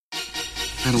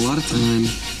I had a lot of time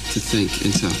to think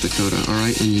in South Dakota, all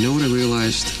right? And you know what I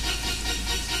realized?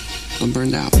 I'm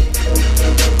burned out.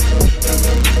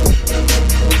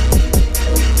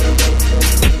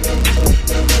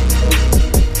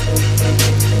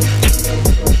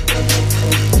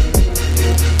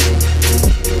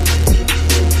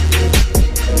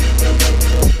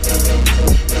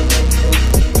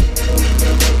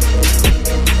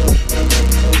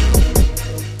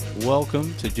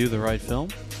 Welcome to Do the Right Film.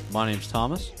 My name's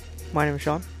Thomas. My name is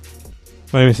Sean.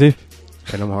 My name is Steve.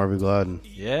 And I'm Harvey Gladden.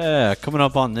 Yeah, coming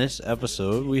up on this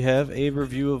episode, we have a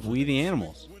review of We the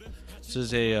Animals. This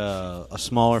is a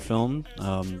smaller film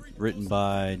written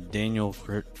by Daniel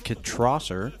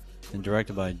Kitrosser and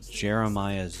directed by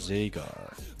Jeremiah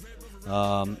Zagar.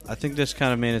 I think this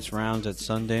kind of made its rounds at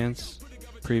Sundance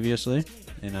previously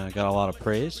and got a lot of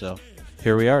praise, so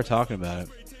here we are talking about it.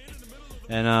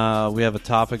 And we have a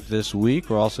topic this week.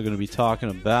 We're also going to be talking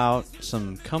about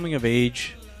some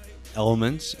coming-of-age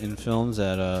elements in films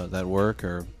that work,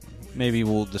 or maybe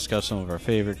we'll discuss some of our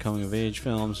favorite coming-of-age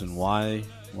films and why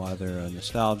they're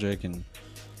nostalgic and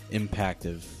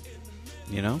impactive,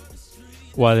 you know?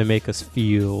 Why they make us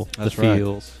feel That's the right.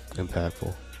 feels.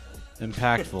 Impactful.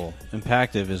 Impactful.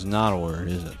 Impactive is not a word,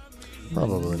 is it?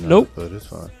 Probably not, Nope. but it's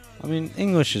fine. I mean,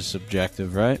 English is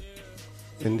subjective, right?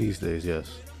 In these days, yes.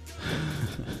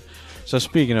 So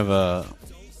speaking of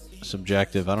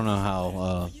subjective, I don't know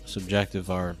how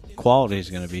subjective our quality is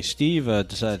going to be. Steve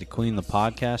decided to clean the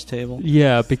podcast table.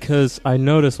 Yeah, because I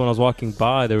noticed when I was walking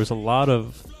by, there was a lot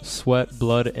of sweat,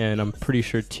 blood, and I'm pretty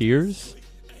sure tears,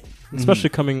 especially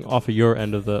coming off of your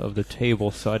end of the table.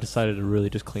 So I decided to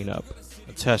really just clean up.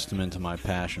 A testament to my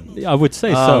passion. Yeah, I would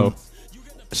say so.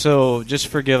 So just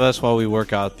forgive us while we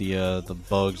work out the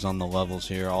bugs on the levels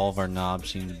here. All of our knobs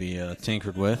seem to be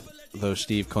tinkered with, though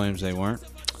Steve claims they weren't.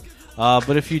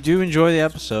 But if you do enjoy the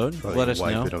episode, Probably let us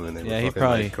wiped know. it on and they were Yeah, he fucking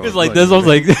probably going It's like bloody this. I was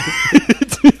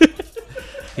red.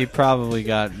 like, he probably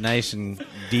got nice and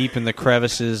deep in the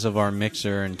crevices of our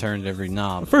mixer and turned every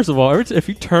knob. first of all, if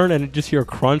you turn and just hear a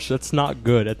crunch, that's not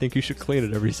good. I think you should clean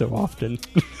it every so often.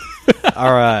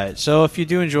 All right. So if you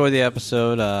do enjoy the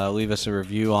episode, leave us a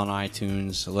review on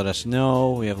iTunes. Let us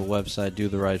know. We have a website, Do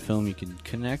the Right Film. You can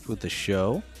connect with the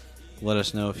show. Let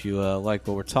us know if you like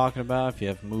what we're talking about, if you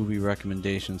have movie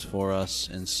recommendations for us,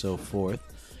 and so forth.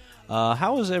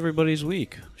 How was everybody's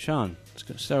week? Sean,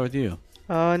 let's start with you.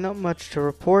 Not much to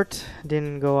report.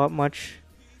 Didn't go out much.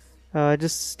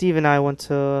 Just Steve and I went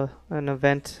to an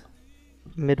event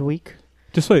midweek.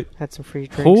 Just wait. Had some free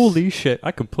drinks. Holy shit.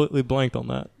 I completely blanked on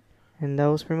that. And that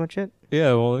was pretty much it.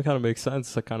 Yeah, well, it kind of makes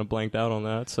sense. I kind of blanked out on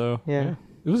that. So, Yeah.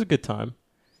 it was a good time.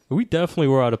 We definitely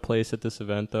were out of place at this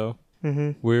event, though.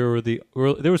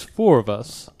 Mm-hmm. There was 4 of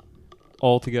us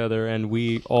all together, and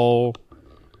we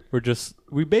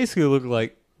basically looked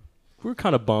like we were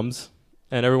kind of bums,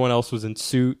 and everyone else was in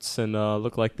suits and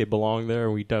looked like they belonged there,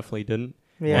 and we definitely didn't.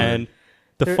 Yeah. And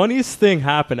the funniest thing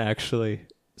happened, actually.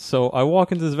 So I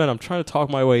walk into this event, I'm trying to talk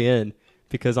my way in,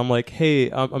 because I'm like, hey,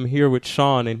 I'm here with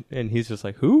Sean, and he's just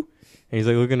like, who? And he's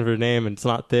like looking for a name, and it's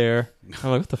not there. I'm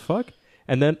like, what the fuck?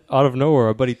 And then out of nowhere,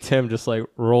 our buddy Tim just like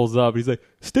rolls up. He's like,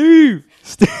 Steve!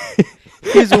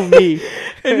 He's with me.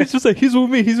 And he's just like, he's with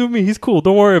me. He's cool.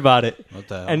 Don't worry about it. What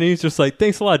the hell? And he's just like,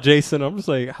 thanks a lot, Jason. I'm just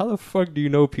like, how the fuck do you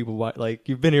know people? Like,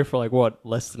 you've been here for like, what,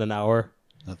 less than an hour?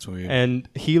 That's weird. And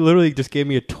he literally just gave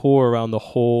me a tour around the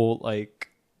whole, like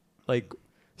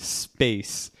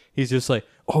space. He's just like,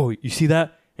 oh, you see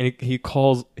that? And he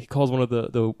calls one of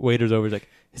the waiters over.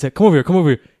 He's like, come over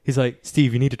here. He's like,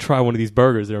 Steve, you need to try one of these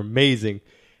burgers. They're amazing.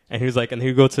 And he was like, and he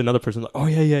would go to another person like, oh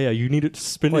yeah, you need it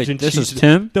spinach Wait, and this cheese. is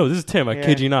Tim? No, this is Tim. I Yeah.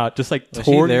 kid you not. Just like Was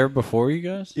he toured. there before you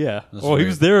guys? Yeah. That's Well, he weird.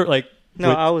 was there like. No,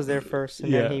 with- I was there first,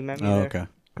 and Yeah. then he met me Oh, there. okay.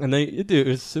 And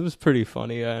it was pretty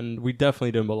funny, and we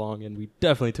definitely didn't belong, and we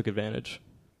definitely took advantage.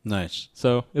 Nice.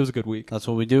 So it was a good week. That's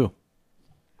what we do.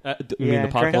 You mean Yeah,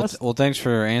 the drank- podcast? Well, thanks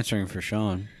for answering for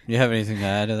Sean. You have anything to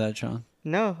add to that, Sean?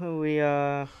 No, we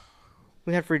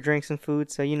had free drinks and food,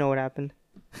 so you know what happened.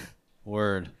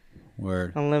 Word.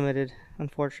 Unlimited,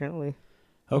 unfortunately.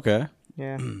 Okay.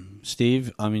 Yeah.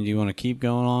 Steve, I mean, do you want to keep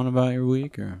going on about your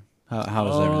week, or how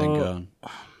is everything going?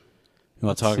 You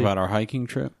want to talk see. about our hiking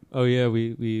trip? Oh yeah,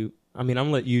 we. I mean, I'm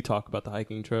gonna let you talk about the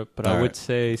hiking trip, but All I right.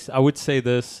 would say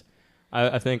this.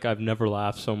 I think I've never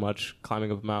laughed so much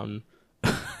climbing up a mountain.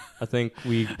 I think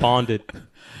we bonded,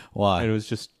 Why? and it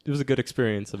was a good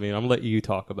experience. I mean, I'm gonna let you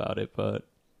talk about it, but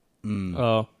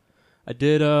I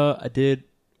did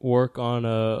work on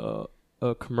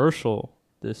a commercial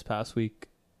this past week,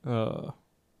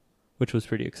 which was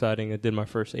pretty exciting. I did my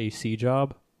first AC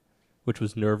job, which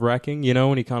was nerve-wracking. You know,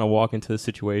 when you kind of walk into the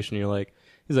situation, you're like,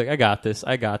 he's like, I got this.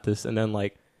 And then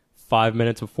like 5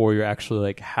 minutes before you're actually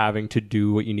like having to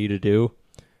do what you need to do,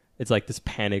 it's like this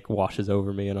panic washes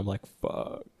over me, and I'm like,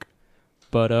 fuck.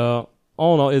 But all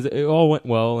in all, it all went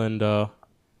well, and I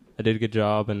did a good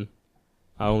job, and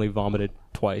I only vomited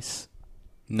twice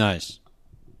Nice.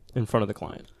 in front of the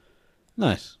client.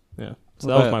 Nice. Yeah. So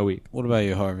that was my week. What about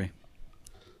you, Harvey?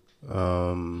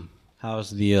 Um, How's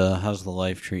the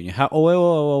life treating you?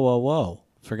 Whoa.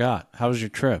 Forgot. How was your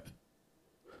trip?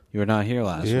 You were not here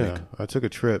last yeah, week. I took a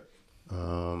trip.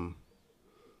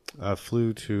 I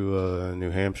flew to New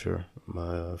Hampshire.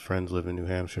 My friends live in New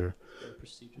Hampshire.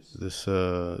 This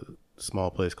small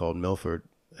place called Milford,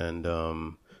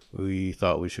 and we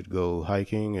thought we should go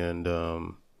hiking and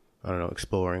I don't know,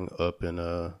 exploring up in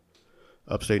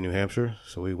upstate New Hampshire.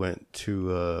 So we went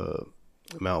to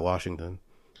Mount Washington,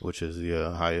 which is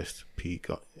the highest peak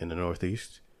in the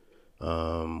Northeast.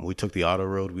 We took the auto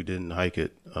road. We didn't hike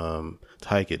it. To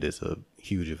hike it is a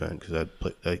huge event because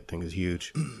that thing is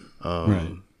huge.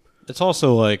 Right. It's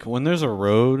also like when there's a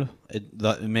road,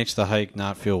 it makes the hike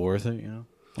not feel worth it. You know,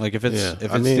 like if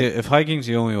if hiking's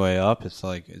the only way up, it's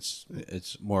like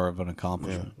it's more of an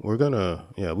accomplishment.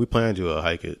 We plan to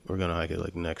hike it. We're gonna hike it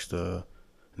like next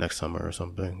summer or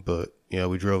something. But yeah,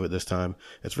 we drove it this time.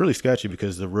 It's really sketchy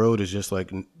because the road is just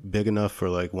like big enough for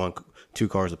like two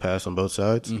cars to pass on both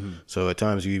sides. Mm-hmm. So at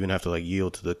times you even have to like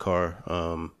yield to the car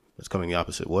that's coming the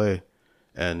opposite way.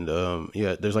 And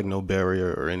there's like no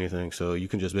barrier or anything, so you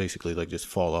can just basically like just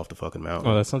fall off the fucking mountain.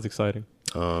 Oh, that sounds exciting.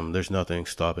 There's nothing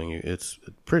stopping you. It's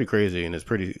pretty crazy and it's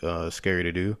pretty scary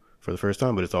to do for the first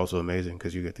time, but it's also amazing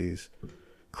because you get these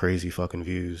crazy fucking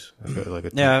views.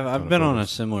 I've been on a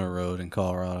similar road in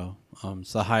Colorado.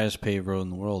 It's the highest paved road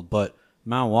in the world, but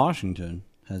Mount Washington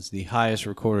has the highest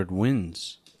recorded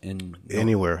winds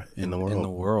anywhere in the world. In the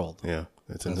world, yeah,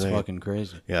 that's insane. Fucking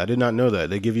crazy. Yeah, I did not know that.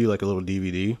 They give you like a little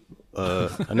DVD,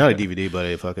 not a DVD, but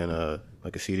a fucking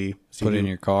like a CD. Put it in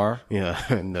your car. Yeah,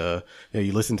 and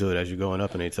you listen to it as you're going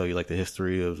up, and they tell you like the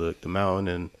history of the mountain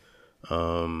and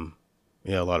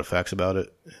a lot of facts about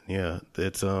it. And, yeah,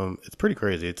 it's pretty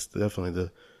crazy. It's definitely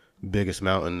the biggest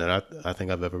mountain that I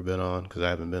think I've ever been on because I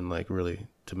haven't been like really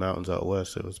to mountains out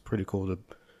west. So it was pretty cool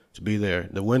to be there.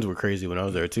 The winds were crazy when I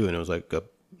was there too, and it was like a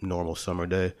normal summer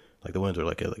day. Like the winds were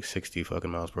like at like 60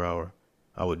 fucking miles per hour.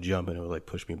 I would jump and it would like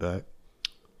push me back.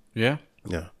 Yeah.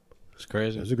 Yeah. It's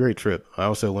crazy. It was a great trip. I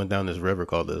also went down this river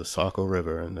called the Saco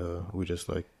River, and we just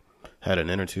like had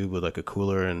an inner tube with like a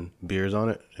cooler and beers on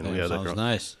it, and sounds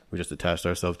nice. We just attached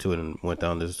ourselves to it and went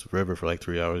down this river for like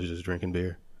 3 hours just drinking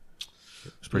beer.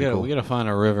 It's pretty cool. We gotta find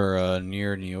a river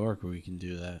near New York where we can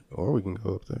do that. Or we can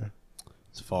go up there.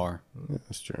 It's far. Yeah,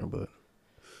 that's true, but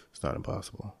it's not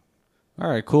impossible. All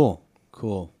right, cool.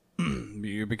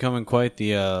 You're becoming quite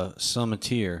the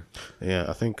summiteer. Yeah,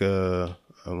 I think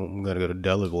I'm gonna go to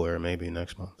Delaware maybe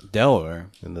next month. Delaware?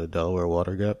 In the Delaware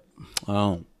Water Gap.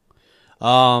 Oh.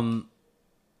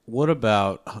 What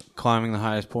about climbing the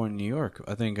highest point in New York?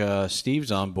 I think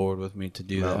Steve's on board with me to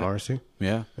do Mount that. Marcy?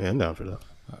 Yeah. Yeah, I'm down for that.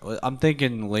 I'm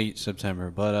thinking late September,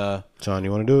 but John,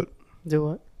 you want to do it? Do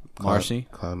what? Marcy?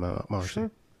 Climb Mount Marcy.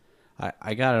 Sure.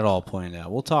 I got it all planned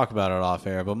out. We'll talk about it off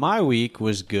air, but my week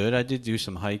was good. I did do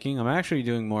some hiking. I'm actually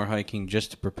doing more hiking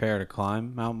just to prepare to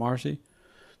climb Mount Marcy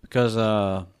because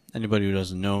anybody who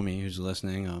doesn't know me who's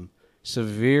listening, I'm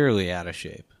severely out of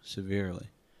shape. Severely.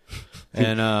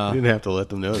 And you didn't have to let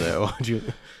them know that, would you?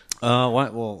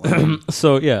 What? Well,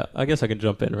 so yeah, I guess I can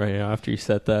jump in right now after you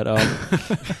said that.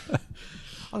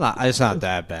 It's not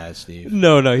that bad, Steve.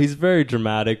 No, he's very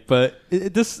dramatic, but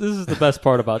this is the best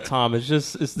part about Tom.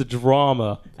 It's the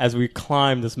drama as we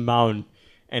climb this mountain,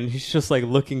 and he's just like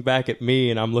looking back at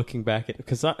me, and I'm looking back at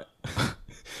because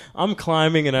I'm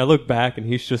climbing, and I look back, and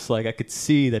he's just like I could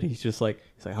see that he's like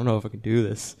I don't know if I can do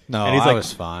this. No, and he's I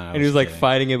was fine. He was like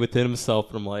fighting it within himself,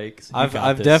 and I'm like,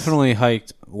 I've definitely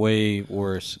hiked way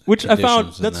worse. Which I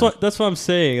found that's what I'm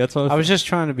saying. That's what I was just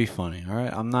trying to be funny. All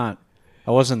right, I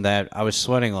wasn't that. I was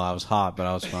sweating a lot. I was hot, but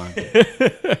I was fine.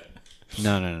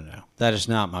 No. That is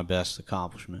not my best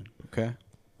accomplishment. Okay.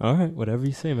 All right. Whatever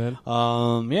you say, man.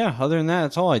 Yeah. Other than that,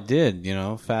 that's all I did.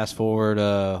 Fast forward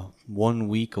 1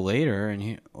 week later,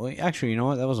 and actually, you know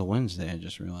what? That was a Wednesday. I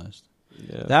just realized.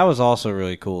 Yeah. That was also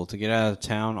really cool to get out of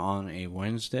town on a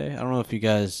Wednesday. I don't know if you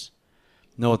guys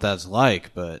know what that's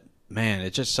like, but man,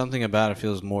 it's just something about it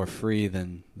feels more free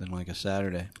than like a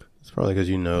Saturday. It's probably because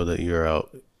you know that you're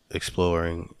out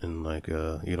exploring and like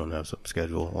you don't have some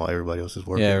schedule while everybody else is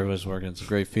working. Yeah, everybody's working. It's a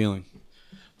great feeling.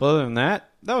 But other than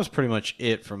that was pretty much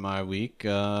it for my week.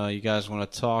 You guys want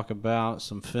to talk about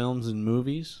some films and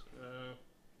movies?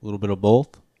 A little bit of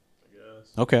both? I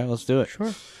guess. Okay, let's do it.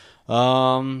 Sure.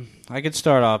 I could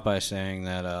start off by saying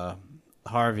that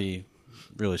Harvey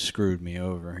really screwed me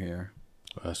over here.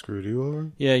 I screwed you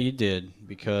over? Yeah, you did,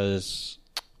 because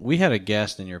we had a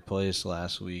guest in your place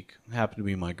last week. It happened to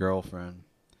be my girlfriend.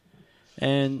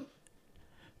 And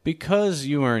because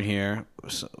you weren't here,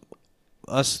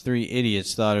 us three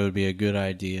idiots thought it would be a good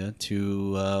idea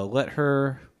to let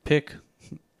her pick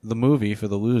the movie for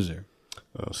the loser.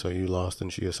 Oh, so you lost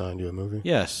and she assigned you a movie?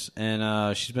 Yes,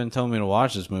 and she's been telling me to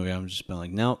watch this movie. I'm just been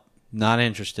like, nope, not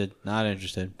interested.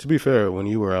 To be fair, when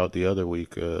you were out the other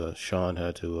week, Sean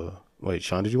had to... Wait,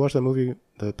 Sean, did you watch that movie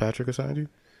that Patrick assigned you?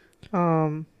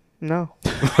 No.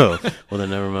 Oh, well then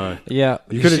never mind. Yeah,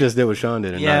 You could have just did what Sean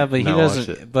did and yeah, not, but he not watched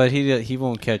doesn't. it. But he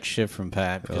won't catch shit from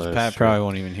Pat because that's Pat true. probably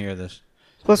won't even hear this.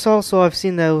 Plus, also, I've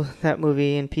seen that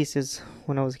movie in pieces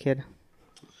when I was a kid.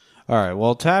 All right,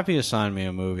 well, Tappy assigned me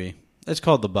a movie. It's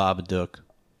called The Babadook.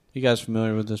 You guys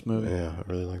familiar with this movie? Yeah, I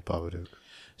really like Babadook.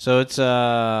 So it's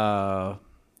the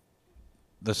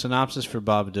synopsis for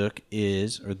Babadook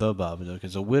is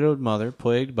a widowed mother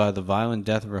plagued by the violent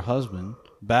death of her husband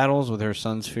battles with her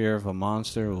son's fear of a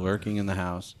monster lurking in the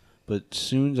house, but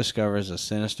soon discovers a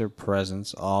sinister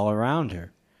presence all around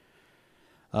her.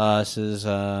 This is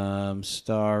it's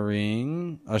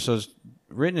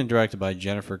written and directed by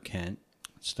Jennifer Kent,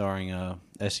 starring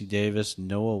Essie Davis,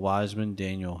 Noah Wiseman,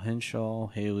 Daniel Henshaw,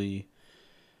 Haley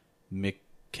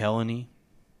McKelney.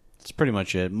 That's pretty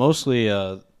much it. Mostly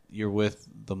you're with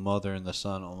the mother and the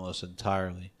son almost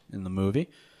entirely in the movie.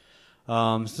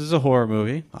 This is a horror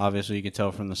movie. Obviously, you can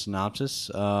tell from the synopsis.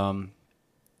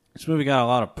 This movie got a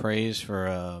lot of praise for...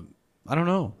 I don't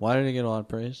know. Why did it get a lot of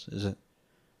praise? Is it...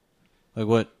 Like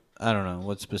what? I don't know.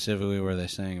 What specifically were they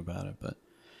saying about it? But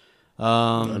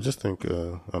I just think,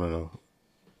 I don't know,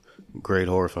 great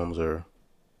horror films are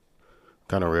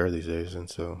kind of rare these days, and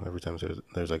so every time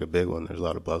there's like a big one, there's a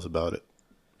lot of buzz about it.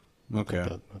 Okay.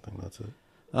 I think that's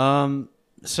it.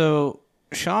 So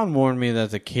Sean warned me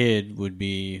that the kid would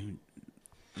be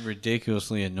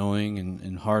ridiculously annoying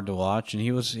and hard to watch, and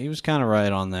he was kind of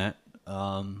right on that.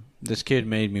 This kid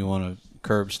made me want to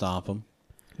curb stomp him.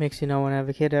 Makes you not want to have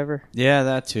a kid ever. Yeah,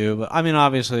 that too. But I mean,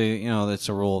 obviously, it's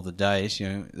a roll of the dice.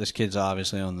 This kid's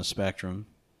obviously on the spectrum.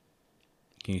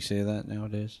 Can you say that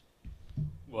nowadays?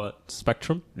 What?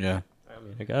 Spectrum? Yeah. I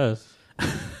mean, I guess. I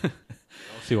don't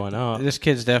see why not. This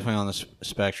kid's definitely on the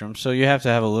spectrum, so you have to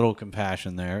have a little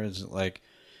compassion there. It's like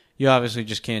you obviously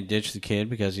just can't ditch the kid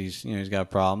because he's got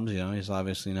problems. He's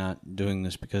obviously not doing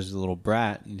this because he's a little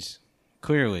brat. He's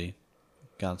clearly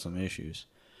got some issues.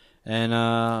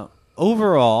 And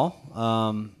overall,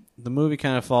 the movie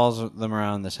kind of follows them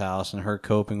around this house and her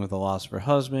coping with the loss of her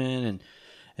husband,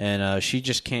 and she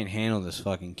just can't handle this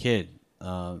fucking kid.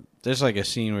 There's like a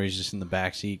scene where he's just in the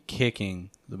back seat kicking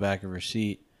the back of her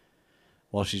seat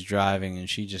while she's driving, and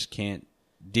she just can't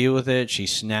deal with it. She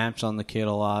snaps on the kid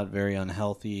a lot, very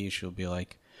unhealthy. She'll be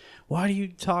like, "Why do you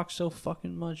talk so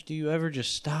fucking much? Do you ever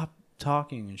just stop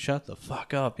talking and shut the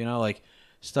fuck up?" Like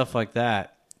stuff like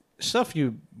that. Stuff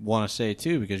you want to say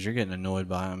too because you're getting annoyed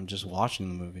by him just watching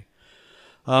the movie.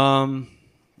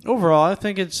 Overall, I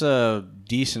think it's a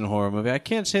decent horror movie. I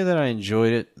can't say that I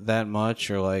enjoyed it that much,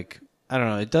 or like, I don't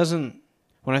know. It doesn't.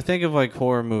 When I think of like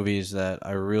horror movies that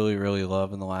I really, really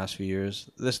love in the last few years,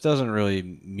 this doesn't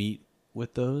really meet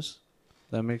with those.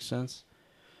 That makes sense.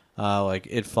 Like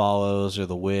It Follows or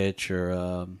The Witch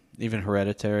or even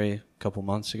Hereditary a couple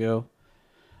months ago.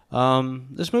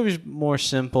 This movie's more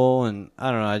simple, and I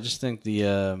don't know. I just think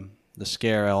the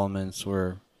scare elements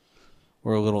were a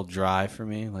little dry for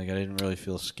me. Like I didn't really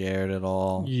feel scared at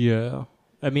all. Yeah,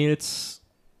 I mean,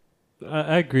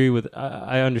 I agree with.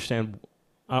 I understand.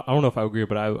 I don't know if I agree,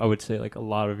 but I would say like a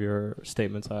lot of your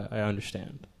statements I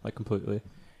understand like completely.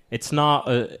 It's not.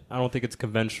 I don't think it's a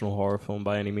conventional horror film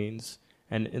by any means.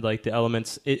 And like the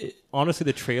elements, honestly,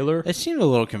 the trailer. It seemed a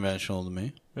little conventional to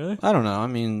me. Really? I don't know. I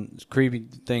mean, creepy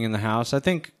thing in the house. I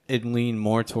think it leaned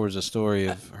more towards a story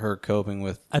of her coping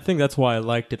with. I think that's why I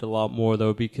liked it a lot more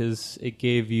though, because it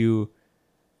gave you,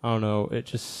 I don't know.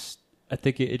 I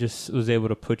think it just was able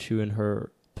to put you in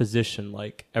her position,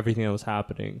 like everything that was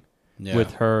happening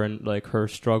with her and like her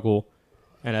struggle,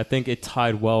 and I think it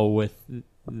tied well with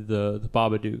the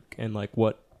Babadook and like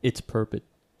what its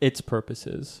purpose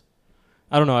is.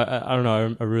 I don't know. I don't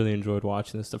know. I really enjoyed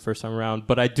watching this the first time around,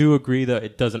 but I do agree that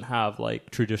it doesn't have like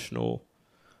traditional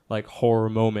like horror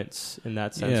moments in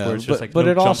that sense, where it's just like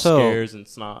no jump scares and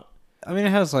it's not. I mean,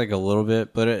 it has like a little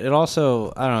bit, but it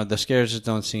also, I don't know. The scares just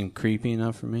don't seem creepy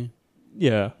enough for me.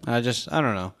 Yeah. I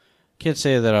don't know. Can't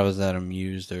say that I was that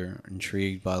amused or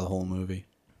intrigued by the whole movie.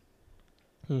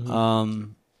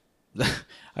 Mm-hmm.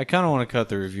 I kind of want to cut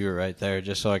the review right there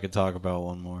just so I could talk about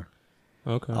one more.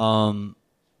 Okay.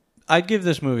 I'd give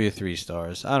this movie a 3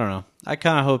 stars. I don't know. I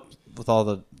kind of hope with all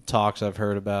the talks I've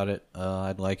heard about it,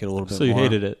 I'd like it a little bit more. So you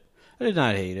hated it? I did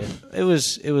not hate it. It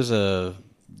was a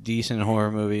decent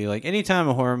horror movie. Like anytime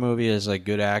a horror movie is like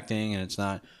good acting and it's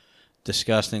not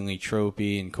disgustingly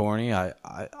tropey and corny,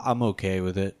 I'm okay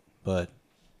with it. But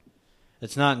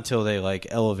it's not until they like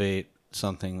elevate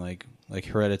something like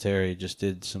Hereditary just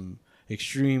did some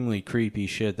extremely creepy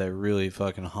shit that really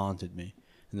fucking haunted me.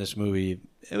 In this movie,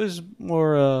 it was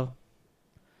more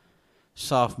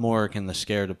sophomoric in the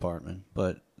scare department,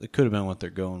 but it could have been what they're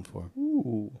going for.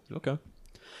 Ooh. Okay.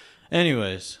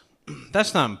 Anyways,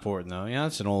 that's not important though. Yeah,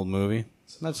 that's an old movie.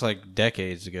 That's like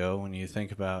decades ago when you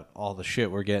think about all the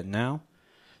shit we're getting now.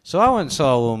 So I went and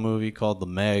saw a little movie called The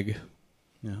Meg.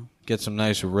 You know, get some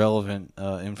nice relevant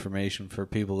information for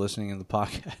people listening in the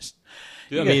podcast.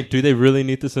 I mean, do they really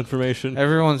need this information?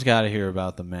 Everyone's got to hear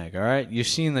about The Meg, all right? You've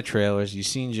seen the trailers. You've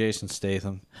seen Jason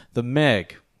Statham. The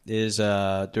Meg is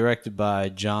directed by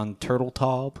John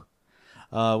Turteltaub.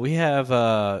 We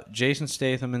have Jason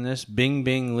Statham in this. Bing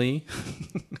Bing Lee.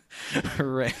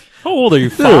 How old are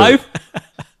you? 5?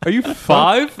 Are you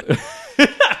 5?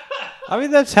 I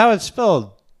mean, that's how it's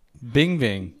spelled. Bing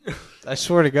Bing. I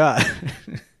swear to God.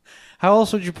 How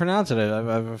else would you pronounce it?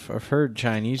 I've heard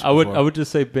Chinese before. I would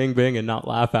just say Bing Bing and not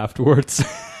laugh afterwards.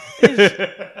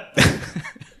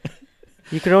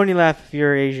 You could only laugh if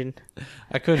you're Asian.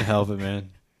 I couldn't help it, man.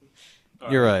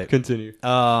 You're right. Continue.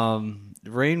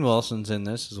 Rainn Wilson's in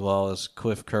this as well as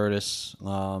Cliff Curtis.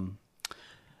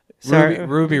 Sorry.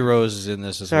 Ruby Rose is in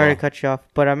this as Sorry well. to cut you off,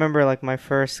 but I remember like my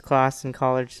first class in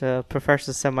college, the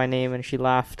professor said my name and she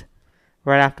laughed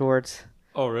right afterwards,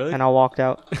 Oh, really? and I walked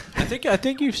out. I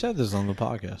think you've said this on the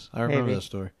podcast. I remember Maybe. this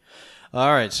story.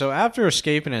 All right, so after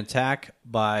escaping an attack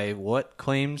by what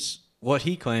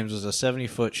he claims was a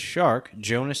 70-foot shark,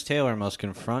 Jonas Taylor must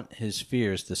confront his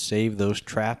fears to save those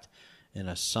trapped in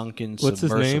a sunken What's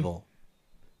his name? submersible.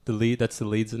 That's the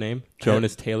lead's name?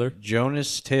 Jonas Taylor?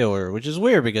 Jonas Taylor, which is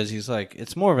weird because he's like,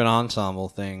 it's more of an ensemble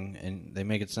thing, and they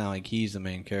make it sound like he's the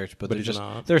main character, but he's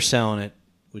not. they're selling it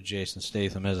with Jason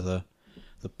Statham as the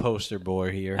poster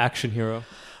boy here. Action hero.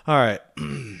 All right.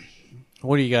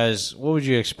 What would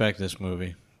you expect this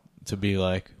movie to be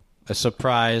like? A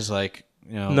surprise, like,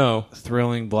 No.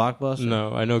 thrilling blockbuster?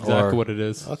 No, I know exactly Or- what it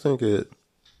is. I think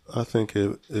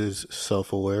it is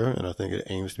self-aware, and I think it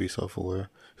aims to be self-aware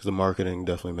because the marketing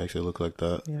definitely makes it look like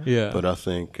that. Yeah. But I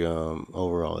think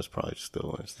overall, it's probably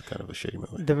still kind of a shitty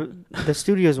movie. The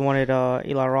studios wanted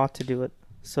Eli Roth to do it,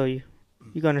 so you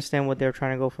can understand what they were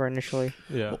trying to go for initially.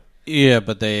 Yeah. Yeah,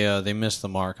 but they missed the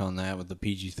mark on that with the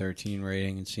PG-13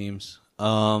 rating, it seems.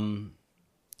 All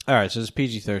right, so it's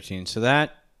PG-13. So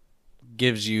that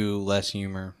gives you less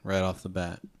humor right off the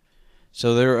bat.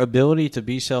 So their ability to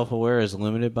be self-aware is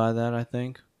limited by that, I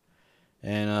think.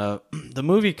 And the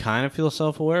movie kind of feels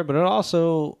self-aware, but it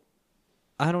also,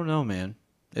 I don't know, man.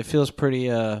 It feels pretty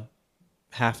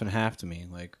half and half to me.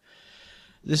 Like,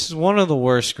 this is one of the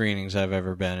worst screenings I've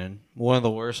ever been in. One of the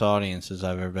worst audiences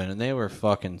I've ever been in. They were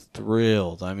fucking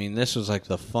thrilled. I mean, this was like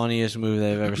the funniest movie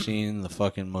they've ever seen, the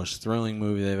fucking most thrilling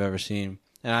movie they've ever seen.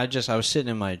 And I was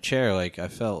sitting in my chair, like, I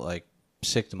felt like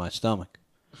sick to my stomach.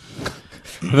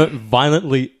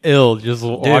 Violently ill just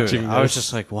watching this. I was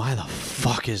just like, why the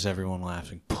fuck is everyone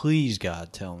laughing? Please,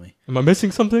 God, tell me. Am I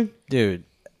missing something? Dude,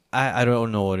 I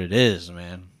don't know what it is,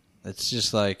 man. It's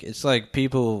just like, it's like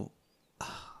people,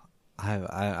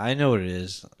 I know what it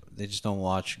is. They just don't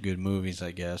watch good movies,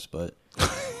 I guess, but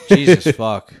Jesus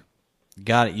fuck.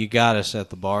 You gotta set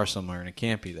the bar somewhere, and it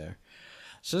can't be there.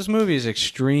 So this movie is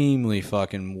extremely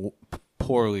fucking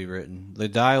poorly written. The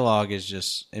dialogue is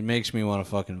just, it makes me want to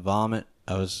fucking vomit.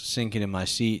 I was sinking in my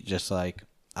seat, just like,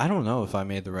 I don't know if I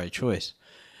made the right choice.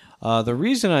 The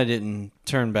reason I didn't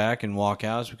turn back and walk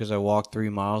out is because I walked 3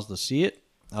 miles to see it.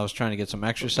 I was trying to get some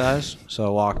exercise, so I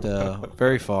walked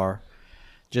very far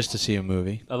just to see a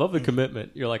movie. I love the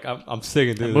commitment. You're like, I'm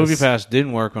sticking through The this. Movie Pass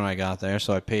didn't work when I got there,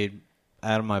 so I paid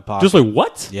out of my pocket. Just like,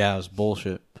 what? Yeah, it was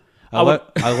bullshit. I would-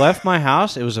 I left my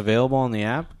house. It was available on the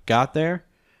app. Got there.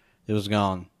 It was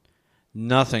gone.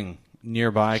 Nothing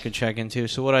nearby I could check into.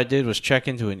 So what I did was check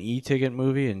into an e-ticket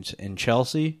movie in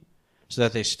Chelsea so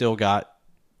that they still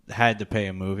had to pay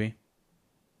a movie.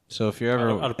 So if you're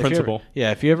ever... Out of principle.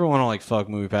 If you ever want to like fuck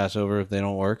Movie Pass over if they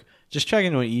don't work, just check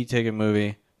into an e-ticket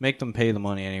movie, make them pay the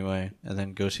money anyway, and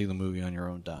then go see the movie on your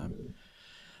own dime.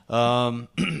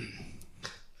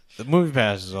 The Movie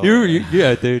Pass is all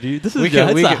Yeah, dude. This is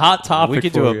a hot topic. We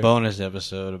could for do a you. bonus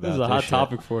episode about This is a hot shit.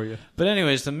 topic for you. But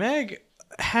anyways, the Meg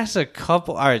has a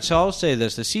couple... All right, so I'll say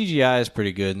this. The CGI is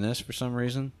pretty good in this for some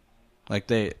reason. Like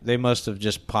they must have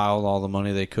just piled all the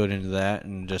money they could into that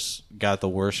and just got the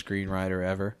worst screenwriter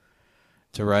ever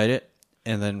to write it,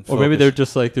 and then Or maybe they're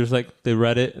just like they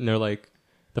read it and they're like,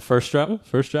 the first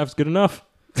draft's good enough.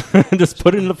 Just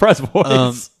put it in the press,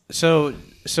 boys. So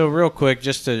real quick,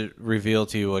 just to reveal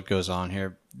to you what goes on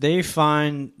here, they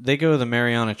go to the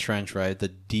Mariana Trench, right, the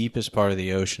deepest part of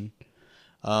the ocean,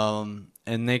 and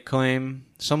they claim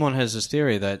someone has this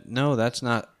theory that no, that's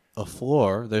not a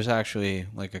floor. There's actually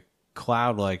like a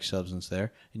cloud-like substance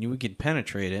there, and we could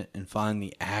penetrate it and find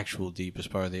the actual deepest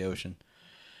part of the ocean.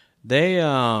 They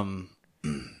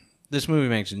this movie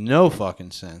makes no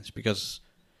fucking sense because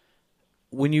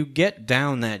when you get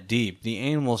down that deep, the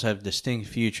animals have distinct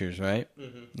features, right?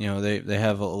 Mm-hmm. You know, they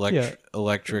have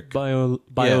electric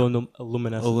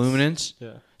bioluminescence. Illuminance.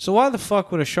 Yeah. So why the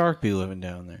fuck would a shark be living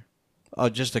down there? Oh,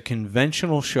 just a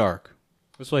conventional shark.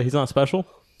 That's why he's not special.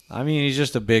 I mean, he's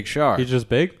just a big shark. He's just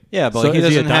big. Yeah, but So he is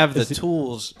doesn't have the is he-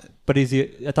 tools. But I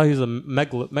thought he was a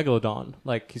megalodon.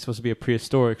 Like he's supposed to be a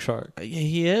prehistoric shark. Yeah,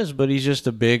 he is, but he's just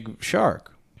a big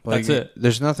shark. Like, That's it.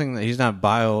 There's nothing that he's not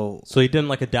bio. So he didn't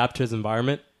like adapt to his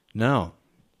environment. No,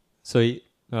 So he.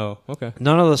 Oh, okay.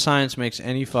 none of the science makes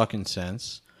any fucking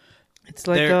sense. It's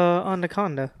like They're-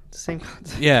 Anaconda. The same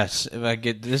concept. Yes, if I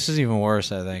get this is even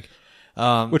worse. I think.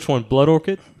 Which one, Blood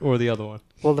Orchid or the other one?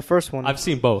 Well, the first one. I've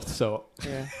seen both. So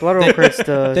Yeah. Blood Orchid's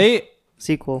the They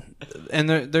sequel. and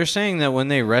they're saying that when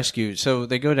they rescue, so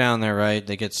they go down there, right?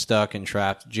 They get stuck and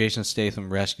trapped. Jason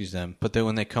Statham rescues them, but then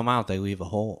when they come out, they leave a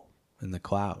hole in the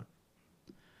cloud.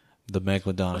 The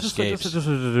megalodon escapes.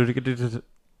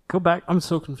 Go back. I'm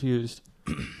so confused.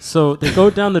 So they go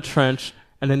down the trench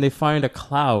and then they find a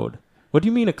cloud. What do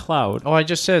you mean a cloud? Oh, I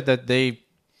just said that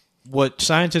what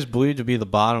scientists believe to be the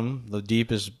bottom, the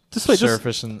deepest Just wait,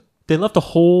 surface, and They left a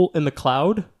hole in the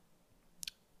cloud?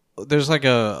 there's like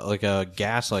a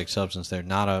gas-like substance there,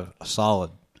 not a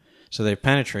solid. So they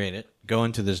penetrate it, go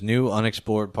into this new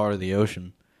unexplored part of the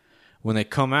ocean. When they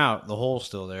come out, the hole's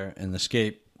still there, and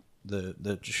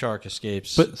the shark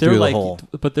escapes But through they're the like, hole.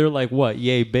 what?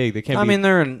 Yay big. They can't. I be,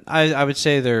 mean, I would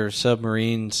say they're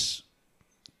submarines.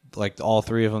 Like all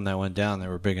three of them that went down, they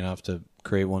were big enough to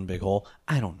create one big hole.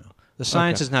 I don't know. The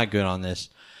science Okay. is not good on this.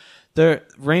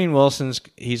 Rainn Wilson's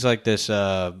he's like this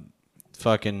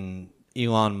fucking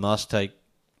Elon Musk type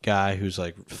guy who's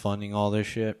like funding all this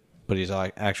shit, but he's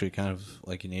like actually kind of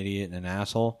like an idiot and an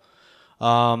asshole.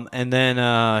 And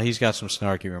then he's got some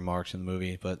snarky remarks in the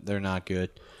movie, but they're not good.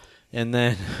 And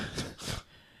then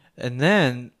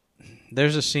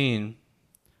there's a scene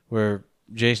where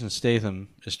Jason Statham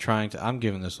is trying to. I'm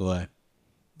giving this away.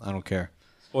 I don't care.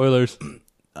 Spoilers.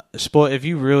 If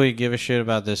you really give a shit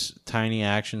about this tiny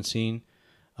action scene,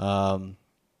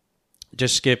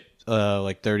 just skip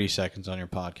like 30 seconds on your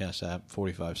podcast app,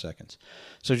 45 seconds.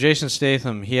 So Jason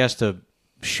Statham, he has to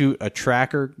shoot a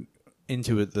tracker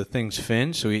into the thing's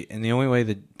fin. And the only way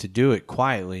to do it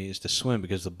quietly is to swim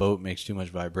because the boat makes too much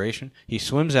vibration. He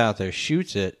swims out there,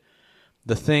 shoots it.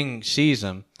 The thing sees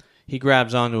him. He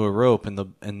grabs onto a rope, and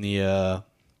the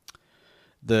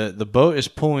boat is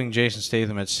pulling Jason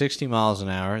Statham at 60 miles an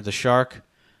hour. The shark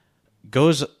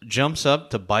jumps up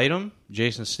to bite him.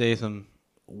 Jason Statham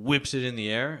whips it in the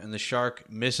air, and the shark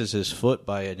misses his foot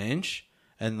by an inch,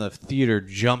 and the theater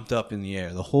jumped up in the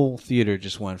air. The whole theater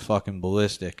just went fucking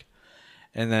ballistic.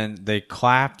 And then they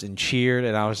clapped and cheered,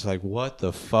 and I was like, what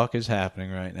the fuck is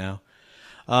happening right now?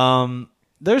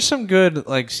 There's some good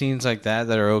like scenes like that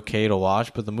are okay to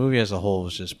watch, but the movie as a whole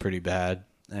was just pretty bad.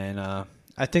 And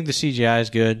I think the CGI is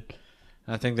good.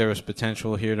 I think there was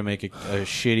potential here to make a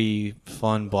shitty,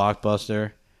 fun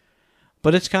blockbuster.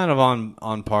 But it's kind of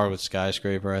on par with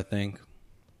Skyscraper, I think.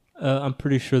 I'm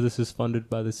pretty sure this is funded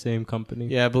by the same company.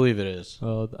 Yeah, I believe it is.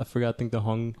 I forgot. I think the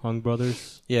Hung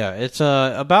brothers. Yeah, it's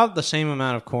about the same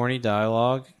amount of corny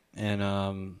dialogue. And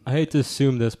I hate to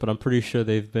assume this, but I'm pretty sure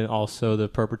they've been also the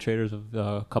perpetrators of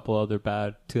a couple other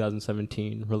bad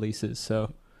 2017 releases.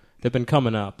 So they've been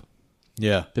coming up.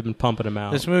 yeah. They've been pumping them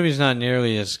out. This movie's not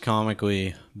nearly as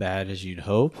comically bad as you'd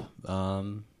hope.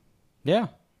 Yeah.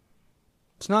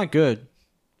 It's not good,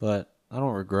 but I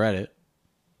don't regret it.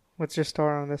 What's your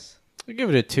star on this? I give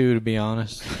it a 2, to be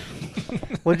honest.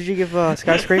 What did you give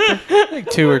Skyscraper? I think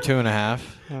 2 or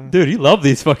 2.5. Dude, you love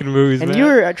these fucking movies, And man. you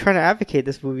were trying to advocate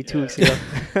this movie 2 weeks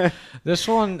ago. This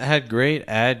one had great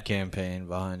ad campaign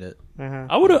behind it. Uh-huh.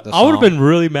 I would the have song. been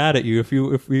really mad at you if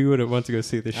you would have went to go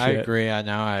see this shit. I agree.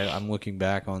 I'm looking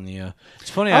back on the. It's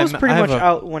funny. I was pretty have much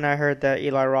out when I heard that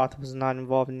Eli Roth was not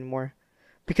involved anymore,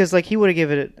 because like he would have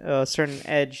given it a certain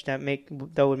edge that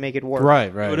would make it work. Right,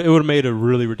 It right. would have made a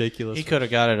really ridiculous. He could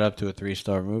have got it up to a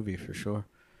 3-star movie for sure.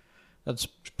 That's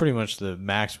pretty much the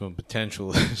maximum potential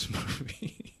of this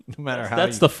movie. No matter how.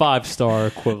 That's the 5-star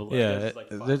equivalent. Yeah. It's like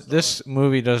 5 This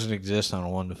movie doesn't exist on a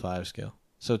 1 to 5 scale,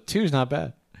 so 2 is not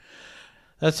bad.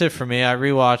 That's it for me. I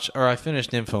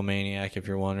finished Nymphomaniac. If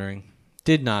you're wondering,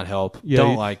 did not help. Yeah,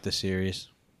 Don't like the series.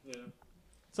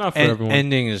 It's not for everyone.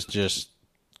 Ending is just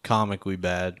comically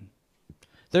bad.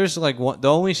 There's like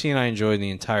the only scene I enjoyed in the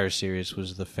entire series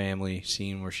was the family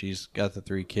scene where she's got the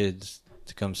 3 kids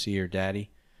to come see her daddy.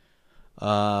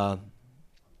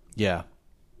 Yeah,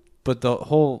 but the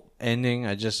whole ending,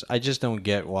 I just don't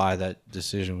get why that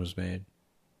decision was made.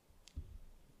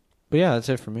 But yeah, that's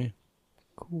it for me.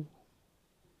 Cool.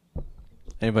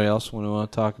 Anybody else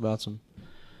want to talk about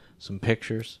some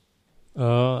pictures?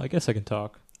 I guess I can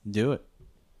talk. Do it.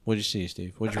 What'd you see,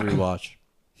 Steve? What'd you rewatch?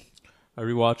 I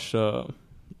rewatched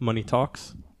Money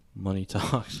Talks. Money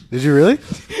Talks. Did you really?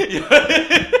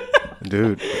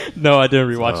 Dude, No, I didn't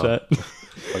rewatch that.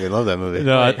 fucking love that movie.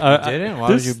 No, Wait, I you didn't?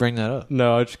 Why this- would you bring that up?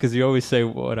 No, it's because you always say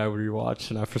what I would rewatch,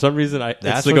 and for some reason I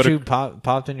That's instantly what go you to.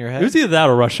 popped in your head? It was either that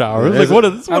or Rush Hour. It was Yeah, like there's one a-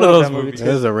 of, it's I one of love those that movie movies. too.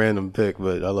 That is a random pick,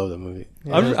 but I love that movie.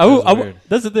 Yeah. That's weird.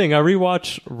 That's the thing. I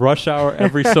rewatch Rush Hour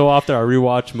every so often. I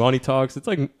rewatch Money Talks. It's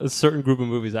like a certain group of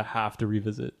movies I have to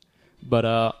revisit. But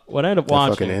what I ended up That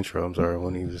watching, fucking intro, I'm sorry,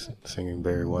 when he was singing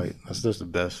Barry White. That's just the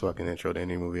best fucking intro to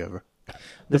any movie ever.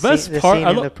 the best the part, scene I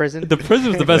in lo- the prison. the prison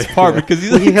was the best part because he's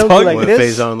Well, like he held you talking like When this?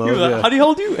 Faye's on He low, was like, yeah. how do you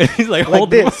hold you? And he's like, Like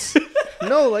hold him up. this.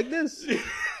 No, like this.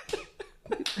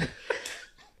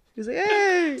 He's like,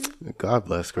 hey. God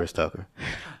bless Chris Tucker.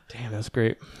 Damn, that's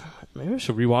great. Maybe I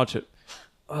should rewatch it.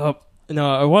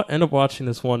 No, I end up watching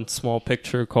this one small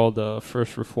picture called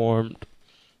First Reformed.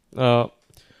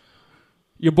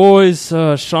 Your boys,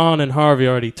 Sean and Harvey,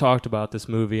 already talked about this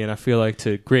movie, and I feel like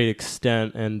to a great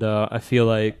extent, and I feel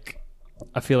like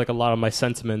a lot of my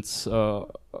sentiments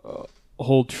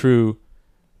hold true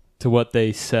to what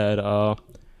they said.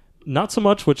 Not so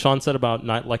much what Sean said about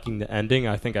not liking the ending.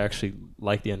 I think I actually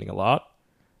like the ending a lot.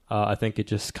 I think it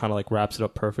just kind of like wraps it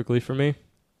up perfectly for me.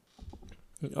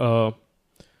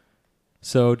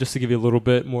 So just to give you a little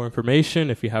bit more information,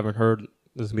 if you haven't heard,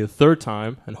 this is going to be the 3rd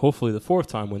time, and hopefully the 4th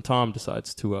time when Tom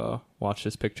decides to watch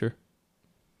this picture.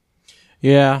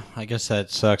 Yeah, I guess that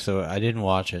sucks. So I didn't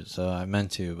watch it, so I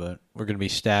meant to, but we're going to be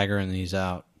staggering these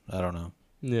out. I don't know.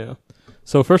 Yeah.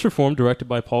 So First Reformed, directed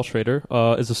by Paul Schrader,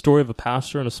 is a story of a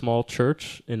pastor in a small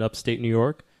church in upstate New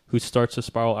York who starts to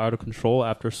spiral out of control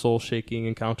after a soul-shaking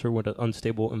encounter with an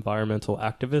unstable environmental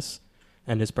activist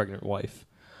and his pregnant wife.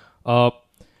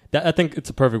 I think it's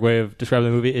a perfect way of describing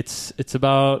the movie. It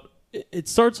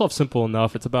starts off simple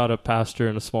enough. It's about a pastor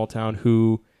in a small town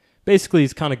who basically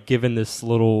is kind of given this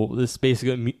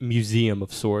basically museum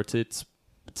of sorts. It's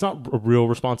not a real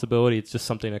responsibility. It's just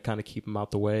something to kind of keep him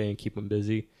out the way and keep him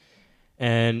busy.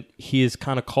 And he is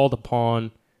kind of called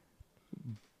upon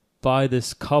by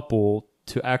this couple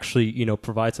to actually,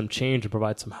 provide some change and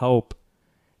provide some help.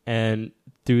 And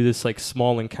through this like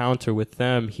small encounter with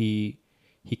them, he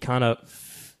kind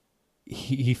of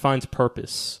he finds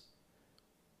purpose.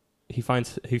 He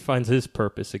finds his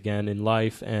purpose again in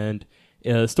life, and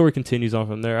the story continues on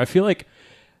from there. I feel like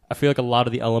a lot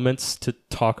of the elements to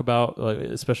talk about,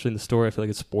 especially in the story, I feel like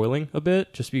it's spoiling a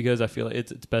bit, just because I feel like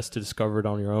it's best to discover it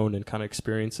on your own and kind of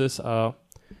experience this. I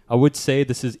would say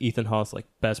this is Ethan Hawke's like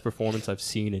best performance I've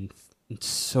seen in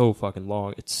so fucking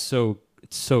long. It's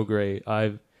so great.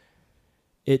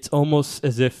 It's almost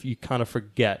as if you kind of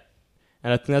forget,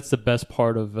 and I think that's the best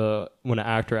part of when an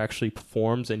actor actually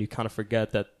performs, and you kind of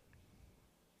forget that,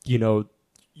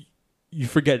 you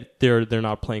forget they're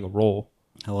not playing a role.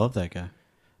 I love that guy.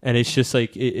 And it's just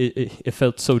like it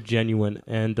felt so genuine,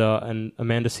 and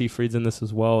Amanda Seyfried's in this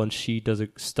as well, and she does a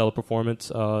stellar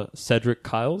performance. Cedric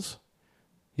Kyles,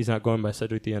 he's not going by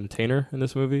Cedric the Entertainer in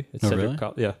this movie. It's Cedric really?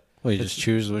 Kyles. Yeah, Well, you just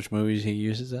choose which movies he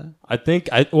uses that? I think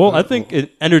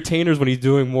Entertainers when he's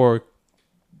doing more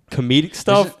comedic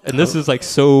stuff, and this is like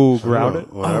so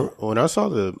grounded. When I saw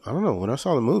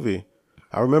the movie,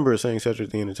 I remember it saying Cedric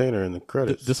the Entertainer in the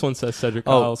credits. This one says Cedric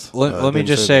Oh, Kyles. let me didn't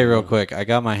just say say that. real quick. I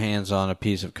got my hands on a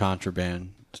piece of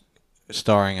contraband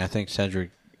starring, I think,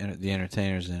 Cedric the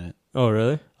Entertainer's in it. Oh,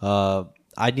 really?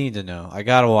 I need to know. I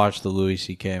got to watch the Louis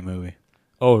C.K. movie.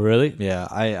 Oh, really? Yeah,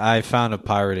 I found a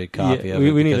pirated copy Yeah, of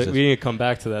it. we need because to come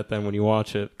back to that then when you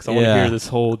watch it, because I want to Yeah. hear this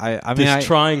whole I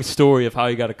trying story of how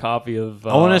you got a copy of.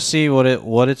 I want to see what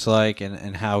it's like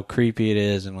and how creepy it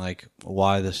is and like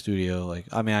why the studio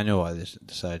I know why they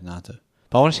decided not to.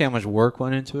 But I want to see how much work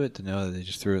went into it to know that they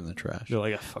just threw it in the trash. You're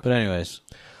like, fuck. But anyways,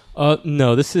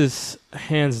 No, this is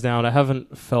hands down. I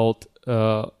haven't felt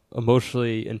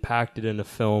emotionally impacted in a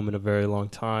film in a very long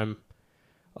time.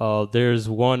 There's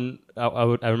one.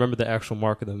 I remember the actual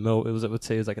mark of the mill. I would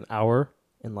say it was like an hour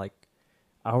and like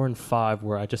hour and 5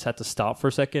 where I just had to stop for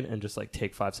a second and just like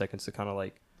take 5 seconds to kind of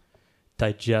like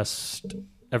digest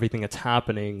everything that's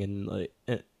happening and like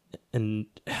and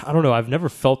I don't know. I've never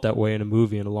felt that way in a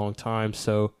movie in a long time.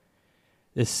 So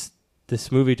this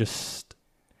movie just,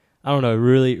 I don't know, it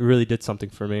really did something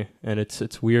for me, and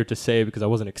it's weird to say because I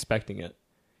wasn't expecting it,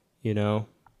 you know.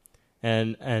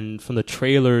 And from the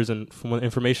trailers and from the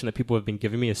information that people have been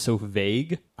giving me is so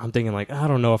vague. I'm thinking like, I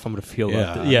don't know if I'm gonna feel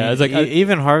that. Yeah, it's like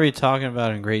even Harvey talking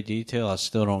about it in great detail, I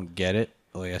still don't get it.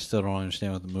 Like I still don't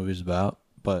understand what the movie's about.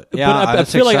 But yeah, I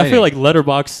feel like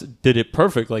Letterboxd did it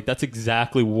perfect. Like that's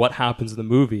exactly what happens in the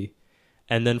movie,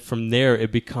 and then from there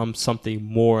it becomes something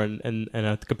more. And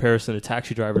a comparison to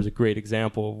Taxi Driver is a great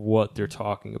example of what they're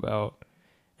talking about,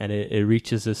 and it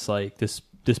reaches this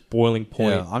boiling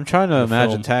point. Yeah, I'm trying to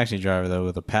imagine Taxi Driver though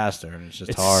with a pastor, and it's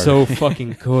just hard. It's so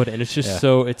fucking good, and it's just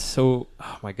so.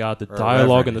 Oh my god, the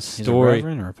dialogue and the story. He's a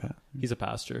reverend or a pastor? He's a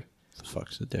pastor. What the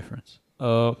fuck's the difference?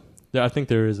 I think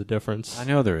there is a difference. I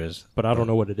know there is, but I don't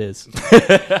know what it is.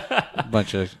 A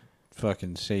bunch of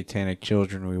fucking satanic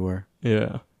children we were.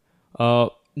 Yeah.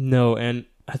 No, and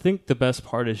I think the best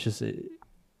part is just it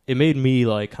made me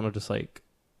like kind of just like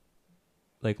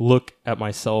look at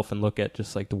myself and look at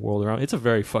just like the world around. It's a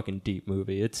very fucking deep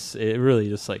movie. It really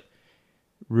just like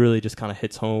really just kind of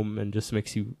hits home and just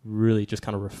makes you really just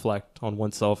kind of reflect on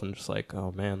oneself and just like,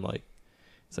 oh man, like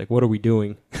it's like, what are we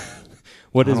doing?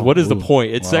 What is the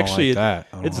point? It's actually I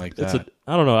don't like that.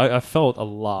 I don't know. I felt a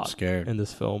lot scared in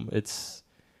this film. It's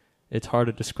hard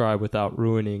to describe without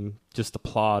ruining just the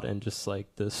plot and just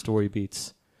like the story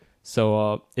beats.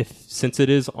 So since it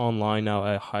is online now,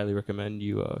 I highly recommend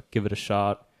you give it a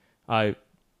shot. I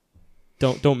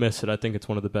don't miss it. I think it's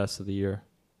one of the best of the year,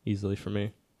 easily for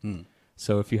me.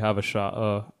 So if you have a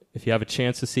shot, if you have a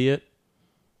chance to see it,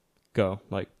 go.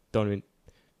 Like don't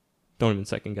even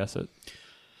second guess it.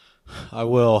 I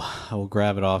will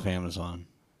grab it off Amazon.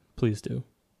 Please do.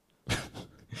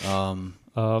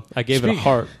 I gave it a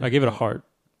heart. I gave it a heart.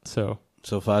 So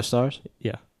 5 stars?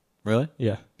 Yeah. Really?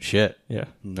 Yeah. Shit. Yeah.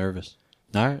 I'm nervous.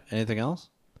 All right. Anything else?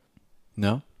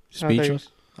 No? I thought you- Speechless?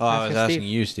 I was asking Steve.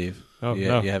 you, Steve. Oh, you,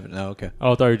 no. You haven't? No, okay.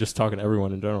 Oh, I thought you were just talking to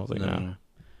everyone in general. I was like, No, nah. no.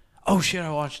 Oh, shit.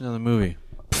 I watched another movie.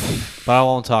 But I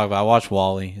won't talk about it. I watched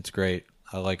Wall-E. It's great.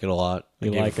 I like it a lot. I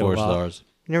You gave like it it a 4 lot? stars.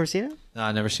 You never seen it? No,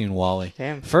 I've never seen Wall-E.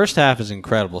 Damn. First half is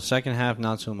incredible. Second half,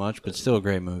 not so much, but still a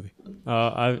great movie.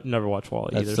 I've never watched Wall-E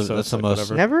That's either. the- so that's it's the like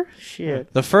most- whatever. Never?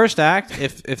 Shit. The first act,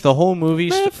 if the whole movie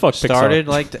Man, fuck Pixar. started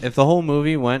if the whole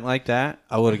movie went like that,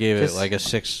 I would have gave it Just like a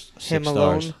six him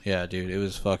stars. alone? Yeah, dude, it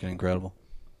was fucking incredible.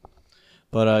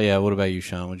 But yeah, what about you,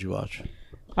 Sean? What'd you watch?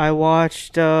 I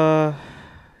watched Tag.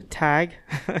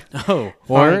 Oh, Finally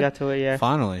word? got to it, yeah.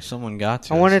 Finally, someone got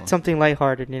to. I this wanted one. something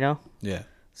lighthearted, you know? Yeah.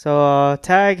 So,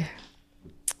 Tag,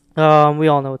 we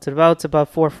all know what it's about. It's about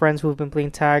 4 friends who've been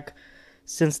playing tag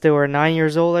since they were 9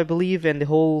 years old, I believe, and the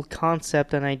whole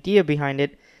concept and idea behind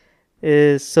it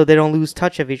is so they don't lose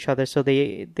touch of each other, so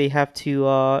they have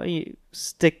to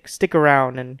stick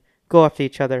around and go after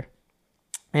each other.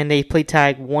 And they play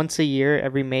tag once a year,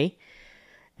 every May.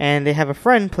 And they have a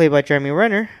friend played by Jeremy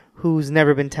Renner who's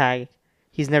never been tagged.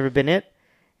 He's never been it,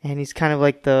 and he's kind of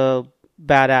like the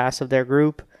badass of their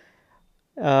group.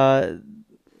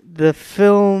 The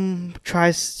film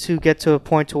tries to get to a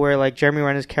point to where like Jeremy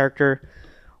Renner's character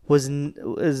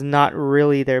is not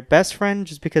really their best friend,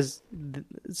 just because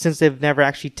since they've never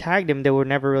actually tagged him, they were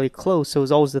never really close. So it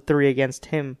was always the 3 against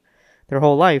him their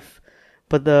whole life.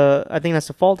 But I think that's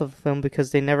the fault of the film,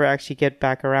 because they never actually get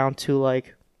back around to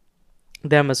like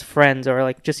them as friends, or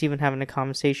like just even having a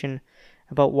conversation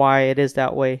about why it is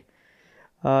that way.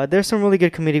 There's some really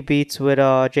good comedic beats with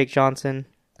Jake Johnson.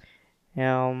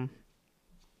 Ed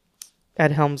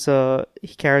Helms,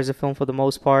 he carries the film for the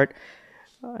most part,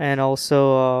 and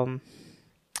also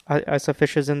Isa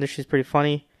Fisher's in there. She's pretty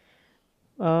funny.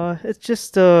 It's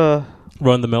just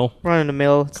Run the mill. run of the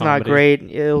mill. It's not Comedy.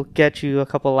 great. It'll get you a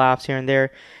couple laughs here and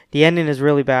there. The ending is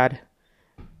really bad.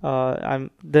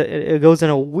 It goes in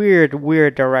a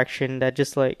weird direction that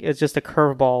just like it's just a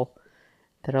curveball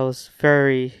that I was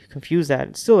very confused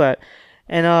at. Still at.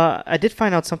 And I did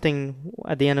find out something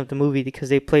at the end of the movie, because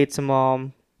they played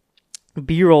some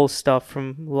B-roll stuff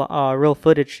from real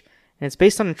footage, and it's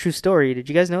based on a true story. Did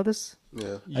you guys know this?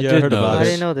 Yeah. I did know I this.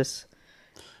 didn't know this.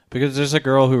 Because there's a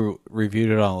girl who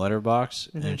reviewed it on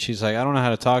Letterboxd, Mm-hmm. and she's like, I don't know how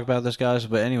to talk about this, guys,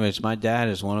 but anyways, my dad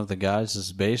is one of the guys this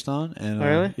is based on. And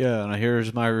Really? Yeah, and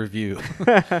here's my review.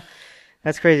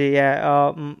 That's crazy.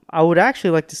 Yeah, I would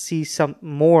actually like to see some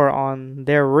more on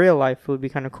their real life. It would be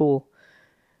kind of cool.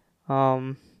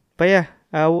 But yeah,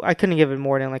 I couldn't give it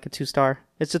more than like a 2-star.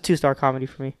 It's a 2-star comedy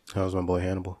for me. How's my boy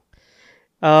Hannibal?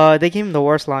 They gave him the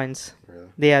worst lines. Really?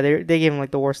 Yeah, they gave him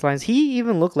like the worst lines. He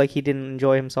even looked like he didn't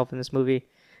enjoy himself in this movie,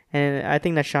 and I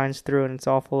think that shines through, and it's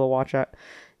awful to watch.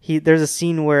 There's a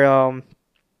scene where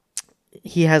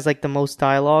he has like the most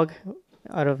dialogue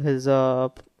out of his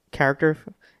character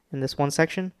in this one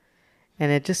section,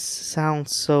 and it just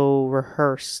sounds so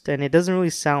rehearsed, and it doesn't really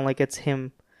sound like it's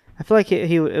him. I feel like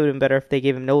it would have been better if they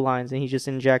gave him no lines and he just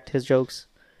inject his jokes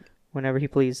whenever he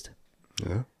pleased.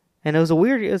 Yeah. And it was a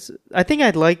weird. I think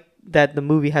I'd like that the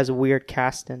movie has a weird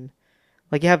casting.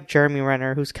 Like you have Jeremy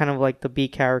Renner, who's kind of like the B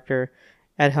character.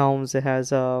 Ed Helms, it has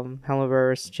Helen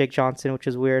Burris, Jake Johnson, which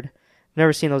is weird.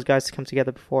 Never seen those guys come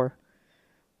together before.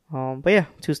 But yeah,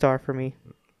 2-star for me.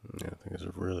 Yeah, I think it's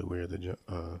really weird that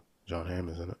John Hamm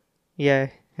is in it. Yeah,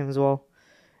 him as well.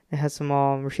 It has some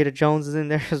Rashida Jones is in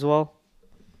there as well.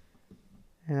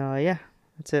 And yeah,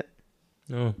 that's it.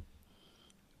 No.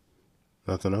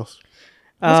 Nothing else?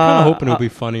 I was kind of hoping it would be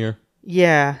funnier.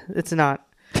 Yeah, it's not.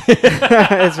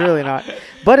 It's really not.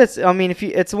 But it's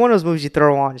one of those movies you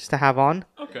throw on just to have on.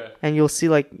 Okay. And you'll see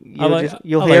you'll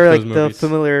I hear like like those the movies.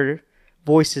 familiar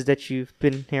voices that you've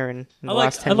been hearing in the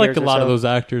last 10 I like years a or lot so. of those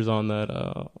actors on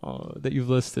that you've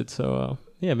listed. So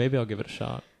yeah, maybe I'll give it a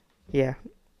shot. Yeah.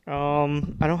 I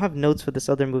don't have notes for this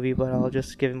other movie, but I'll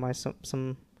just give my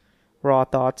some raw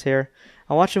thoughts here.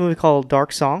 I watched a movie called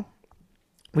Dark Song,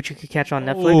 which you could catch on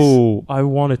Netflix. Oh, I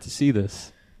wanted to see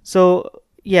this. So,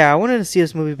 yeah, I wanted to see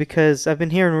this movie because I've been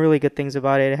hearing really good things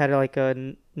about it. It had like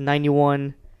a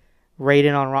 91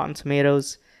 rating on Rotten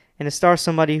Tomatoes, and it stars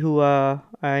somebody who I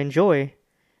enjoy.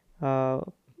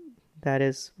 That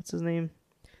is, what's his name?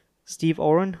 Steve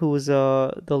Oren, who was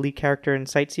the lead character in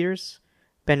Sightseers,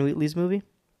 Ben Wheatley's movie.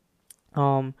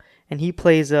 And he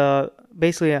plays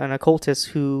basically an occultist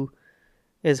who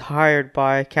is hired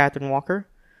by Catherine Walker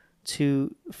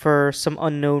for some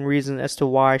unknown reason as to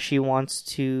why she wants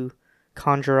to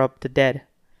conjure up the dead.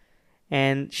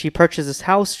 And she purchased this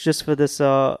house just for this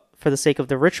for the sake of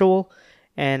the ritual,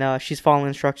 and she's following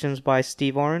instructions by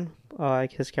Steve Oren.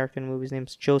 His character in the movie's name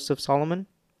is Joseph Solomon.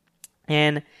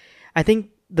 And I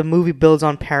think the movie builds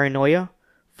on paranoia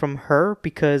from her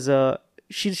because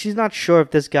she's not sure if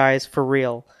this guy is for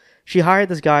real. She hired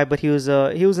this guy, but he was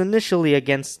initially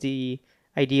against the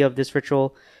idea of this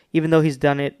ritual, even though he's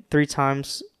done it 3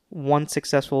 times, 1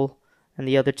 successful, and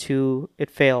the other 2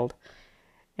 it failed.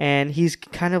 And he's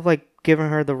kind of like giving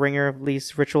her the ringer of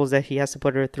these rituals that he has to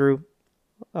put her through.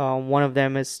 One of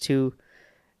them is to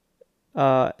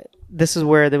this is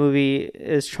where the movie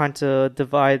is trying to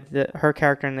divide her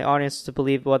character and the audience to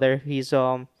believe whether he's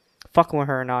fucking with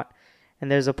her or not. And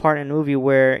there's a part in the movie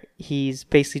where he's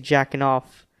basically jacking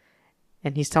off,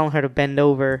 and he's telling her to bend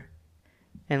over,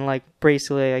 and like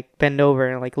basically like bend over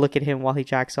and like look at him while he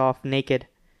jacks off naked,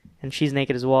 and she's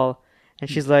naked as well. And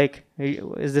she's like,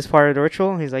 "Is this part of the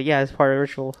ritual?" And he's like, "Yeah, it's part of the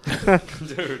ritual."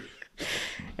 Dude.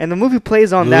 And the movie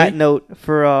plays on Really? that note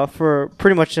for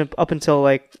pretty much up until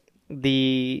like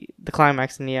the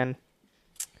climax in the end.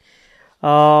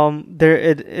 There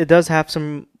it does have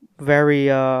some very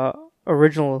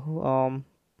original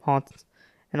haunts,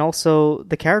 and also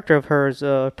the character of her is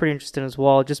pretty interesting as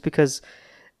well. Just because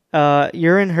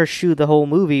you're in her shoe the whole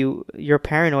movie, you're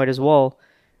paranoid as well.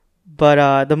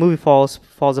 But the movie falls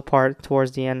apart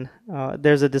towards the end.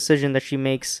 There's a decision that she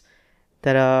makes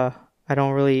that I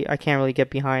can't really get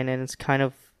behind, and it's kind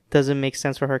of doesn't make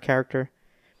sense for her character.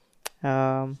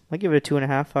 I give it a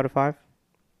 2.5 out of 5.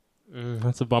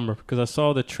 That's a bummer because I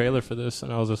saw the trailer for this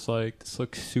and I was just like, this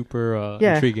looks super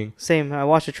Yeah, intriguing. Same. I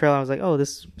watched the trailer and I was like, oh,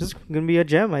 this is gonna be a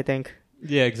gem, I think.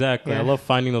 Yeah, exactly. Yeah. I love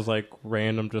finding those like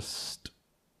random, just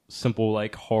simple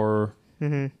like horror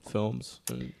films.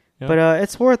 And, yeah. But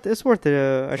it's worth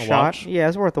a shot. watch? Yeah,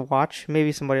 it's worth a watch.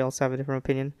 Maybe somebody else have a different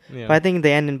opinion. yeah. But I think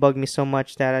the ending bugged me so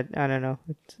much that I don't know.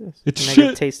 It's a negative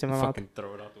shit. taste in my mouth. Fucking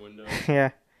throw it out the window.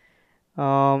 Yeah.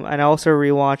 And I also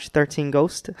rewatched 13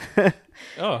 Ghost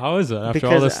Oh, how is it after all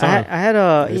because this time? I had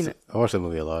I watched that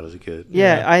movie a lot as a kid.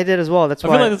 yeah, I did as well. That's I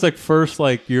why. feel like it's like first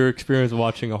like your experience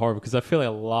watching a horror because I feel like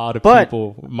a lot of But-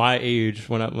 people my age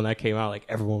when that came out, like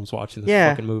everyone was watching this yeah,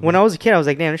 fucking movie. when I was a kid, I was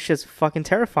like, damn, this shit's fucking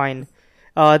terrifying.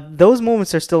 Those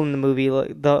moments are still in the movie.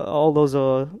 Like all those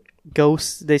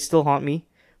ghosts, they still haunt me.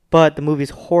 But the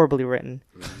movie's horribly written.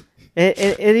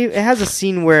 It has a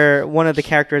scene where one of the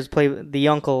characters play the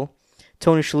uncle,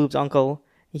 Tony Shalhoub's uncle.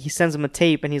 He sends him a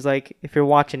tape, and he's like, "If you're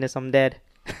watching this, I'm dead."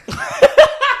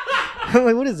 I'm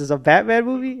like, "What is this? A Batman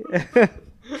movie?"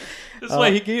 That's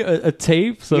why he gave a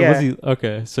tape. So yeah. was he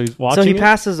okay? So he's watching. So he it?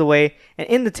 passes away, and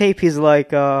in the tape, he's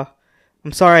like, "I'm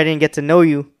sorry I didn't get to know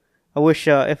you, I wish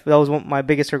if that was my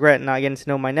biggest regret, not getting to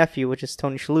know my nephew, which is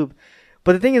Tony Shalhoub.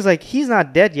 But the thing is, like, he's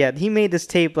not dead yet. He made this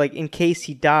tape, like, in case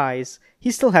he dies. He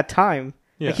still had time.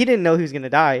 Yeah. Like, he didn't know he was gonna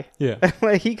die. Yeah.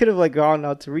 Like, he could have like gone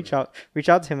out to reach out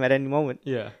to him at any moment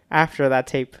Yeah. after that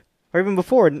tape, or even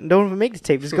before. Don't even make the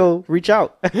tape. Just go reach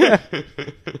out.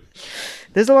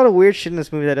 There's a lot of weird shit in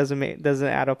this movie that doesn't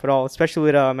add up at all, especially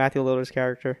with Matthew Lillard's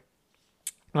character.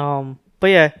 But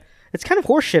yeah, it's kind of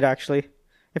horseshit actually.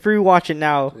 If you rewatch it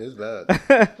now, It's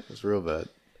bad. It's real bad.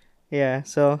 yeah.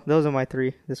 So those are my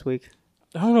 3 this week.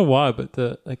 I don't know why, but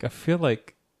I feel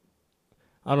like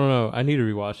I don't know. I need to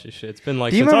rewatch this shit. It's been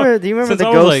like Do you remember the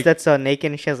ghost that's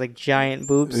naked and she has like giant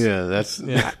boobs? Yeah, that's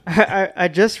Yeah. I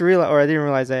just realized, or I didn't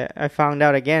realize, I found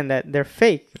out again that they're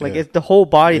fake. Like Yeah. it's the whole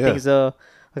body Yeah. thing is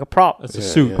like a prop. It's a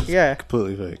suit. Yeah.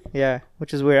 completely fake. Yeah,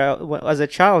 which is weird. As a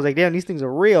child, I was like, damn, these things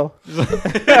are real.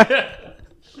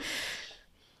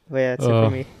 But yeah, that's it for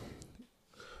me.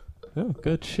 Oh,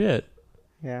 good shit.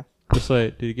 Yeah. Just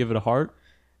like, did you give it a heart?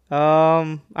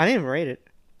 I didn't even rate it.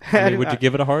 I mean, would you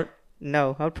give it a heart?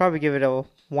 No, I would probably give it a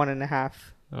 1.5.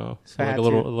 Oh, so I like had a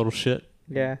little to. a little shit.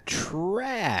 Yeah,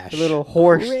 Trash. a little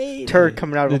horse Crazy. turd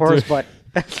coming out of a horse butt.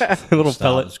 A little Stop,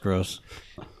 pellet. it's gross.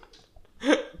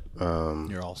 Um,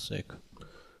 You're all sick.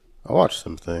 I watched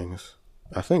some things.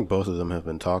 I think both of them have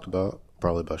been talked about,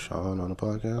 probably by Sean on the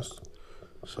podcast.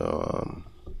 So I'm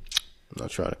not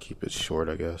trying to keep it short,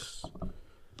 I guess.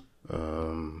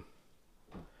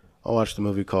 I watched a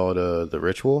movie called The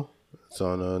Ritual. It's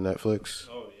on Netflix.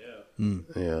 Oh yeah.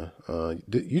 Yeah.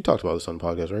 You talked about this on the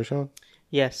podcast, right, Sean?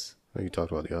 Yes. Oh, you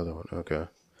talked about the other one. Okay.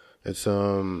 It's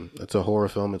a horror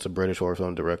film. It's a British horror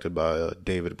film directed by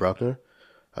David Bruckner.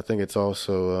 I think it's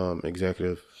also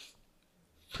executive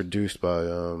produced by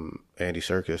Andy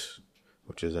Serkis,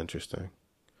 which is interesting.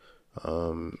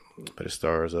 But it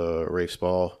stars Rafe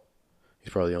Spall.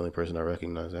 He's probably the only person I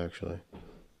recognize, actually.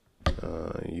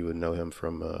 You would know him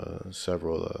from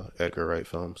several Edgar Wright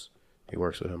films. He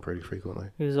works with him pretty frequently.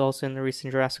 He was also in the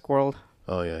recent Jurassic World.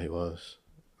 Oh, yeah, he was.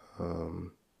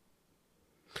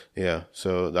 Yeah,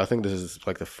 so I think this is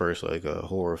like the first like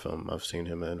horror film I've seen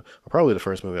him in. Or probably the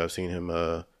first movie I've seen him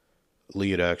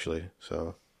lead, actually.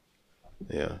 So,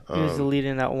 yeah. He was the lead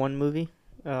in that one movie.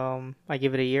 I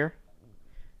Give It a Year.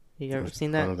 You ever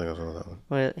seen I that? don't think I saw that one.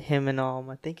 With him and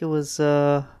I think it was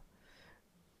I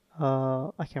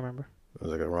can't remember. It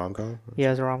was like a rom-com? Yeah,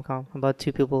 it was a rom-com about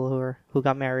 2 people who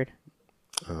got married.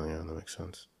 Oh, yeah, that makes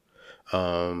sense.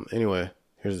 Anyway,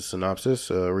 here's the synopsis.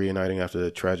 Reuniting after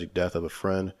the tragic death of a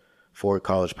friend, 4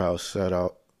 college pals set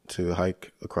out to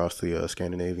hike across the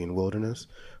Scandinavian wilderness.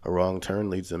 A wrong turn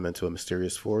leads them into a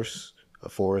mysterious a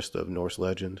forest of Norse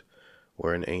legend,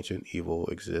 where an ancient evil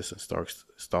exists and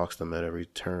stalks them at every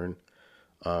turn.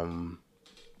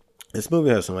 This movie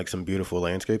has some beautiful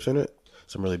landscapes in it,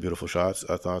 some really beautiful shots.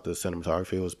 I thought the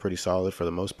cinematography was pretty solid for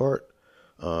the most part.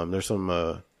 There's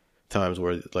some times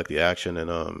where like the action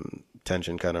and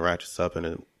tension kind of ratchets up,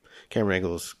 and camera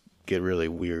angles get really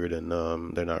weird, and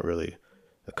they're not really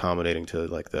accommodating to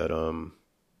like that I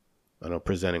don't know,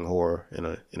 presenting horror in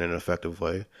an effective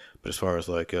way. But as far as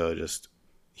like just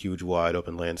huge wide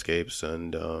open landscapes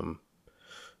and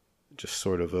just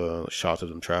sort of shots of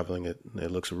them traveling, it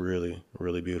looks really,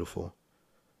 really beautiful.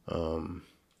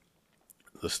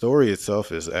 The story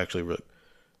itself is actually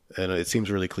and it seems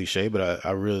really cliche, but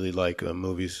I really like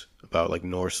movies about like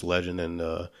Norse legend and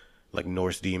like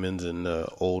Norse demons and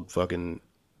old fucking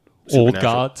Old supernatural-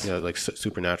 gods. Yeah, like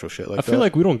supernatural shit like I that. feel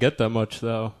like we don't get that much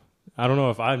though. I don't know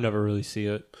if I've never really see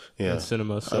it Yeah. in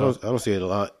cinema. I So don't see it a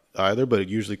lot either, but it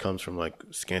usually comes from like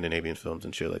Scandinavian films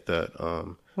and shit like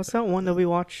that. What's that one that we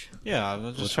watched? Yeah, I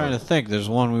was just Which trying one? to think. There's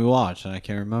one we watched, and I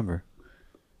can't remember.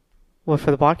 What,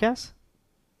 for the podcast?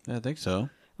 Yeah, I think so.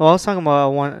 Well, I was talking about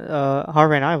one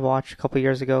Harvey and I watched a couple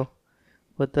years ago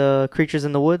with the creatures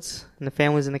in the woods and the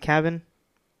families in the cabin.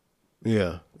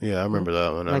 Yeah, I remember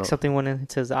that one. Like something went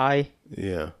into his eye.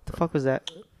 Yeah, What the fuck was that?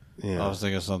 yeah. I was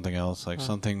thinking of something else, like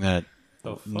something that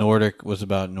The fuck? Nordic was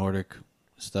about Nordic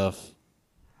stuff.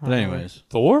 But anyways,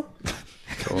 Thor?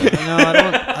 no,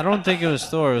 I don't think it was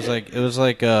Thor.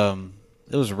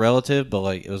 It was relative, but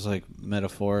like it was like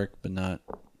metaphoric, but not.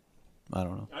 I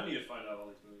don't know. I need to find out all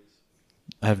these movies.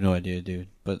 I have no idea, dude.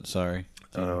 But sorry.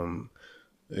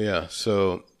 Yeah,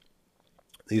 so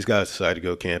these guys decide to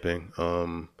go camping.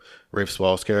 Rafe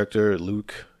Spall's character,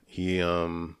 Luke, he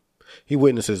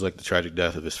witnesses like the tragic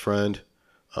death of his friend.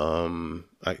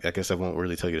 I guess I won't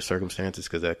really tell you the circumstances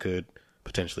because that could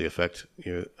potentially affect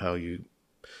how you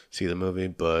see the movie.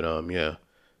 But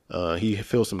he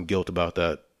feels some guilt about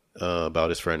that, about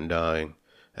his friend dying,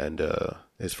 and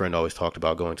his friend always talked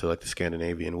about going to like the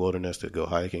Scandinavian wilderness to go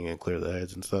hiking and clear the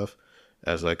heads and stuff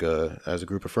as a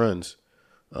group of friends,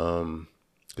 because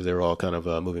they were all kind of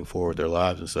moving forward with their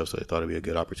lives and stuff. So they thought it'd be a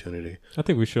good opportunity. I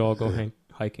think we should all go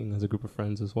hiking as a group of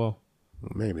friends as well.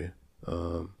 Maybe,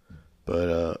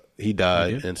 but he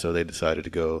died, and so they decided to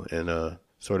go and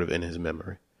sort of in his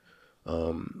memory.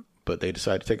 But they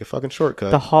decided to take a fucking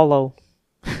shortcut. The Hollow.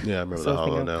 Yeah, I remember The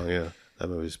Hollow now. Yeah, that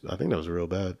movie's. I think that was real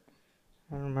bad.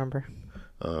 I don't remember.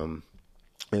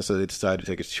 And so they decided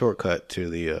to take a shortcut to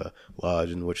the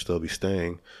lodge in which they'll be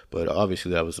staying. But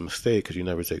obviously that was a mistake because you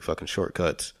never take fucking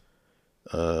shortcuts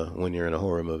when you're in a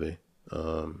horror movie.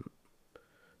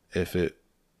 If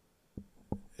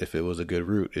it was a good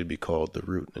route, it'd be called the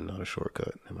route and not a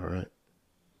shortcut. Am I right?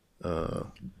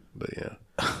 But yeah.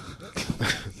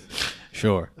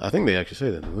 Sure. I think they actually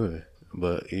say that in the movie.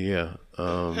 But yeah.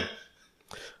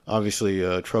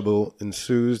 Obviously, trouble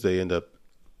ensues. They end up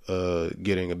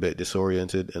getting a bit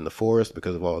disoriented in the forest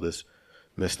because of all this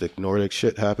mystic Nordic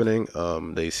shit happening.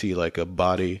 They see like a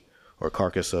body or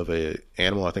carcass of a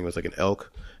animal. I think it was like an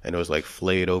elk, and it was like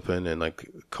flayed open, and like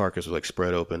carcass was like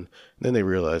spread open. And then they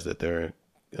realize that they're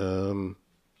in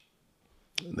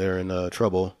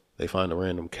trouble. They find a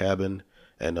random cabin,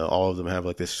 and all of them have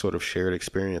like this sort of shared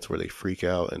experience where they freak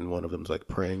out, and one of them's like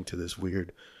praying to this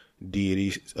weird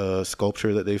deity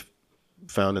sculpture that they've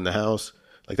found in the house.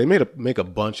 Like they make a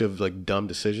bunch of like dumb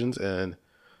decisions, and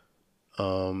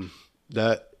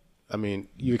that, I mean,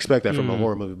 you expect that from a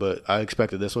horror movie, but I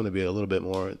expected this one to be a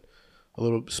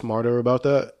little smarter about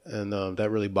that, and that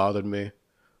really bothered me.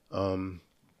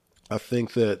 I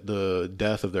think that the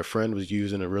death of their friend was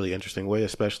used in a really interesting way,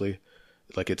 especially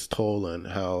like its toll and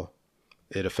how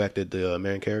it affected the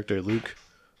main character, Luke.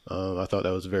 I thought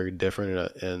that was very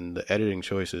different, and the editing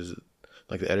choices,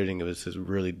 like the editing of this is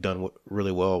really done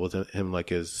really well with him, like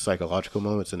his psychological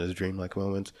moments and his dreamlike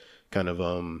moments, kind of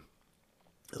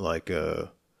like they're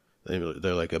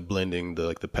like a blending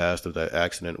the past of that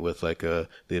accident with like the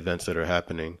events that are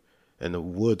happening in the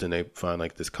woods, and they find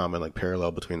like this common like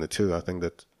parallel between the two. I think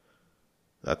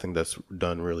that's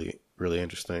done really, really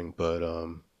interesting. But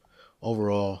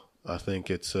overall, I think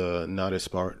it's not as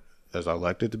smart as I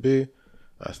liked it to be.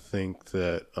 I think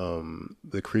that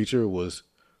the creature was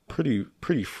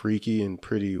pretty freaky and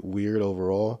pretty weird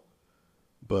overall,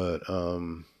 but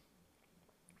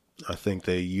I think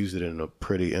they used it in a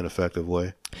pretty ineffective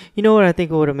way. You know what? I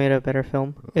think it would have made a better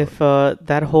film if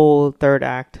that whole third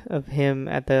act of him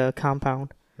at the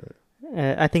compound.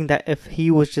 I think that if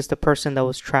he was just a person that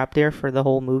was trapped there for the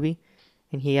whole movie,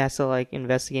 and he has to like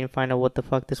investigate and find out what the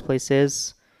fuck this place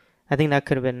is, I think that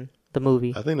could have been the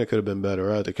movie. I think that could have been better,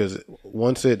 right? Because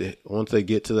once they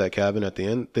get to that cabin at the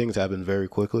end, things happen very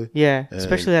quickly. Yeah,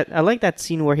 especially that. I like that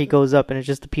scene where he goes up and it's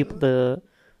just the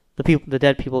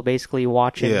dead people basically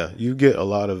watching. Yeah, you get a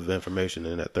lot of information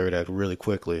in that third act really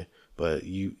quickly, but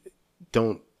you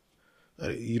don't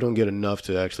get enough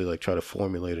to actually like try to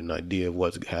formulate an idea of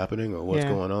what's happening or what's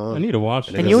going on. I need to watch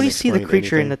it. And you only see the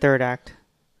creature in the third act.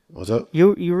 What's up?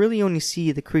 You really only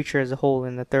see the creature as a whole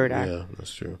in the third act. Yeah,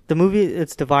 that's true. The movie,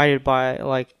 it's divided by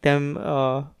like them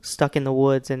stuck in the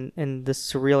woods and this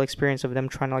surreal experience of them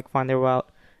trying to like find their way out.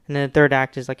 And then the third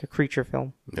act is like a creature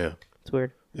film. Yeah. It's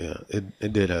weird. Yeah,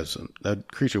 it did have some.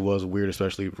 That creature was weird,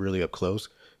 especially really up close,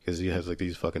 because he has like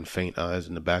these fucking faint eyes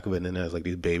in the back of it, and then it has like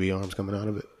these baby arms coming out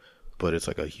of it. But it's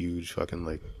like a huge fucking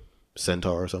like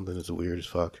centaur or something. It's weird as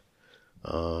fuck.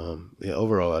 Yeah,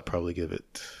 overall, I'd probably give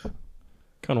it.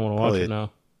 Kind of want to watch it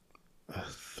now.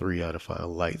 3 out of 5,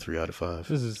 light 3 out of 5.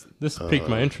 This piqued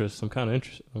my interest. I'm kind of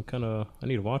interested. I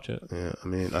need to watch it. Yeah, I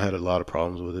mean, I had a lot of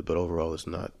problems with it, but overall, it's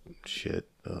not shit.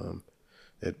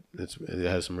 It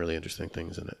has some really interesting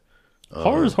things in it.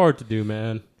 Horror is hard to do,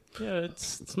 man. Yeah,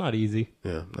 it's not easy.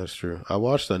 Yeah, that's true. I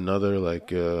watched another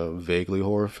like vaguely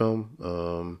horror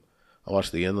film. I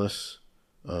watched The Endless.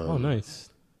 Oh, nice.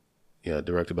 Yeah,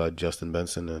 directed by Justin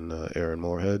Benson and Aaron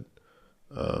Moorhead.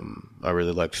 I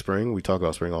really liked Spring. We talk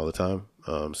about Spring all the time,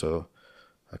 so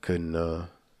I couldn't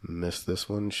miss this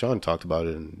one. Sean talked about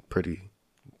it in pretty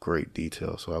great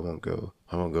detail, so I won't go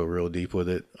real deep with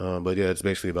it. But yeah, it's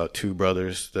basically about two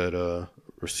brothers that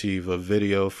receive a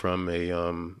video from a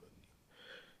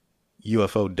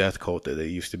UFO death cult that they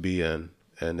used to be in,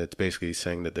 and it's basically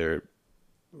saying that they're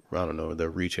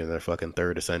reaching their fucking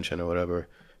third ascension or whatever,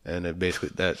 and it basically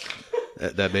that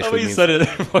basically means said it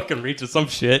fucking reaches some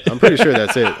shit. I'm pretty sure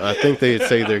that's it. I think they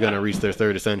say they're going to reach their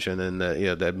third ascension, and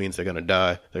that means they're going to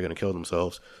die. They're going to kill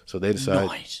themselves. So they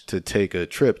decide to take a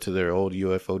trip to their old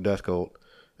UFO death cult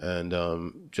and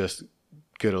just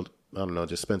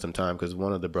just spend some time, because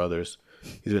one of the brothers,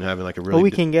 he's been having like a really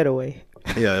weekend getaway.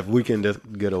 Yeah, if we can just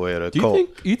get away at a Do cult.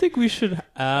 you think we should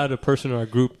add a person in our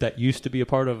group that used to be a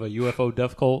part of a UFO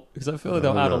death cult? Because I feel like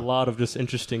they'll add a lot of just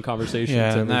interesting conversations.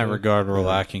 Yeah, to in that everything. regard, we're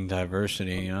lacking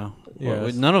diversity. Yeah.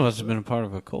 None of us have been a part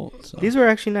of a cult. So. These were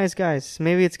actually nice guys.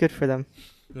 Maybe it's good for them.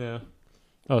 Yeah.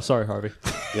 Oh, sorry, Harvey.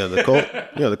 Yeah, the cult.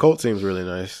 Yeah, the cult seems really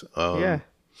nice. Yeah.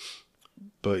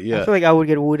 But I yeah, feel like I would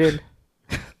get wooed in.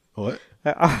 what?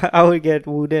 I would get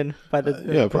wooed in by the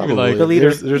Yeah, probably. like- the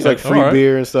leader. There's like free alright.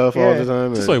 beer and stuff all Yeah. the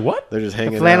time. Just and like what? They're just The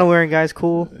hanging flannel out. wearing guy's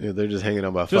cool. Yeah, they're just hanging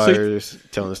out by Just like- fires,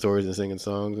 telling stories and singing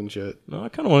songs and shit. No, I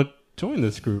kind of want to join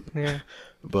this group. Yeah.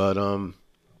 But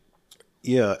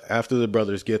yeah, after the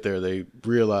brothers get there, they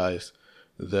realize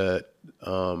that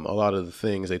a lot of the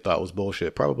things they thought was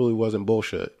bullshit probably wasn't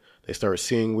bullshit. They start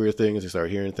seeing weird things. They start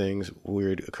hearing things.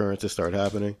 Weird occurrences start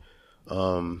happening.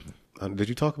 Did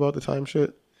you talk about the time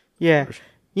shit? Yeah.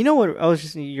 You know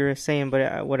what you were saying,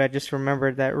 but what I just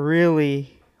remembered that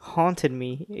really haunted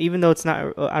me, even though it's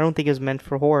not, I don't think it's meant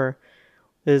for horror,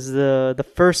 is the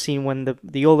first scene when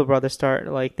the older brothers start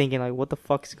like thinking like, what the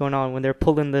fuck is going on when they're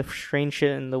pulling the strange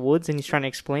shit in the woods and he's trying to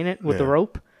explain it with the Yeah.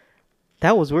 rope.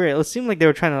 That was weird. It seemed like they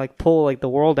were trying to like pull like the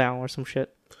world down or some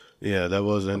shit. Yeah, that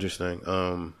was interesting.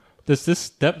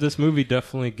 This movie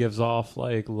definitely gives off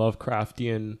like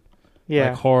Lovecraftian Yeah.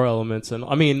 like horror elements, and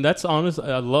I mean that's honest.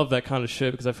 I love that kind of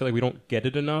shit because I feel like we don't get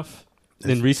it enough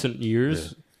in recent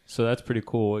years. So that's pretty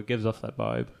cool. It gives off that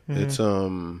vibe.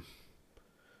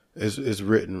 It's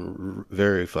written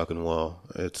very fucking well.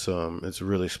 It's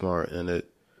really smart, and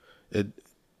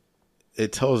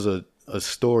it tells a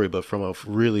story, but from a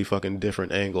really fucking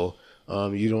different angle.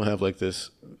 You don't have like this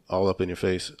all up in your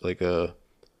face like a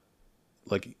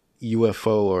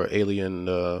UFO or alien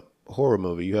horror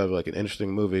movie. You have like an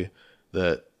interesting movie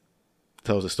that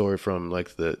tells a story from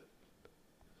the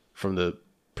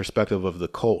perspective of the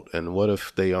cult, and what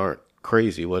if they aren't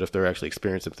crazy? What if they're actually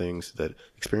experiencing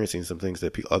some things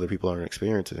that other people aren't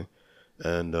experiencing?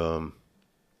 And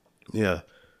yeah,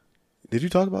 did you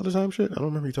talk about the time shit? I don't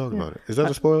remember you talking about it. Is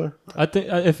that a spoiler? I think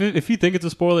if you think it's a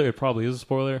spoiler, it probably is a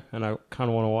spoiler, and I kind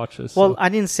of want to watch this. Well, so. I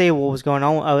didn't say what was going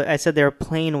on. I said they were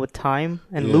playing with time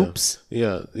and loops,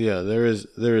 Yeah, there is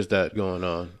that going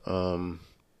on.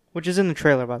 which is in the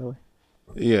trailer, by the way.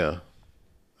 Yeah,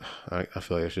 I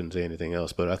feel like I shouldn't say anything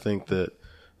else, but I think that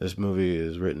this movie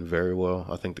is written very well.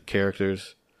 I think the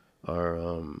characters are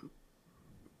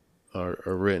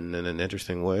written in an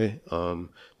interesting way.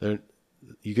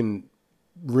 You can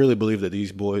really believe that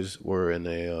these boys were in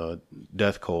a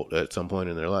death cult at some point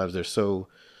in their lives. They're so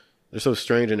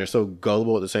strange and they're so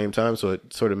gullible at the same time. So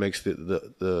it sort of makes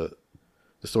the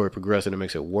story progress, and it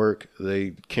makes it work.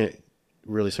 They can't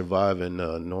really survive in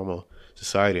normal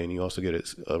society, and you also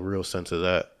get a real sense of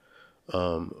that.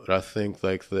 But I think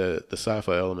like the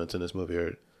sci-fi elements in this movie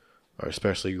are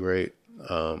especially great.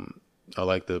 I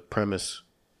like the premise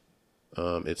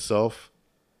itself.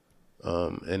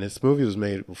 And this movie was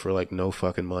made for like no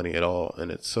fucking money at all,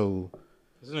 and it's so.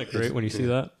 Isn't it great when you see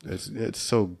that? It's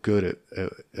so good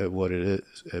at what it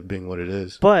is, at being what it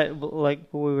is. But like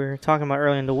we were talking about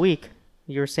earlier in the week,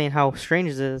 you were saying how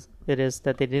strange it is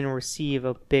that they didn't receive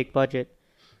a big budget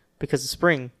because of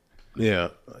Spring. Yeah.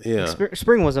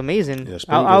 Spring was amazing. Yeah,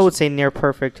 Spring I was- would say near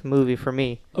perfect movie for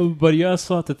me. But you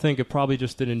also have to think it probably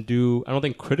just didn't do. I don't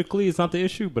think critically it's not the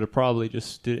issue, but it probably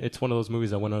just did. It's one of those movies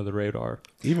that went under the radar.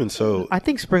 Even so, I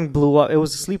think Spring blew up. It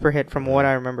was a sleeper hit from what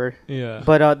I remember. Yeah.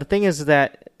 But the thing is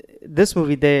that this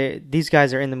movie, these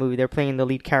guys are in the movie. They're playing the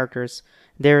lead characters.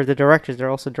 They're the directors. They're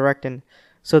also directing.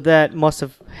 So that must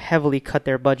have heavily cut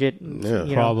their budget. Yeah.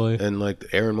 you know. Probably. and like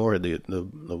Aaron Moore, the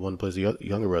one who plays the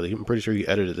younger brother, I'm pretty sure he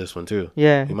edited this one too.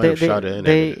 Yeah, He might have shot it and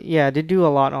edited it. Yeah, they do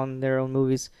a lot on their own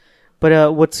movies.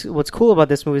 But what's cool about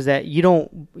this movie is that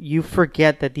you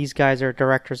forget that these guys are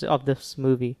directors of this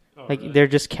movie. Really? They're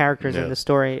just characters Yeah. in the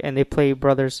story, and they play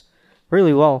brothers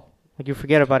really well. Like you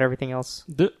forget about everything else.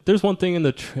 There's one thing in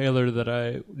the trailer that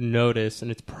I noticed,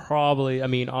 and it's probably, I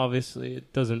mean, obviously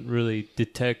it doesn't really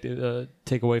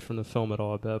take away from the film at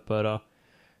all, I bet, but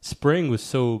Spring was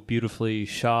so beautifully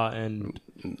shot, and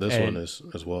This And one is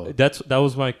as well. that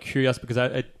was my curiosity,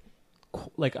 because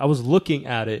I was looking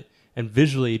at it, and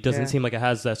visually it doesn't Yeah. seem like it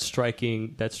has that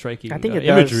striking I think it does.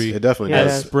 imagery It definitely Yeah, as it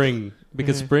does. does. Spring,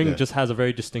 because Spring Yeah. just has a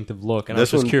very distinctive look, and I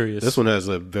This was just one, curious. This one has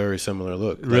a very similar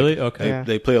look. Really? Like, Okay. Yeah.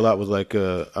 They play a lot with like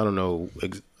I don't know.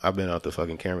 I've been out the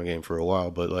fucking camera game for a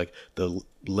while, but like the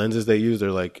lenses they use,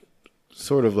 they're like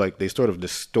sort of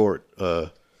distort. Ooh,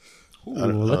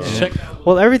 let's check.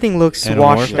 Well, everything looks Anamorphic.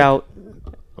 washed out.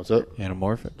 What's up?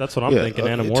 Anamorphic. That's what I'm thinking.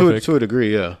 To Anamorphic. a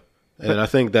degree, yeah. And I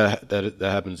think that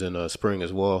happens in Spring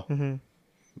as well. Mm-hmm.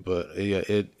 But yeah,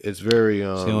 it's very the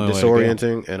only way to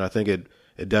disorienting, and I think it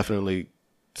definitely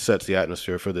sets the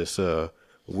atmosphere for this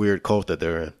weird cult that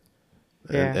they're in,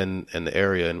 Yeah. and the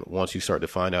area. And once you start to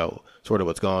find out sort of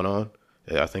what's going on,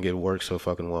 I think it works so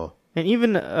fucking well. And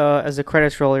even as the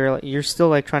credits roll, you're still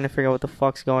like trying to figure out what the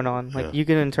fuck's going on. Like you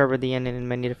can interpret the ending in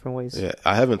many different ways. Yeah,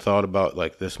 I haven't thought about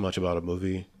like this much about a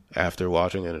movie after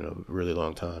watching it in a really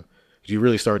long time. You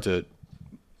really start to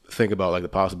think about like the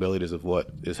possibilities of what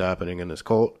is happening in this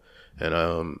cult,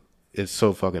 and it's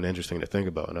so fucking interesting to think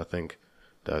about. And I think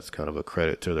that's kind of a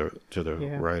credit to the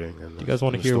Yeah. writing. And You guys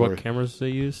want to the hear story. what cameras they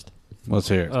used? Let's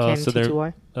hear it. Canon So they're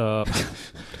T2Y?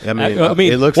 I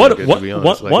mean, it looks like it, to be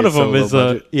honest. Like, one of it's so them is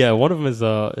low budget. one of them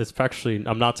is actually,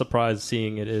 I'm not surprised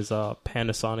seeing it is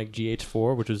Panasonic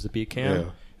GH4, which is the B cam, Yeah.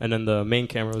 and then the main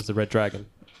camera was the Red Dragon.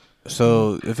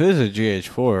 So if it is a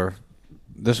GH4,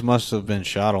 this must have been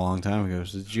shot a long time ago.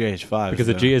 It's the GH5. Because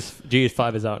the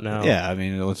GH5 is out now. Yeah, I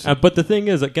mean, it's, But the thing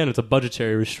is, again, it's a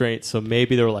budgetary restraint, so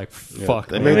maybe they were like, fuck.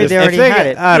 They man. made Maybe this- they already if they had get-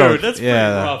 it. I don't. Dude, that's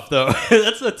yeah, pretty rough, though.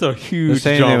 that's a Does huge it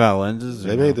say jump. anything about lenses?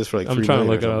 They made this for like I'm $3 trying to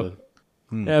million look or it up.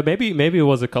 something. Yeah, maybe it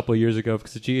was a couple of years ago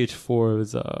because the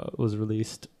GH4 was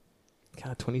released.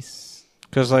 God, 20.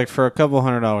 Because like for a couple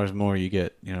 $100 more, you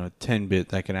get a 10-bit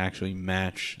that can actually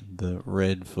match the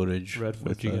red footage. Red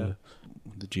footage, with, yeah.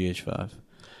 the GH5.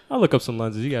 I'll look up some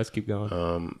lenses. You guys keep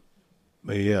going.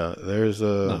 But yeah, there's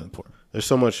Not important. there's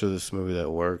so much of this movie that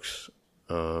works.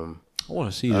 I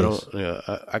want to see I this.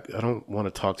 I don't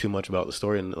want to talk too much about the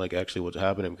story and like actually what's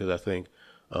happening, because I think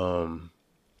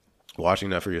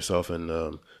watching that for yourself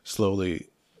and slowly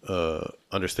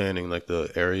understanding like the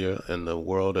area and the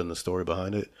world and the story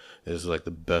behind it is like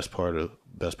the best part of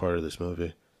this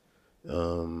movie.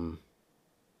 Yeah,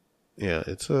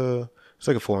 it's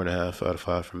like a 4.5 out of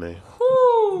 5 for me.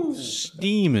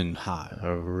 Steaming hot. I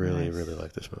really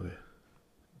like this movie.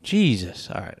 Jesus.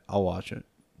 All right, I'll watch it.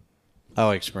 I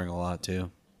like Spring a lot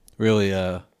too. Really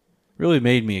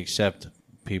made me accept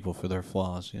people for their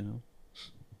flaws.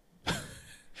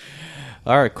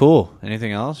 All right, cool.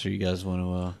 Anything else, or you guys want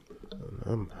to?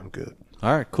 I'm good.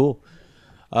 All right, cool.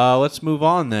 Let's move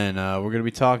on then. We're going to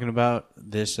be talking about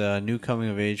this new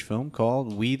coming-of-age film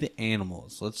called We the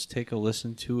Animals. Let's take a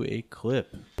listen to a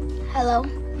clip. Hello?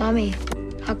 Mommy,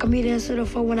 how come you didn't answer the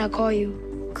phone when I call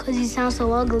you? 'Cause you sound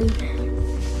so ugly.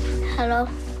 Hello?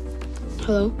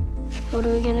 Hello? What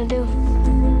are we gonna do?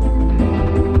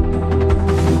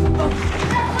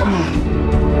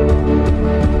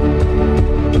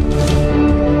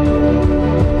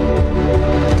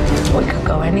 We could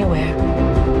go anywhere.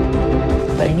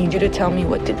 But I need you to tell me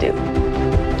what to do.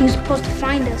 You're supposed to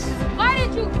find us. Why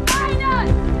did you find us?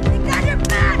 Because you're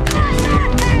bad.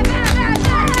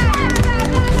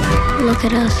 Look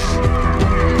at us.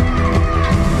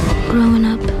 Growing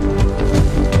up.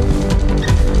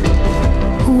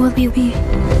 Who will we be?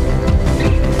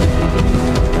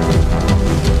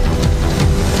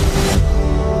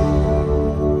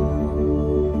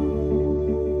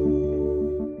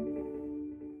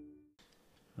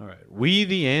 All right. We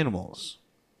the Animals.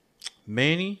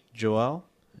 Manny, Joel,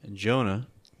 and Jonah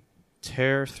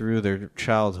tear through their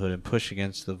childhood and push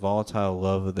against the volatile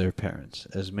love of their parents.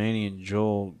 As Manny and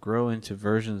Joel grow into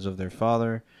versions of their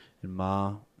father and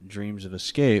Ma dreams of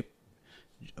escape.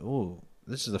 Oh,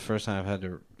 this is the first time I've had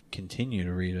to continue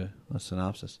to read a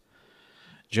synopsis.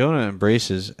 Jonah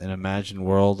embraces an imagined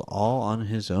world all on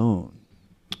his own.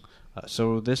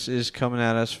 So this is coming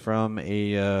at us from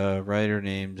a writer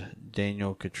named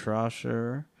Daniel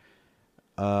Kitrosser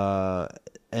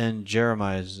and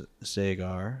Jeremiah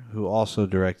Zagar, who also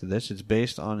directed this. It's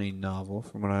based on a novel,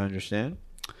 from what I understand,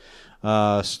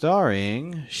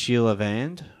 starring Sheila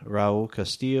Vand, Raul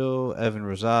Castillo, Evan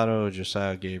Rosado,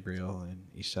 Josiah Gabriel, and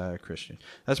Isaiah Christian.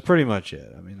 That's pretty much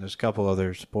it. I mean, there's a couple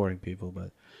other supporting people,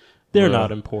 but They're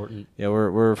not important. yeah,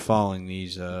 we're following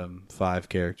these 5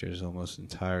 characters almost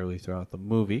entirely throughout the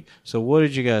movie. So what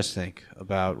did you guys think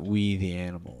about We the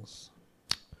Animals?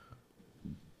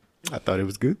 I thought it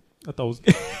was good. I thought it was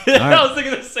good. I was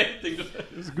thinking the same thing.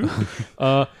 It was good.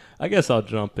 I guess I'll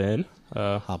jump in.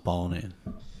 Hop on in.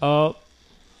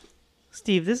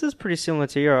 Steve, this is pretty similar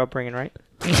to your upbringing, right?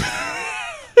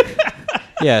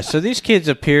 Yeah, so these kids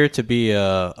appear to be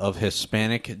of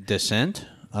Hispanic descent.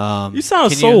 You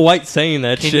sound Can so you- white saying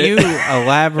that Can shit. you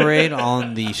elaborate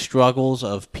on the struggles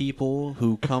of people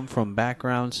who come from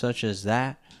backgrounds such as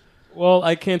that? Well,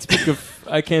 I can't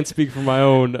speak for my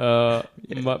own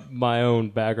my own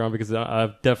background because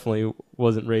I definitely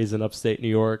wasn't raised in upstate New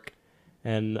York,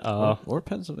 and Or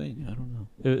Pennsylvania, I don't know.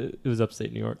 it was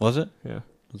upstate New York. Was it? Yeah.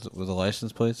 Was the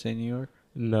license plate say New York?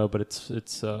 No, but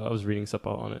it's I was reading stuff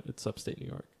on it. It's upstate New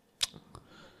York.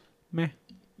 Meh.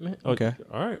 Man, Okay.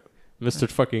 All right. Mr.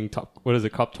 fucking what is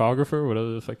it? Cartographer? What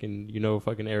other fucking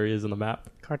fucking areas in the map?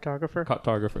 Cartographer.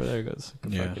 Cartographer. There it goes.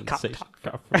 Yeah.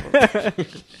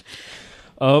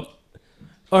 All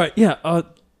right. Yeah.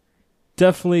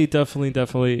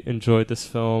 Definitely enjoyed this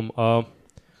film. I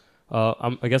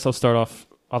guess I'll start off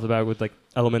the bat with like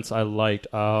elements I liked.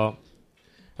 I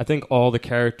think all the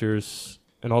characters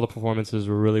and all the performances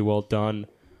were really well done.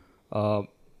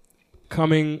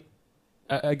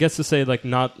 I guess to say like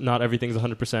not everything's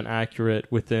 100% accurate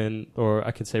within, or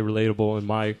I could say relatable in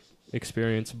my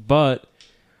experience, but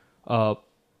from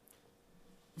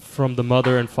the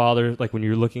mother and father, like when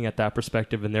you're looking at that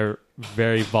perspective and their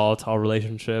very volatile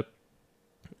relationship,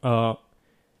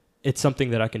 it's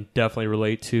something that I can definitely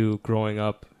relate to growing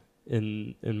up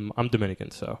in I'm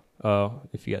Dominican, so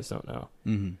if you guys don't know.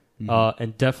 Mm-hmm. Mm-hmm.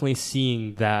 And definitely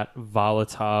seeing that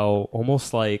volatile,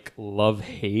 almost like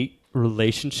love-hate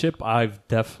relationship, I've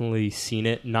definitely seen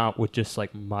it, not with just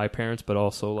like my parents, but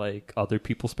also like other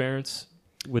people's parents.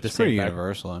 With It's the same pretty background.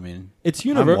 universal. I mean, It's I'm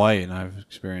universal. white and I've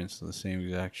experienced the same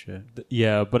exact shit.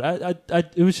 Yeah, but I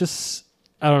it was just,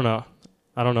 I don't know.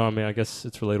 I mean, I guess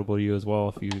it's relatable to you as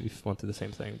well if you went through the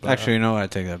same thing. But, Actually, you know what? I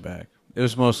take that back. It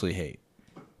was mostly hate.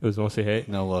 it was mostly hate.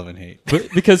 No love and hate. But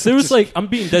because it was like, I'm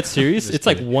being dead serious. Just It's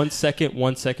like kidding. 1 second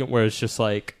where it's just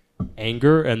like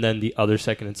anger, and then the other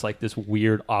second it's like this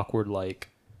weird, awkward like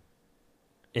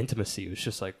intimacy. It's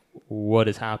just like, what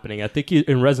is happening? I think it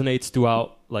resonates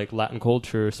throughout like Latin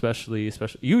culture, especially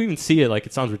you even see it, like,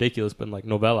 it sounds ridiculous, but in like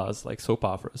novellas, like soap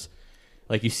operas,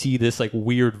 like you see this like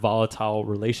weird volatile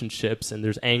relationships, and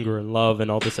there's anger and love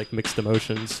and all this like mixed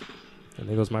emotions. And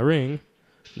there goes my ring,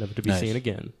 never to be Nice. seen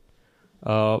again.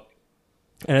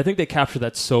 And I think they capture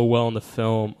that so well in the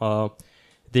film.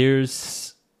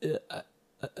 There's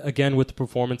again, with the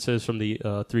performances from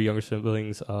the three younger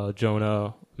siblings,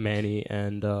 Jonah, Manny,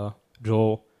 and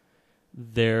Joel,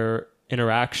 their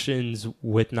interactions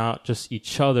with not just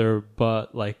each other,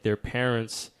 but like their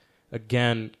parents,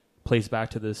 again, plays back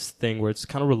to this thing where it's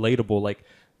kind of relatable. Like,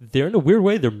 they're, in a weird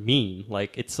way, they're mean.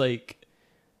 Like, it's like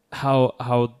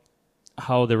how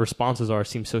their responses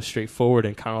seem so straightforward,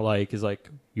 and kind of like is like,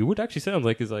 you would actually sound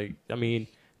like, is like, I mean,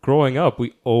 growing up,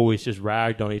 we always just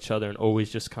ragged on each other and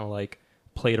always just kind of like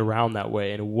played around that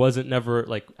way, and it wasn't never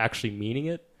like actually meaning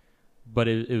it, but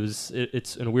it's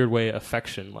in a weird way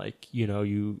affection. Like,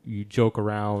 you joke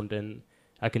around, and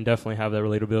I can definitely have that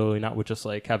relatability, not with just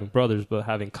like having brothers, but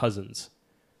having cousins.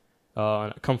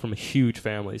 And I come from a huge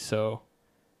family, so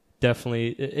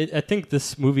definitely, I think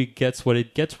this movie gets what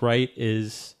it gets right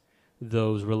is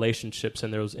those relationships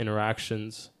and those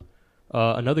interactions.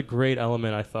 Another great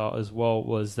element I thought as well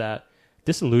was that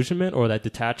disillusionment, or that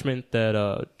detachment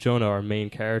that Jonah, our main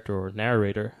character or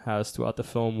narrator, has throughout the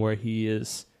film, where he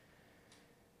is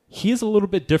a little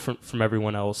bit different from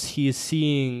everyone else. He is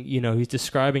seeing, he's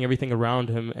describing everything around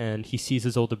him, and he sees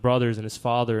his older brothers and his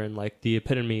father, and like the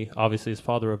epitome, obviously his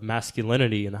father, of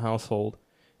masculinity in the household.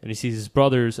 And he sees his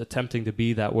brothers attempting to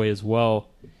be that way as well,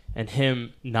 and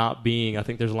him not being. I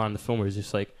think there's a line in the film where he's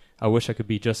just like, I wish I could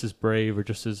be just as brave or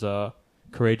just as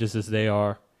courageous as they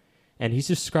are. And he's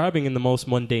describing in the most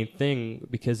mundane thing,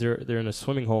 because they're in a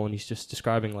swimming hole, and he's just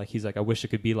describing, like, he's like, I wish I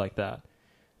could be like that.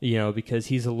 Because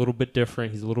he's a little bit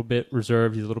different. He's a little bit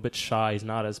reserved. He's a little bit shy. He's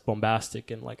not as bombastic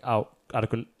and like I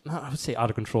would say out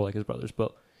of control like his brothers,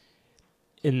 but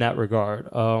in that regard.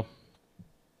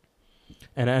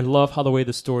 And I love how the way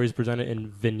the story is presented in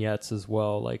vignettes as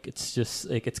well. Like, it's just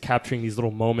like it's capturing these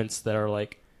little moments that are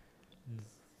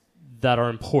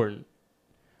important.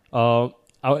 If I'm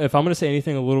going to say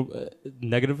anything a little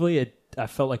negatively, I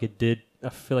feel like it did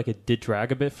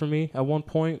drag a bit for me at one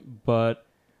point, but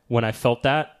when I felt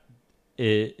that,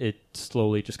 it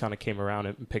slowly just kind of came around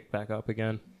and picked back up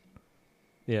again.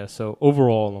 Yeah, so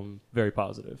overall, I'm very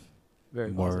positive.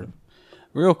 Very positive. Word.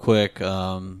 Real quick,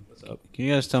 can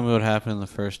you guys tell me what happened in the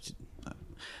first...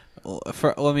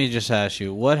 let me just ask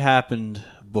you, what happened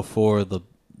before the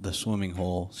swimming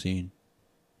hole scene?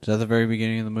 Is that the very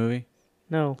beginning of the movie?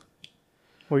 No.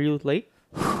 Were you late?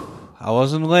 I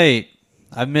wasn't late.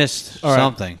 I missed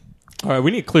something. All right,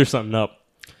 we need to clear something up.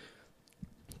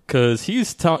 Because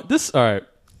he's telling this. All right,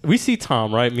 we see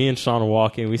Tom, right? Me and Sean are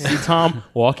walking. We see Tom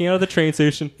walking out of the train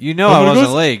station. I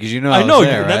wasn't late because I know was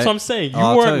there, that's right? what I'm saying. You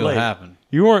I'll weren't tell you late. what happened.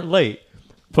 You weren't late.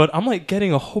 But I'm like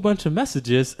getting a whole bunch of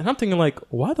messages, and I'm thinking like,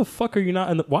 why the fuck are you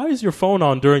not? Why is your phone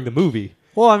on during the movie?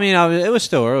 Well, I mean, it was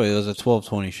still early. It was a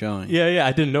 12:20 showing. Yeah,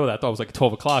 I didn't know that. I thought it was like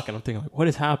 12 o'clock, and I'm thinking like, what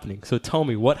is happening? So tell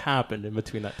me what happened in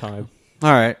between that time.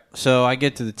 All right, so I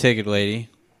get to the ticket lady.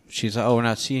 She's like, "Oh, we're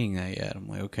not seeing that yet." I'm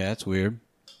like, "Okay, that's weird."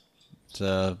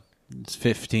 It's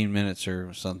 15 minutes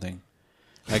or something.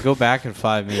 I go back in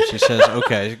 5 minutes. She says,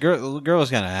 okay. The girl was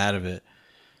kind of out of it.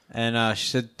 And she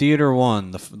said, Theater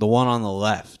 1, the one on the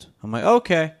left. I'm like,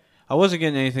 okay. I wasn't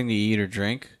getting anything to eat or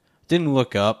drink. Didn't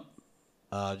look up.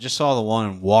 Just saw the one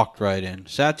and walked right in.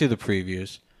 Sat through the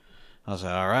previews. I was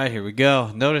like, all right, here we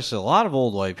go. Noticed a lot of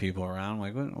old white people around.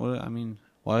 I'm like, what? I mean,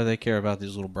 why do they care about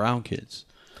these little brown kids?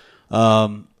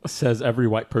 Says every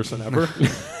white person ever.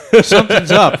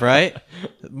 Something's up, right?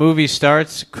 The movie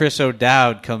starts. Chris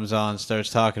O'Dowd comes on,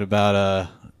 starts talking about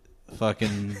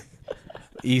fucking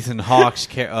Ethan Hawke's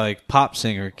pop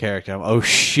singer character. Oh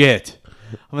shit!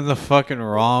 I'm in the fucking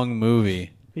wrong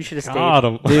movie. You should have stayed. Got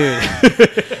him. Dude,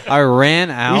 I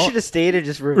ran out. You should have stayed and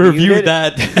just reviewed it.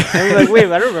 that. I was like, wait,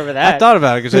 I don't remember that. I thought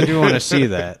about it because I do want to see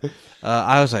that.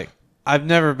 I was like, I've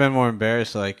never been more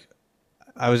embarrassed. Like,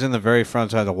 I was in the very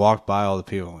front, so I had to walk by all the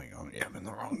people. I'm like, oh yeah, I'm in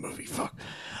the wrong movie. Fuck.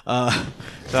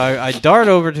 So I dart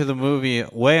over to the movie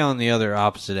way on the other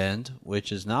opposite end,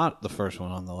 which is not the first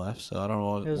one on the left. So I don't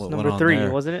know It was what number went on 3,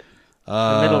 there. wasn't it?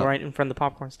 The middle, right in front of the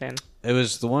popcorn stand. It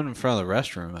was the one in front of the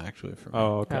restroom, actually. For me.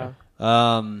 Oh, okay.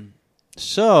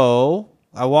 So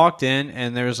I walked in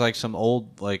and there was like some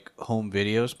old like home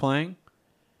videos playing,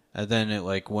 and then it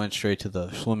like went straight to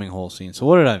the swimming hole scene. So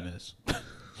what did I miss?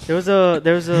 There was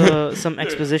some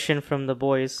exposition from the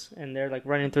boys, and they're like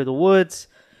running through the woods,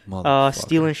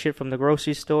 stealing shit from the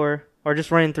grocery store, or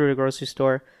just running through the grocery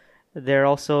store. They're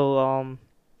also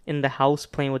in the house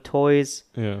playing with toys.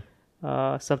 Yeah.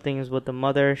 Something is with the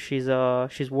mother. She's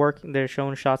working. They're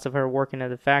showing shots of her working at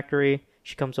the factory.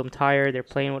 She comes home tired. They're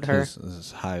playing with her. This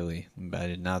is highly. I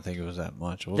did not think it was that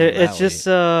much. It's just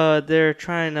they're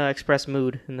trying to express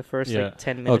mood in the first like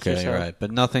 10 minutes or so. Okay, you're right,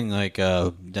 but nothing like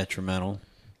detrimental.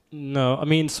 No, I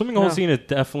mean, swimming hole scene, it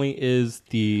definitely is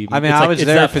the... I mean, it's I like, was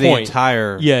there for the point.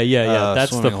 entire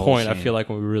That's the swimming hole point, I scene. feel like,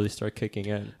 when we really start kicking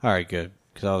in. All right, good.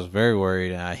 Because I was very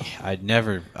worried. And I've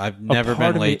never part been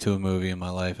of late me- to a movie in my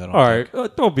life. I don't All think.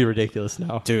 right, don't be ridiculous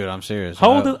now. Dude, I'm serious.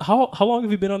 How long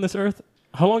have you been on this earth?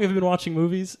 How long have you been watching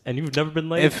movies, and you've never been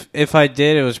late? If I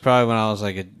did, it was probably when I was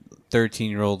like a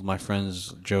 13-year-old, my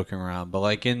friends joking around. But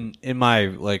like in my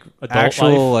like Adult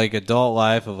actual life? like adult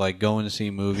life of like going to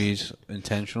see movies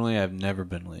intentionally, I've never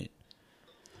been late.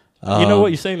 You know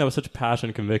what? You're saying that with such passion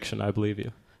and conviction. I believe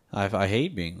you. I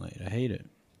hate being late. I hate it.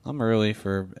 I'm early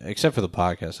except for the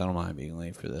podcast. I don't mind being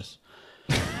late for this.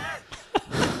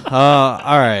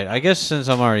 All right. I guess since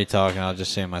I'm already talking, I'll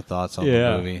just say my thoughts on the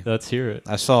movie. Let's hear it.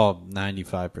 I saw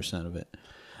 95% of it.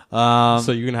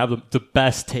 So you're gonna have the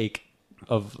best take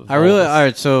of all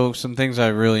right. So some things I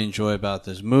really enjoy about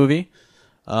this movie.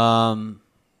 It kind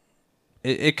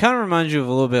of reminds you of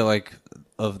a little bit like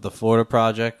of the Florida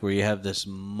Project, where you have this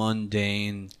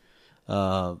mundane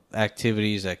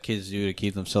activities that kids do to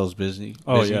keep themselves busy.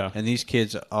 Oh, yeah. And these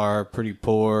kids are pretty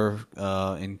poor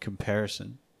in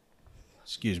comparison.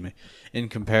 Excuse me. In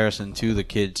comparison to the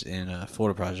kids in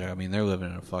Florida Project. I mean, they're living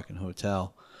in a fucking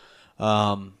hotel.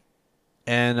 I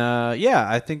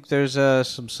think there's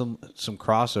some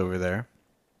crossover there.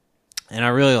 And I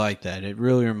really like that. It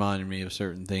really reminded me of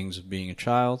certain things of being a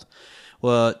child.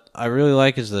 What I really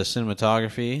like is the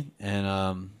cinematography,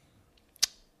 and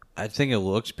I think it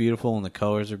looks beautiful and the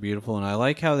colors are beautiful, and I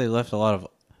like how they left a lot of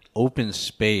open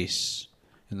space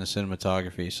in the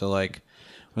cinematography. So like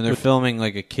when they're filming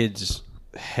like a kid's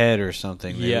head or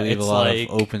something, they leave a lot of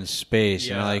open space.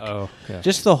 Yeah,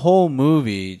 just the whole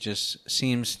movie just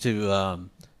seems to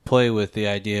play with the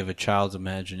idea of a child's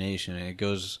imagination, and it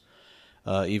goes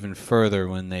even further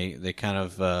when they kind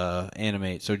of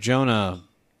animate. So Jonah,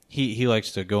 he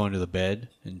likes to go under the bed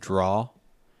and draw.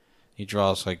 He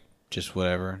draws like just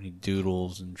whatever. He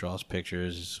doodles and draws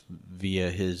pictures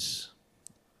via his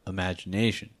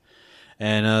imagination.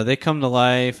 And they come to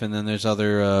life, and then there's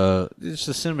other... It's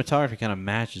the cinematography kind of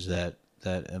matches that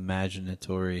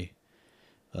imaginatory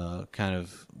kind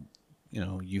of,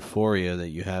 euphoria that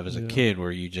you have as a kid,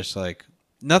 where you just like...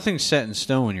 Nothing's set in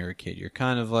stone when you're a kid. You're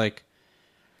kind of like...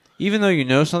 Even though you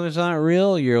know something's not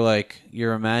real,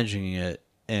 you're imagining it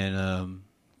and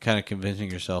kind of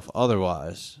convincing yourself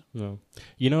otherwise. Yeah.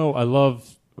 I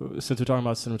love, since we're talking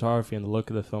about cinematography and the look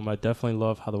of the film, I definitely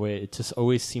love how the way it just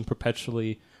always seemed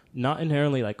perpetually, not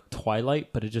inherently like Twilight,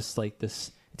 but it just like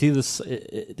this,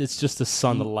 it's just the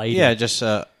sun, the light. Yeah, just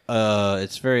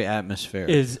it's very atmospheric.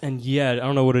 I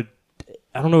don't know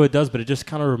what it does, but it just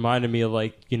kind of reminded me of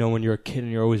like, when you're a kid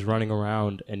and you're always running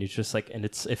around and it's just like, and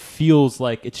it feels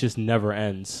like it just never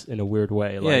ends in a weird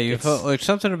way. Yeah, you felt like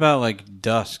something about like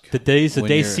dusk. The days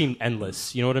seemed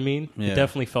endless. You know what I mean? Yeah. It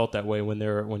definitely felt that way when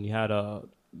you had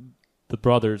the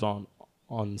brothers on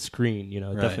screen. It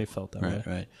definitely felt that way.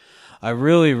 Right. I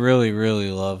really, really, really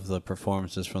love the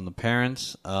performances from the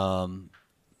parents.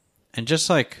 and just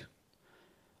like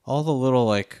all the little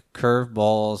like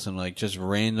curveballs and like just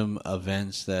random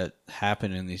events that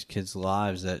happen in these kids'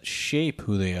 lives that shape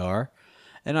who they are.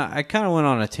 And I kind of went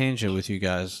on a tangent with you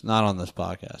guys, not on this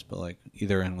podcast, but like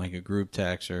either in like a group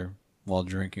text or while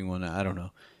drinking one. I don't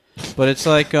know, but it's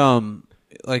like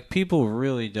people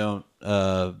really don't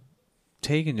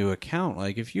take into account,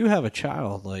 like if you have a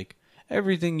child, like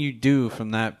everything you do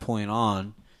from that point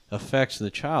on affects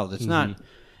the child. It's not,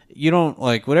 you don't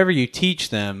like whatever you teach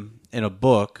them in a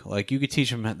book, like you could teach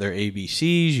them their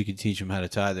ABCs, you could teach them how to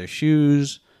tie their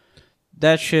shoes.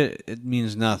 That shit, it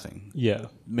means nothing. Yeah,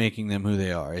 making them who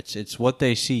they are. It's what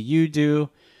they see you do.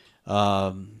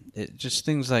 Just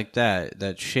things like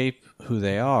that shape who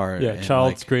they are. Yeah, and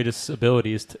child's greatest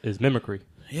ability is mimicry.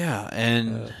 Yeah,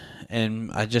 and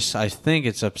I think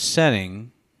it's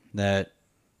upsetting that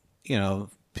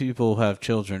people have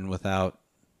children without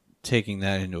taking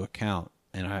that into account.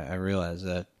 And I realize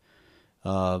that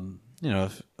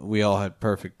if we all had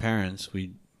perfect parents,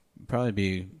 we'd probably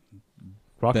be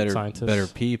better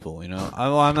people.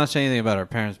 I'm not saying anything about our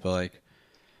parents, but like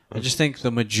I just think the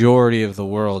majority of the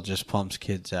world just pumps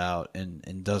kids out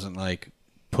and doesn't like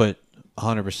put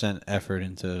 100% effort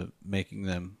into making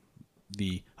them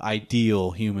the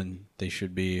ideal human they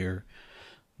should be, or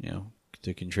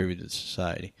to contribute to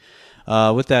society.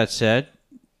 With that said,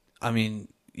 I mean,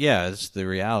 yeah, it's the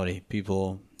reality.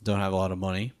 People don't have a lot of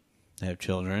money. They have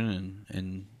children,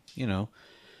 and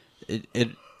it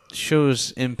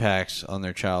shows impacts on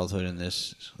their childhood in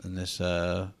this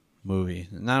movie.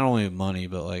 Not only money,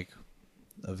 but like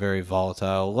a very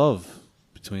volatile love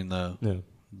between the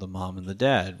mom and the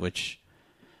dad, which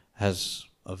has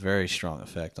a very strong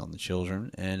effect on the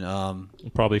children, and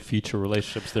probably future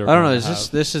relationships. I don't know.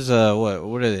 This is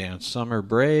what are they on summer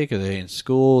break? Are they in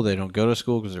school? They don't go to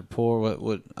school because they're poor.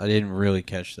 What? I didn't really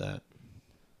catch that.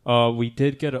 We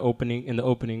did get an opening in the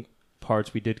opening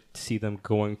parts. We did see them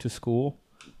going to school.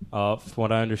 From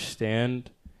what I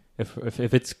understand,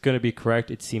 if it's going to be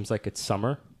correct, it seems like it's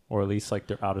summer, or at least like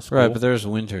they're out of school. Right, but there's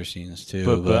winter scenes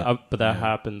too. But that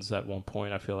happens at one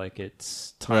point. I feel like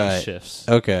it's time shifts.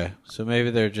 Okay, so maybe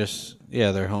they're just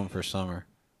they're home for summer.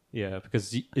 Yeah,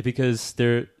 because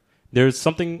there's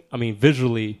something. I mean,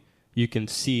 visually you can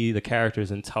see the characters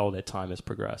and tell that time has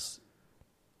progressed.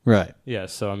 Right. Yeah.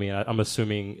 So I mean, I'm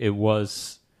assuming it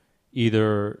was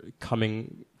either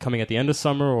coming at the end of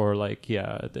summer, or like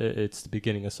it's the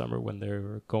beginning of summer when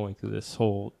they're going through this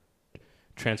whole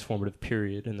transformative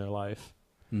period in their life.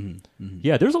 Mm-hmm. Mm-hmm.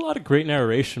 Yeah, there's a lot of great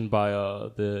narration by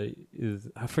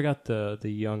I forgot the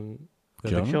young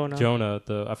Jonah.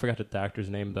 I forgot the actor's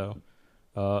name though.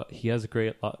 He has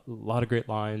a lot of great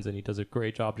lines, and he does a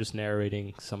great job just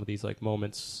narrating some of these like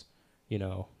moments.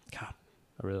 God,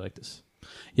 I really like this.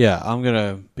 Yeah, I'm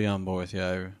gonna be on board with you.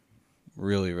 I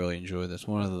really, really enjoy this.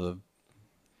 One of the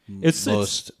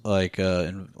most like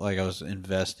I was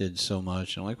invested so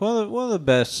much, and like one of the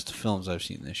best films I've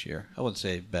seen this year. I wouldn't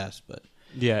say best, but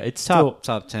yeah, it's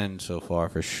top 10 so far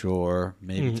for sure.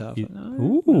 Maybe top.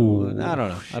 Ooh, I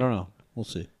don't know. We'll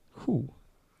see. Ooh.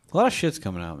 A lot of shit's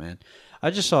coming out, man. I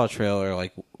just saw a trailer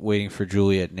like waiting for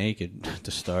Juliet Naked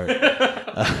to start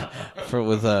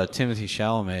with Timothy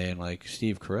Chalamet and like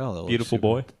Steve Carell. Beautiful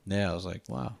boy. Yeah, I was like,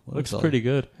 wow, looks pretty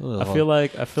good. I feel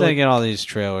like all these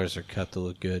trailers are cut to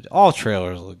look good. All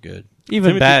trailers look good.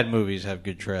 Even bad movies have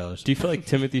good trailers. Do you feel like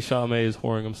Timothy Chalamet is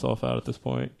whoring himself out at this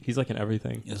point? He's like in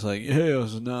everything. It's like, I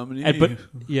was a nominee.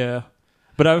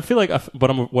 But I feel like,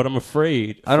 I'm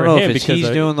afraid. I don't know if it's he's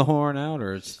doing the whoring out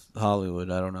or it's Hollywood.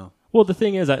 I don't know. Well, the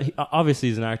thing is that obviously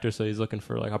he's an actor, so he's looking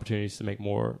for like opportunities to make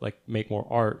more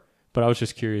art. But I was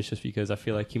just curious, just because I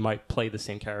feel like he might play the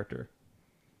same character,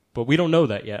 but we don't know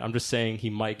that yet. I'm just saying he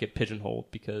might get pigeonholed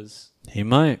because he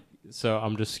might. So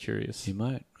I'm just curious. He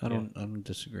might. I don't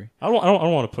disagree. I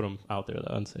don't want to put him out there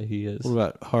though and say he is. What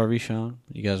about Harvey, Sean?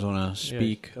 You guys want to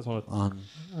speak on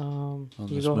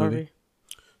this movie? Harvey?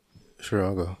 Sure,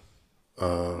 I'll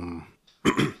go.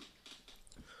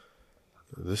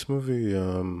 This movie,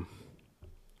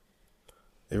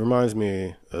 it reminds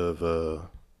me of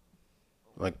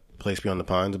like Place Beyond the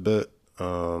Pines a bit.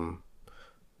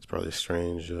 It's probably a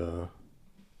strange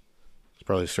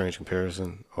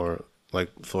comparison, or like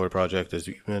Florida Project, as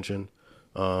you mentioned.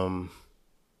 I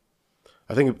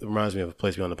think it reminds me of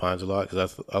Place Beyond the Pines a lot,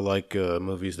 because I like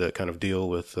movies that kind of deal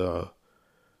with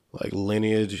like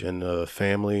lineage and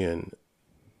family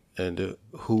and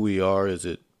who we are. Is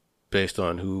it based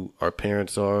on who our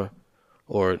parents are,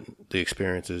 or the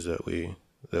experiences that we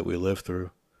live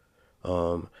through?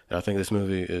 And I think this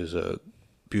movie is a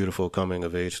beautiful coming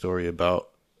of age story about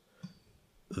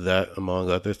that, among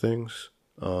other things.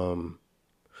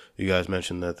 you guys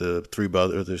mentioned that the three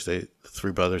brothers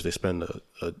they spend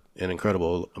an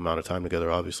incredible amount of time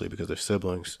together, obviously because they're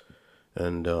siblings,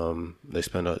 and they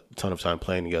spend a ton of time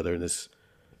playing together. And this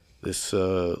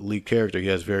lead character, he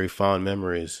has very fond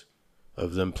memories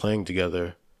of them playing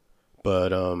together,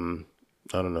 but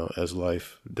I don't know, as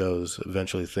life does,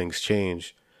 eventually things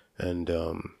change, and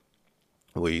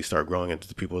we start growing into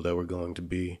the people that we're going to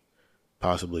be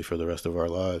possibly for the rest of our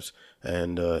lives.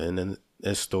 And in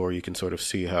this story, you can sort of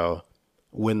see how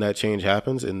when that change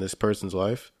happens in this person's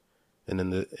life, and then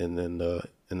the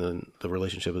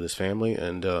relationship of this family,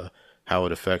 and how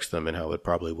it affects them, and how it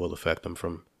probably will affect them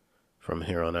from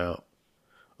here on out.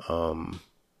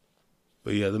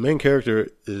 But yeah, the main character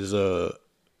is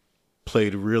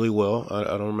played really well. I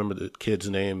don't remember the kid's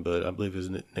name, but I believe his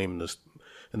name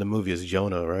in the movie is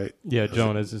Jonah, right? Yeah,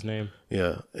 Jonah is his name.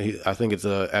 Yeah, I think it's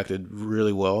acted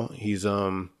really well. He's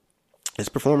his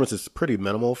performance is pretty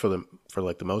minimal for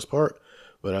the most part,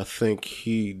 but I think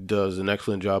he does an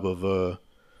excellent job of I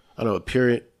don't know,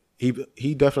 appearing.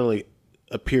 He definitely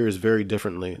appears very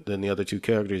differently than the other two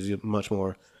characters. He's a much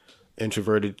more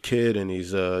introverted kid, and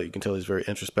he's you can tell he's very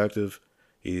introspective.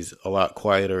 He's a lot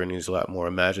quieter, and he's a lot more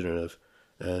imaginative.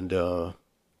 And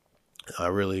I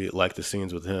really like the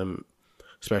scenes with him,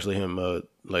 especially him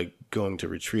like going to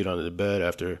retreat onto the bed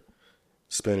after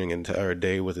spending an entire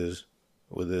day with his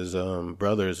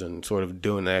brothers, and sort of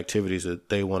doing the activities that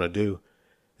they want to do,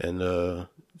 and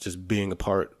just being a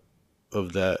part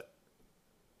of that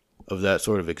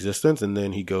sort of existence. And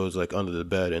then he goes like under the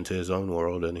bed into his own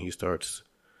world, and he starts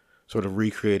sort of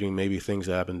recreating maybe things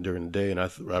that happened during the day. And I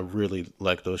really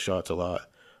like those shots a lot.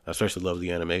 I especially love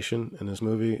the animation in this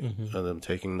movie, and them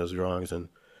taking those drawings and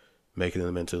making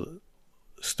them into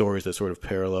stories that sort of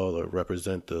parallel or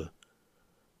represent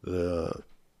the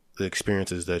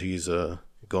experiences that he's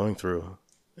going through,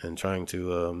 and trying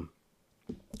to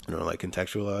like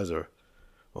contextualize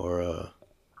or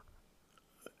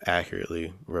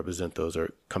accurately represent those,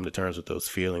 or come to terms with those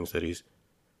feelings that he's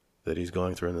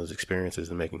going through, and those experiences,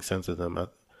 and making sense of them. I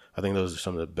think those are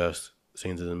some of the best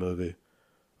scenes in the movie.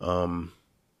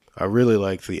 I really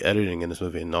like the editing in this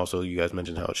movie, and also you guys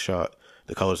mentioned how it's shot.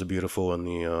 The colors are beautiful, and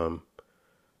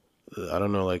I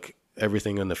don't know, like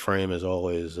everything in the frame is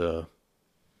always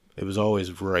it was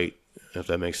always right, if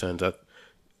that makes sense.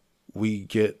 We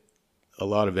get a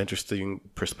lot of interesting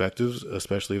perspectives,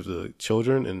 especially of the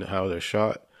children and how they're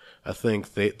shot. I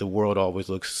think the world always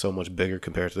looks so much bigger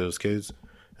compared to those kids,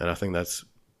 and I think that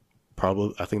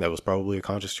was probably a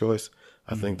conscious choice.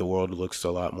 I think the world looks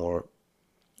a lot more,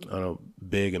 I don't know,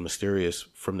 big and mysterious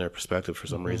from their perspective for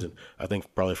some reason. I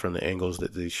think probably from the angles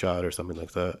that they shot or something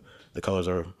like that. The colors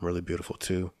are really beautiful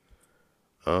too.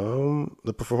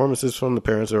 The performances from the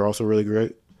parents are also really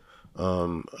great.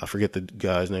 I forget the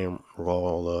guy's name,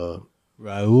 Raul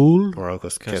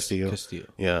Castillo.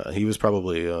 Yeah, he was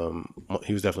probably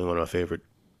he was definitely one of my favorite,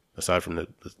 aside from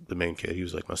the main kid. He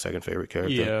was like my second favorite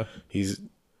character. Yeah,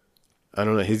 I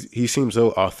don't know, he seems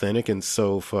so authentic and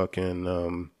so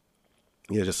fucking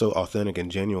just so authentic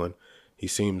and genuine. He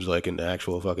seems like an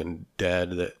actual fucking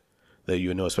dad that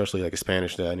you know, especially like a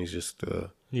Spanish dad, and he's just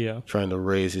trying to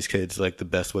raise his kids like the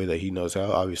best way that he knows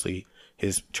how. Obviously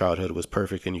his childhood was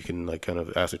perfect, and you can like kind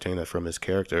of ascertain that from his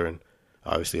character, and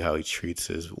obviously how he treats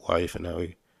his wife, and how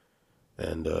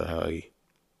he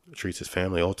treats his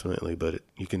family ultimately. But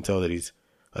you can tell that he's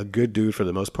a good dude for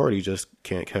the most part. He just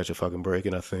can't catch a fucking break,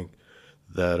 and I think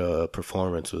that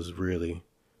performance was really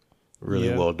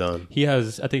well done. I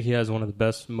think he has one of the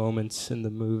best moments in the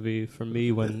movie for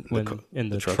me when in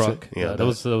the truck. Yeah, that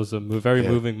was a very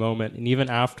moving moment. And even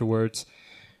afterwards,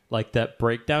 like that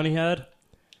breakdown he had,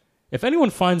 if anyone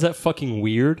finds that fucking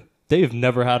weird, they've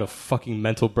never had a fucking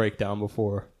mental breakdown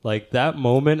before. Like that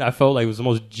moment, I felt like it was the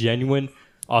most genuine,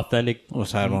 authentic. I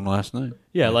almost had one last night.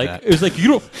 Yeah, like it was like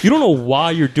you don't know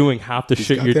why you're doing half the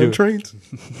shit you're doing. Trains.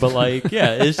 But like,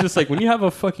 yeah, it's just like when you have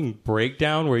a fucking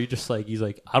breakdown where you just like, he's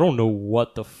like, I don't know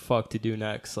what the fuck to do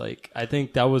next. Like, I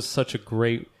think that was such a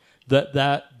great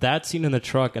that scene in the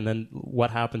truck, and then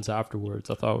what happens afterwards,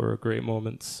 I thought were great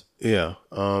moments. Yeah.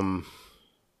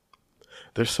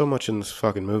 There's so much in this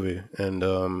fucking movie, and I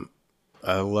don't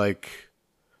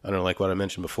know, like what I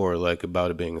mentioned before, like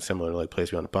about it being similar to like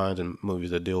Place Beyond the Pines, and movies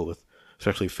that deal with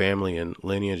especially family and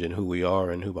lineage and who we are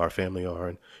and who our family are,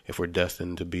 and if we're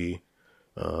destined to be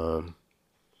who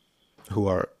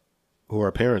our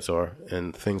parents are,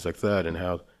 and things like that, and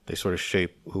how they sort of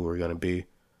shape who we're going to be.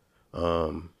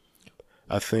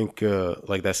 I think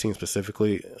like that scene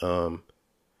specifically,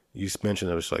 you mentioned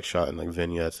it was like shot in like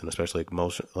vignettes, and especially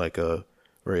like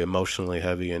very emotionally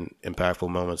heavy and impactful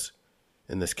moments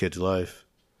in this kid's life.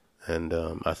 And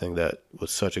I think that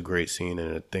was such a great scene,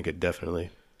 and I think it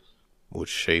definitely would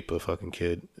shape a fucking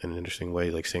kid in an interesting way,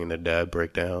 like seeing their dad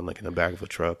break down like in the back of a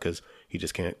truck because he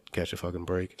just can't catch a fucking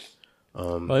break.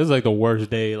 Well, it was like the worst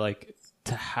day like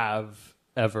to have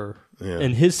ever. Yeah.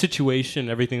 In his situation,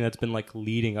 everything that's been like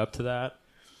leading up to that.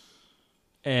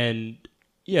 And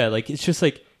yeah, like it's just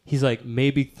like he's like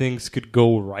maybe things could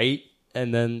go right,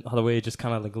 and then the way it just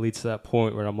kind of like leads to that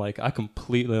point where I'm like, I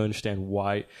completely understand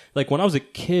why. Like when I was a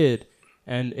kid,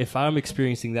 and if I'm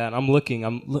experiencing that, and I'm looking,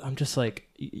 I'm just like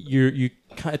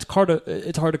it's hard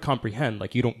to comprehend.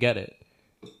 Like you don't get it,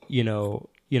 you know,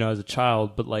 as a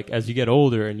child. But like as you get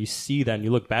older and you see that and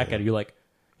you look back at it, you're like,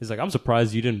 it's like I'm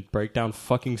surprised you didn't break down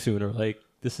fucking sooner. Like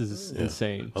this is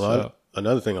insane.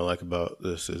 Another thing I like about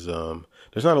this is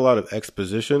there's not a lot of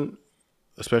exposition,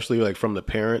 especially like from the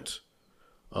parents.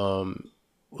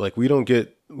 Like we don't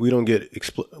get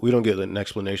an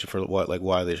explanation for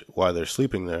why they're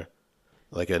sleeping there,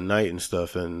 like at night and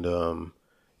stuff, and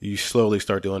you slowly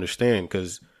start to understand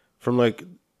because from like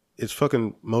it's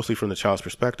fucking mostly from the child's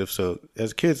perspective. So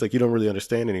as kids, like you don't really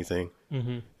understand anything,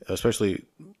 especially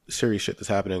serious shit that's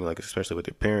happening, like especially with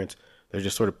your parents. They're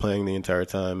just sort of playing the entire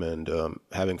time and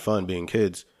having fun being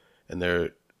kids, and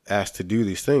they're asked to do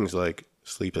these things like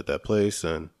sleep at that place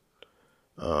and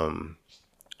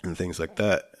things like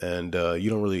that, and you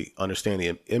don't really understand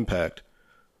the impact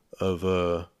of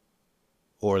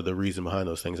or the reason behind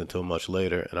those things until much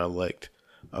later. And I liked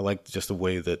just the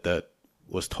way that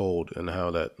was told and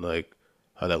how that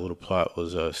little plot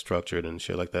was structured and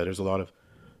shit like that. There's a lot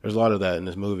of that in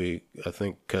this movie. I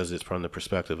think because it's from the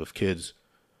perspective of kids,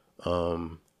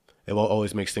 it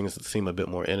always makes things seem a bit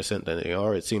more innocent than they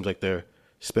are. It seems like they're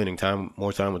spending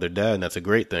more time with their dad, and that's a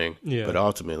great thing. Yeah. But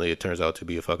ultimately, it turns out to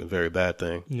be a fucking very bad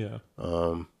thing. Yeah.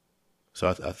 So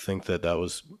I think that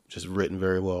was just written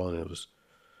very well, and it was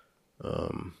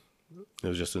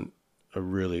just a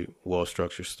really well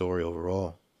structured story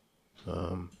overall.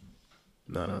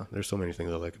 There's so many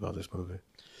things I like about this movie.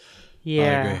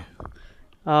 Yeah.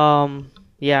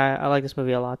 Yeah, I like this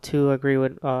movie a lot too. I agree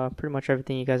with pretty much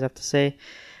everything you guys have to say.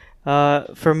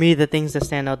 For me, the things that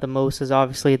stand out the most is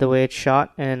obviously the way it's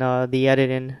shot and the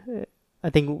editing.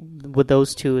 I think with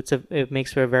those two, it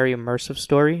makes for a very immersive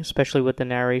story, especially with the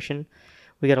narration.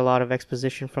 We get a lot of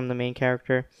exposition from the main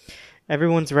character.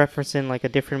 Everyone's referencing like a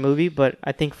different movie, but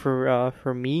I think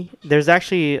for me, there's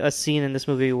actually a scene in this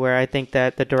movie where I think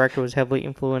that the director was heavily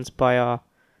influenced by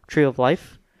Tree of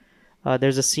Life.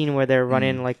 There's a scene where they're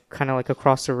running like kind of like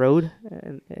across the road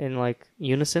in like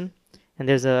unison, and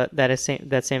there's that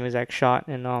same exact shot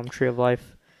in Tree of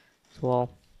Life as well.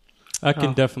 I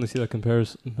can definitely see that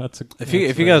comparison.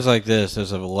 If you guys like this,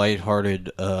 there's a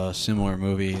lighthearted similar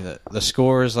movie that the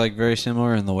score is like very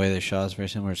similar and the way they shot is very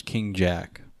similar. It's King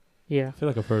Jack. Yeah, I feel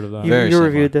like I've heard of that. You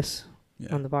reviewed this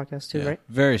on the podcast too, right?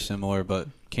 Very similar, but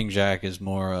King Jack is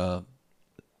more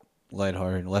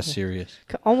lighthearted, less serious.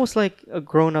 Almost like a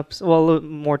grown-ups, well, a little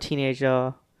more teenage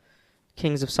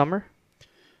Kings of Summer.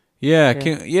 Yeah,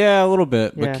 a little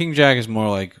bit. But King Jack is more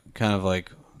like kind of like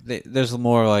there's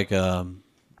more like come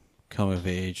of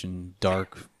age and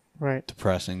dark, right,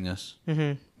 depressingness.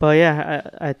 Mm-hmm. But yeah,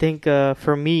 I think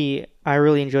for me, I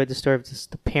really enjoyed the story of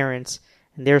just the parents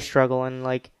and their struggle, and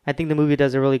like I think the movie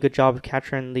does a really good job of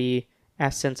capturing the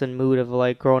essence and mood of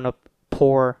like growing up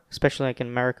poor, especially like in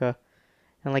America,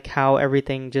 and like how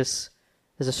everything just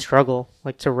is a struggle,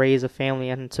 like to raise a family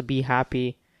and to be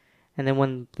happy, and then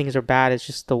when things are bad, it's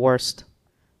just the worst.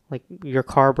 Like your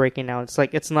car breaking down,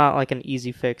 it's not like an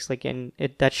easy fix. Like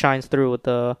that shines through with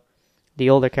the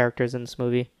older characters in this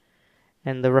movie,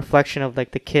 and the reflection of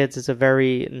like the kids is a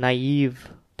very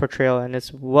naive portrayal, and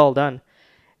it's well done.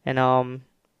 And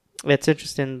it's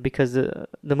interesting because the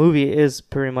movie is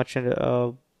pretty much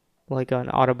like an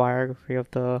autobiography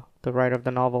of the writer of the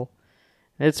novel.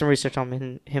 I did some research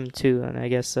on him too, and I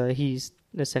guess he's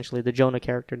essentially the Jonah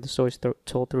character. The story's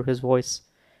told through his voice.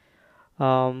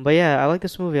 But yeah, I like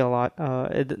this movie a lot.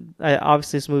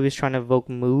 Obviously, this movie is trying to evoke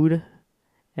mood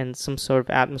and some sort of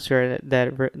atmosphere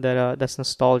that's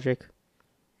nostalgic.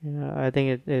 I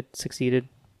think it succeeded.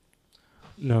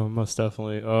 No, most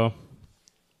definitely.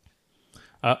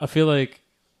 I feel like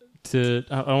I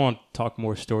don't want to talk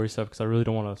more story stuff because I really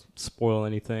don't want to spoil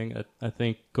anything. I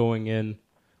think going in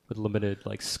with limited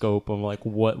like scope of like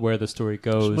where the story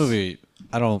goes. This movie,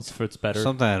 it's better.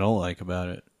 Something I don't like about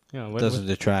it. Yeah, it doesn't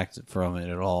detract from it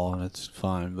at all, and it's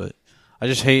fine. But I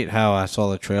just hate how I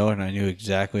saw the trailer and I knew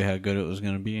exactly how good it was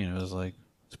going to be, and it was like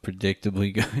it's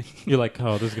predictably good. You're like,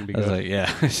 oh, this is going to be good. I was like,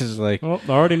 yeah, this is like. Well,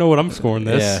 I already know what I'm scoring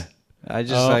this. Yeah. I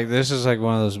just like this is like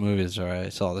one of those movies where I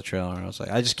saw the trailer and I was like,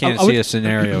 I just can't see a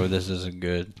scenario where this isn't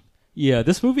good. Yeah,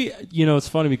 this movie, it's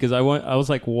funny because I was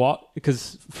like, what?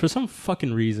 Because for some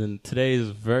fucking reason, today is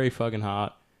very fucking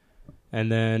hot. And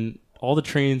then all the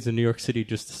trains in New York City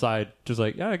just like,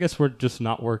 yeah, I guess we're just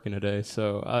not working today.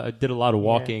 So I did a lot of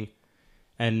walking.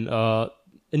 Yeah. And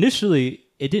initially,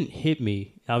 it didn't hit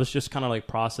me. I was just kind of like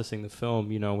processing the film.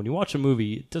 When you watch a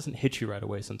movie, it doesn't hit you right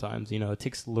away sometimes. It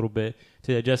takes a little bit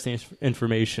to digest the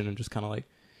information and just kind of like,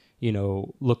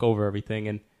 look over everything.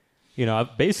 And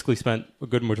I've basically spent a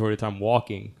good majority of time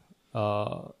walking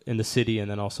in the city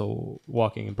and then also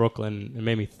walking in Brooklyn. It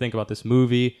made me think about this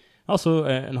movie. Also,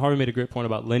 and Harvey made a great point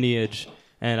about lineage,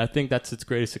 and I think that's its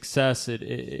greatest success.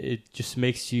 It just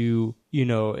makes you,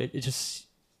 it just,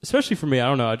 especially for me, I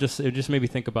don't know, it just made me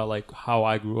think about like how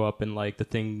I grew up and like the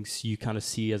things you kind of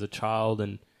see as a child,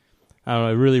 and I don't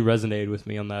know, it really resonated with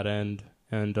me on that end,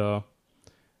 and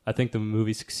I think the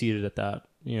movie succeeded at that.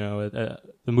 The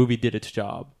movie did its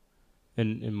job.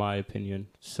 In my opinion.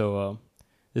 So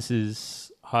this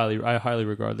is I highly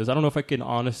regard this. I don't know if I can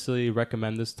honestly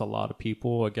recommend this to a lot of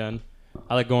people. Again,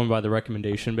 I like going by the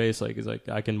recommendation base. Like, it's like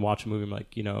I can watch a movie and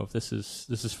like, if this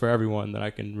is for everyone, then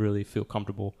I can really feel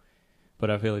comfortable.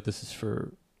 But I feel like this is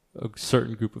for a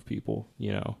certain group of people,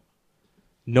 you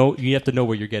have to know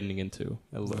what you're getting into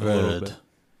a little bit.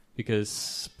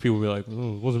 Because people will be like,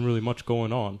 oh, it wasn't really much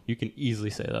going on. You can easily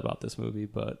say that about this movie,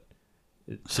 but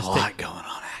there's a lot going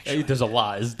on, actually. There's a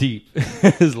lot. It's deep.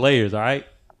 There's layers, all right?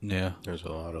 Yeah. There's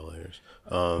a lot of layers.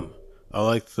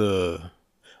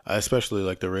 I especially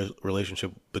like the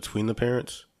relationship between the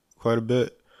parents quite a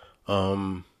bit.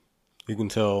 You can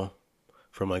tell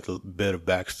from like a bit of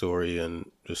backstory and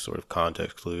just sort of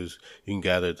context clues, you can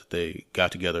gather that they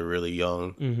got together really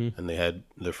young, and they had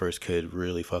their first kid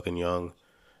really fucking young.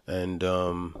 And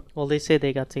well, they say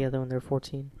they got together when they were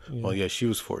 14. Yeah. Well, yeah, she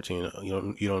was 14.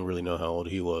 You don't really know how old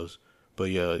he was, but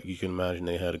yeah, you can imagine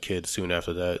they had a kid soon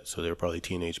after that, so they were probably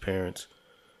teenage parents.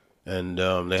 And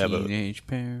they have teenage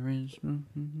parents.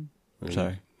 Mm-hmm.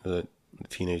 Sorry, the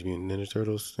Teenage Mutant Ninja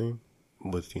Turtles thing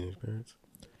with teenage parents.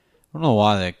 I don't know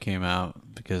why that came out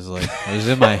because like it was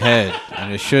in my head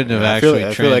and it shouldn't have I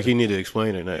feel like you need to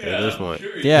explain it at this point.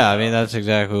 Yeah, I mean that's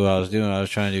exactly what I was doing. I was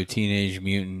trying to do Teenage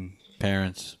Mutant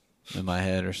Parents in my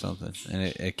head or something, and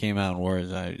it came out in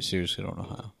words. I seriously don't know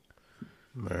how.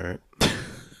 All right.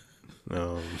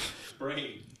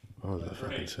 Brain. What was I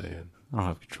fucking saying? I don't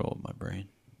have control of my brain.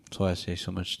 That's why I say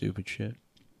so much stupid shit.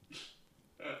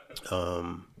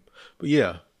 But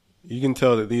yeah, you can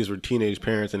tell that these were teenage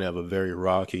parents and have a very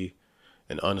rocky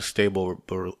and unstable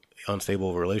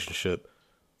relationship.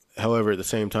 However, at the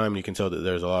same time, you can tell that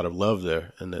there's a lot of love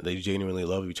there and that they genuinely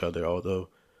love each other, although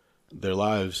their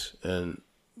lives and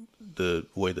the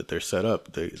way that they're set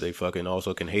up, they fucking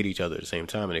also can hate each other at the same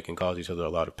time, and it can cause each other a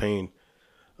lot of pain.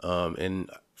 And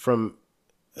from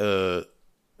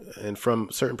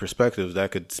certain perspectives,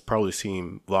 that could probably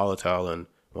seem volatile, and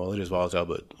well, it is volatile,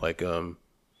 but like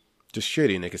just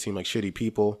shitty, and they could seem like shitty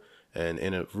people and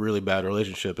in a really bad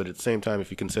relationship. But at the same time,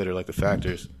 if you consider like the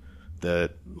factors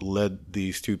that led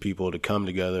these two people to come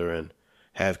together and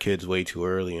have kids way too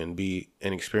early and be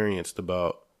inexperienced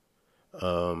about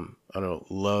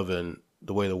love and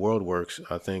the way the world works,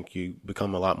 I think you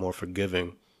become a lot more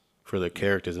forgiving for the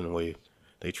characters in the way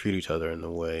they treat each other, in the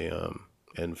way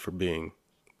and for being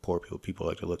poor people. People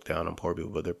like to look down on poor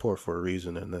people, but they're poor for a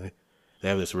reason, and they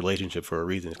have this relationship for a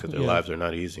reason because their lives are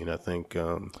not easy. And I think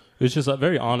it's just a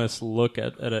very honest look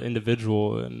at an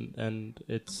individual, and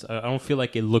it's I don't feel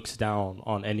like it looks down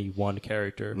on any one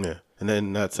character. Yeah, and then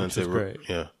in that sense, great.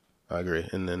 Yeah, I agree.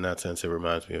 And in that sense, it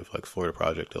reminds me of like Florida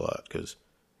Project a lot, because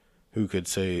who could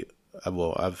say?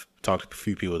 Well, I've talked to a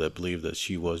few people that believe that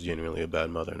she was genuinely a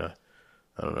bad mother, and I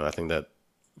don't know. I think that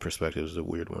perspective is a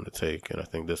weird one to take, and I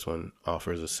think this one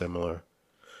offers a similar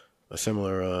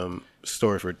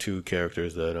story for two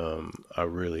characters that I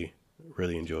really,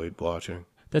 really enjoyed watching.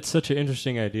 That's such an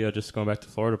interesting idea, just going back to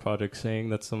Florida Project, saying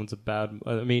that someone's a bad...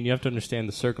 I mean, you have to understand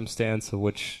the circumstance of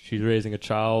which she's raising a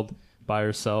child by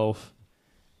herself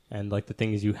and, like, the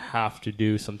things you have to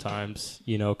do sometimes,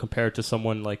 compared to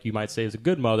someone, like, you might say is a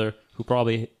good mother who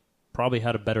probably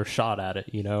had a better shot at it,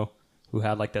 who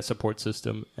had, like, that support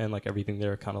system and, like, everything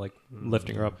there kind of, like,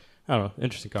 lifting her up. I don't know.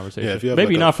 Interesting conversation. Yeah, if you have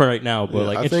maybe not for right now, but,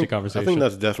 interesting conversation. I think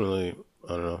that's definitely...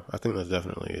 I don't know. I think that's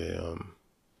definitely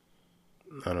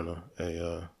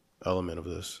a element of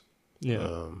this.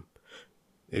 Yeah.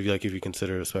 If you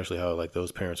consider especially how like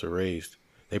those parents are raised,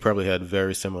 they probably had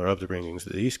very similar upbringings to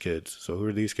these kids. So who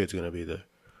are these kids going to be? They're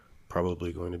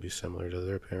probably going to be similar to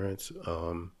their parents.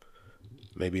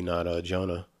 Maybe not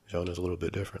Jonah. Jonah's a little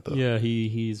bit different though. Yeah,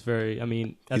 he's very. I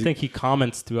mean, I think he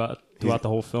comments throughout the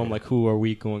whole film, like, who are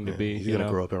we going to be? He's gonna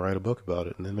grow up and write a book about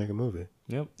it, and then make a movie.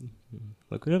 Yep.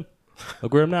 Look at him.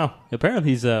 Look at him now. Apparently,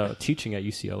 he's teaching at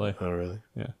UCLA. Oh, really?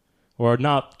 Yeah. Or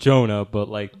not Jonah, but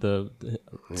like the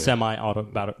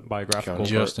semi-autobiographical.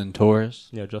 Justin Torres.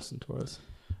 Yeah, Justin Torres.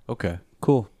 Okay,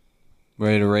 cool.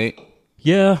 Ready to rate?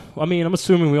 Yeah, I mean, I'm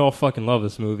assuming we all fucking love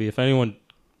this movie. If anyone,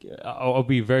 I'll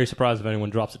be very surprised if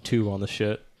anyone drops a 2 on the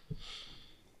shit.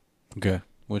 Okay.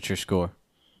 What's your score?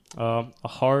 A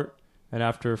heart, and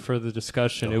after further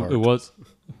discussion, it was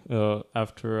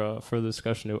after further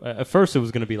discussion. At first, it was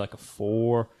going to be like a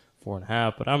 4,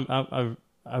 4.5, but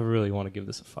I really want to give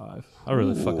this a 5. I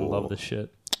really fucking love this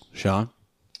shit. Sean?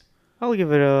 I'll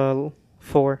give it a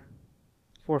 4.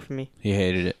 4 for me. He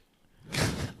hated it.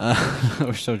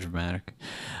 We're so dramatic.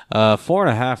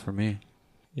 4.5 for me.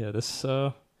 Yeah, this.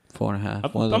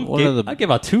 4.5. I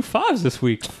give out 2 5s this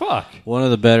week. Fuck. One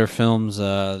of the better films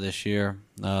this year.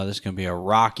 This is going to be a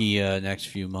rocky next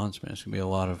few months, man. It's going to be a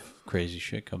lot of crazy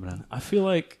shit coming out. I feel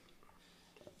like.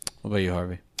 What about you,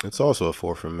 Harvey? It's also a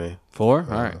 4 from me. 4?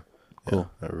 All right.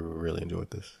 Cool. Yeah, I really enjoyed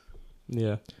this.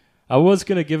 Yeah. I was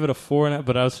going to give it a 4.5,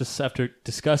 but I was just, after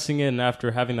discussing it and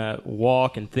after having that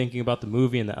walk and thinking about the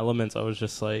movie and the elements, I was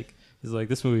just like,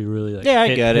 this movie really like. Yeah,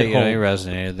 I get it. hit You know, home. you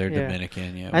resonated. They're Yeah.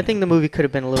 Dominican. Yeah, I think the movie could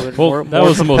have been a little bit Well, more. that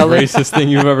was the most compelling. racist thing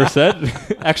you've ever said.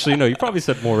 Actually, no, you probably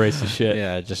said more racist shit.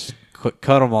 Yeah, just cut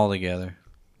them all together.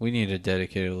 We need a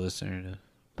dedicated listener to.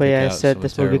 But yeah, I pick out said some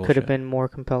this movie terrible could have shit. been more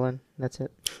compelling. That's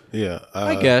it. Yeah.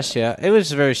 I guess, yeah. It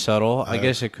was very subtle. I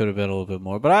guess it could have been a little bit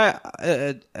more. But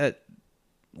at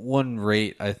one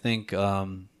rate, I think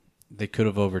they could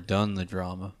have overdone the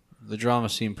drama. The drama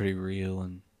seemed pretty real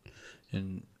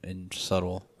and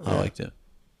subtle. I liked it.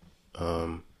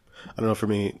 I don't know. For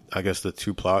me, I guess the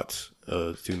 2 plots,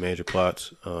 2 major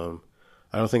plots, I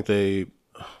don't think they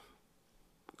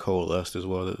coalesced as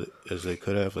well as they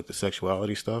could have, like the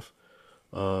sexuality stuff.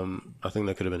 I think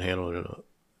that could have been handled in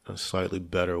a slightly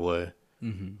better way.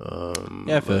 Mm-hmm.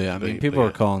 Yeah, I feel you. I mean, people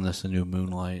are calling this the new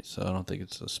Moonlight, so I don't think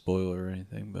it's a spoiler or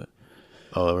anything. But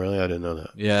oh, really? I didn't know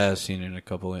that. yeah, I've seen it in a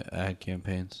couple of ad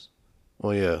campaigns.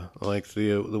 Well, yeah, like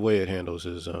the way it handles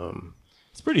is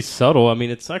It's pretty subtle. I mean,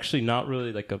 it's actually not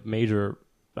really like a major.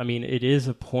 I mean, it is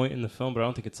a point in the film, but I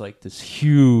don't think it's like this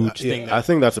huge thing. I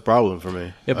think that's a problem for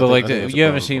me. Yeah, I but think that's a you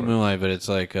haven't problem seen for it. Moonlight, but it's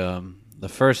like the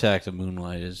first act of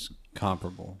Moonlight is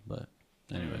comparable. But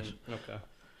anyways, Okay.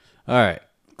 all right,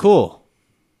 cool.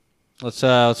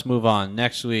 Let's move on.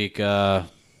 Next week, I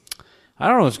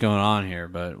don't know what's going on here,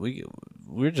 but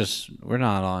we're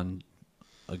not on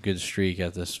a good streak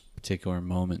at this particular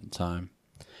moment in time.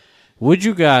 Would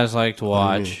you guys like to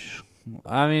watch?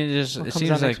 I mean, it What comes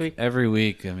seems out like next week? every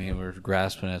week. I mean, we're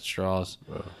grasping at straws.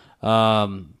 I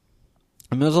mean,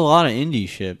 there's a lot of indie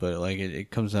shit, but like it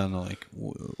comes down to like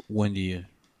when do you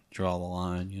draw the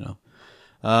line? You know,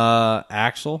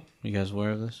 Axel. You guys aware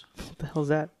of this? What the hell's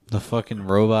that? The fucking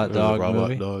robot dog Robot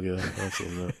movie. dog, yeah, I've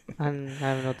seen that. I don't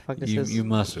know what the fuck this is. You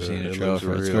must have seen Yeah, a it trailer looks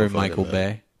for it. It's real very fucking Michael bad.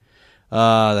 Bay.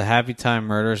 The Happy Time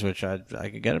Murders, which I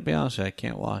gotta be honest with you, I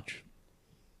can't watch.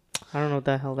 I don't know what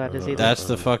the hell that is either. That's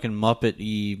the fucking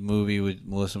Muppet-y movie with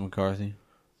Melissa McCarthy.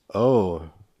 Oh,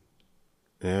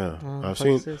 yeah, Oh, I've what is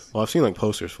seen. this? Well, I've seen like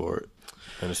posters for it,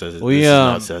 and it says this We is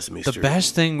not Sesame the Street.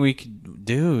 best thing we could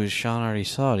do is Sean already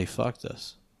saw it. He fucked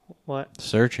us. What?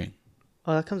 Searching.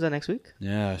 Oh, that comes out next week?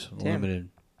 Yeah, it's Damn. limited.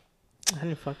 I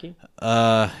didn't fuck you.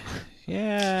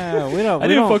 Yeah, we don't. I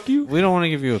didn't fuck you. We don't want to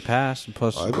give you a pass and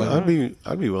post. I'd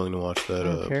be willing to watch that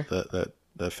don't care.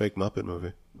 that fake Muppet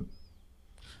movie.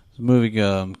 There's a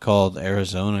movie called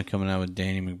Arizona coming out with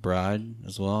Danny McBride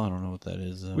as well. I don't know what that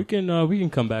is. Though. We can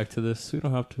come back to this. We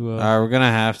don't have to. We're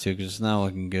gonna have to because it's not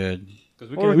looking good.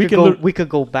 Or we could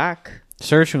go back.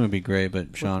 Searching would be great,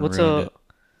 but Sean What's ruined it.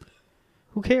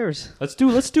 Who cares? Let's do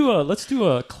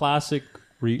a classic.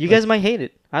 You guys might hate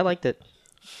it. I liked it.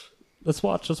 Let's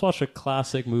watch a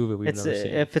classic movie we've It's never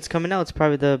seen. if it's coming out, it's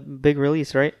probably the big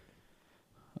release, right?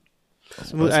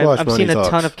 Let's watch I've Money seen a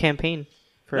ton Talks. of campaign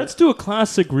for Let's it. do a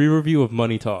classic re-review of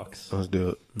Money Talks. Let's do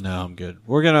it. No, I'm good.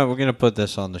 We're gonna put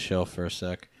this on the shelf for a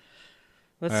sec.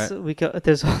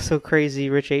 There's also Crazy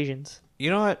Rich Asians.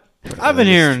 You know what? I've been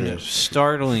hearing true.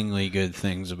 startlingly good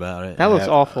things about it. That looks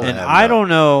awful. And have I not. don't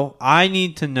know. I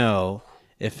need to know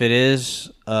if it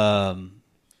is You know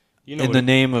in what the it-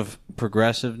 name of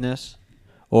progressiveness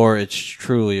or it's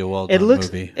truly a well It done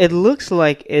looks movie. it looks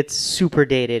like it's super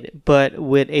dated, but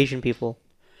with Asian people.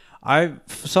 I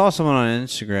saw someone on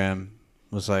Instagram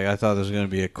was like, I thought this was going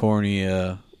to be a corny.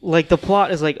 Like the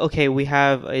plot is like, okay, we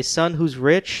have a son who's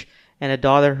rich and a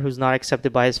daughter who's not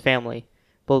accepted by his family,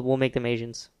 but we'll make them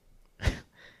Asians.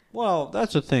 Well,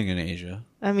 that's a thing in Asia.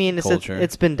 I mean, Culture.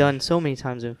 it's been done so many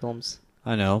times in films.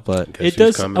 I know, but Guess It who's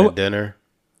does- coming oh, to dinner.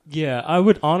 Yeah, I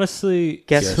would honestly.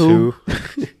 Guess who?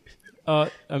 I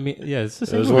mean, yeah, it's the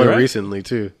There same was movie, one right? recently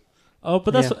too. Oh,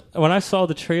 but that's Yeah. when I saw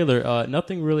the trailer.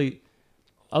 Nothing really,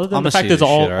 other than I'ma the fact see it's this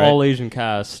all shit, right? all Asian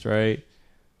cast, right?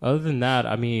 Other than that,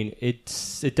 I mean, it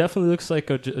definitely looks like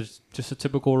just a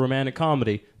typical romantic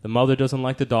comedy. The mother doesn't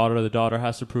like the daughter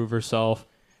has to prove herself,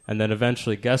 and then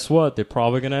eventually, guess what? They're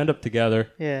probably gonna end up together.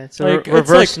 Yeah, it's Like, a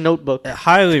reverse it's Notebook.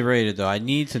 highly rated though. I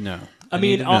need to know. I need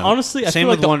mean, to know. honestly, I same feel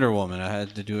with like the- Wonder Woman. I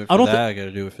had to do it I for don't that. thi- I got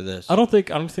to do it for this. I don't think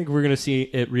we're gonna see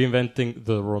it reinventing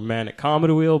the romantic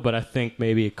comedy wheel, but I think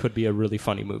maybe it could be a really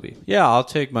funny movie. Yeah, I'll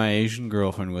take my Asian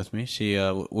girlfriend with me. See,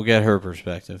 we'll get her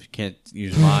perspective. You can't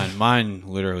use mine. Mine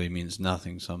literally means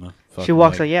nothing. So I'm a fucking She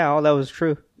walks like, yeah, all that was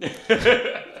true.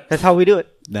 That's how we do it.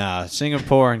 Nah,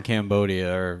 Singapore and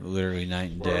Cambodia are literally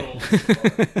night and day.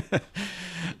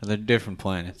 They're different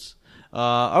planets.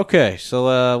 Okay, so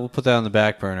we'll put that on the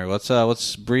back burner.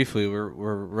 Let's briefly. We're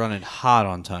running hot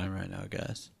on time right now,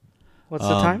 guys. What's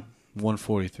the time?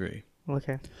 1:43.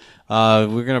 Okay.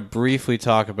 We're gonna briefly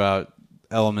talk about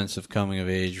elements of coming of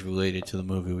age related to the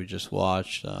movie we just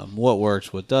watched. What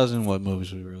works, what doesn't, what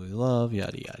movies we really love,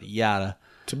 yada yada yada.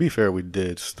 To be fair, we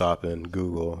did stop and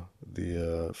Google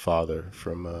the father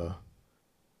from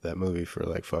that movie for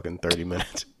like fucking 30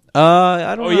 minutes.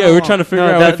 I don't Oh know. yeah, we're trying to figure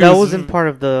No, out that, if that it was wasn't part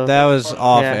of the. That was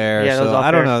off Yeah, air, yeah, that was so off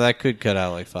I don't air. know. That could cut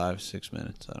out like 5-6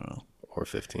 minutes. I don't know. Or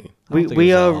 15. I don't think it was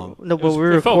that long. no, but we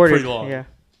it felt recorded. pretty long. Yeah.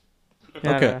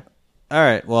 Okay. All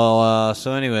right. Well,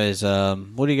 so anyways,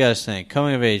 what do you guys think?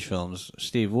 Coming of age films,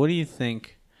 Steve. What do you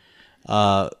think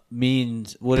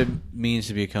means? What it means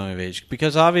to be a coming of age?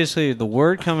 Because obviously, the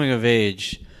word coming of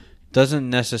age doesn't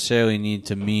necessarily need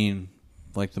to mean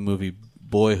like the movie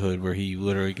Boyhood, where he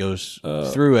literally goes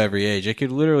through every age. It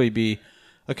could literally be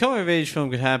a coming of age film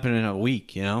could happen in a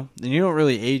week, you know, and you don't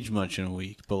really age much in a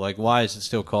week. But like, why is it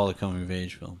still called a coming of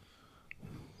age film?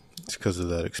 It's because of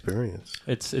that experience.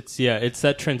 It's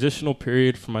that transitional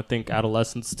period from I think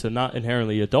adolescence to not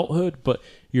inherently adulthood, but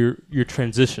you're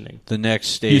transitioning The next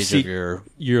stage see- of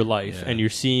your life, Yeah. and you're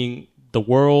seeing the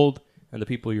world and the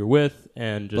people you're with,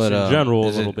 and just in general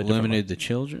is a little it bit limited to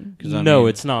children? 'Cause, I No, mean,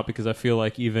 it's not, because I feel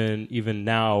like even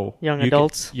now, Young you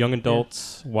adults? young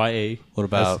adults, YA. What as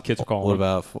about the kids call what them.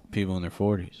 about people in their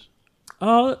 40s?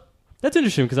 That's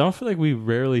interesting because I don't feel like we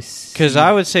rarely see. Because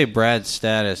I would say Brad's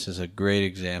Status is a great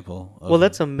example. Of Well,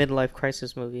 that's a midlife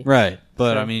crisis movie. right,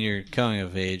 but So- I mean, you're coming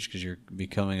of age because you're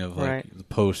becoming of like Right. the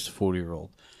post 40-year-old.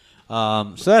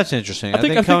 So that's interesting. I I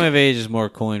think- think coming of age is more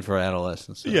coin for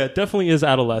adolescence. Yeah, it definitely is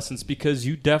adolescence, because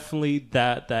you definitely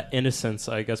that innocence,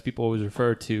 I guess people always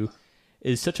refer to,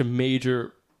 is such a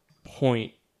major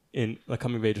point in a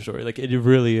coming of age story. Like it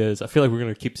really is. I feel like we're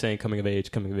gonna keep saying coming of age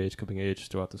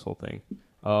throughout this whole thing.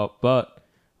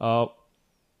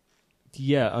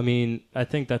 Yeah, I mean, I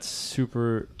think that's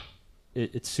super.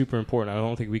 It's super important. I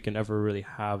don't think we can ever really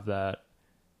have that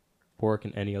work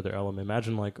in any other element.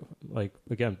 Imagine like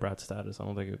again, Brad's Status. I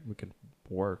don't think we could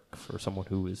work for someone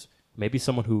who is maybe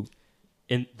someone who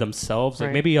in themselves, like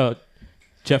Right. maybe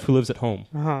Jeff who lives at home.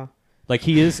 Uh-huh. Like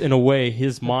he is in a way,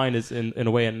 his mind is in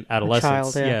a way in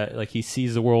adolescence. child, yeah. Like he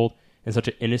sees the world in such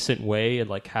an innocent way and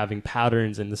like having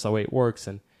patterns, and this is the way it works,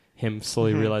 and him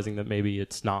slowly realizing that maybe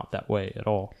it's not that way at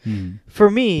all. For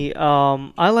me,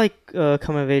 I like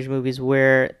coming of age movies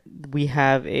where we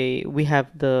have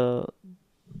the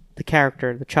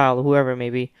character, the child, whoever it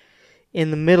may be, in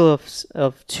the middle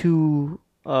of two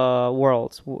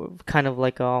worlds, kind of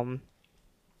like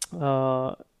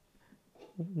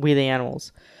We the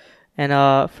Animals.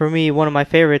 And for me, one of my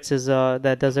favorites is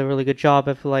that does a really good job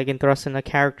of like entrusting a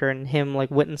character and him like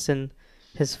witnessing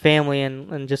his family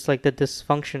and just like the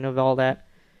dysfunction of all that,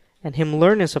 and him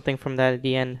learning something from that at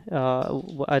the end.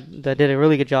 That did a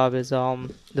really good job is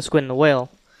The Squid and the Whale,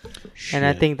 and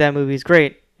I think that movie's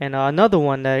great. And another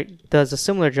one that does a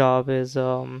similar job is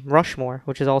Rushmore,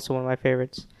 which is also one of my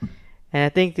favorites. And I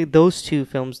think that those two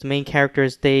films, the main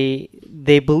characters, they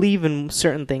believe in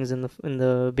certain things in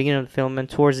the beginning of the film, and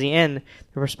towards the end,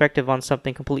 their perspective on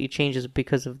something completely changes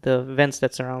because of the events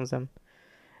that surrounds them.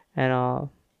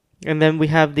 And then we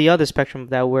have the other spectrum of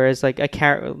that, whereas like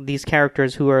these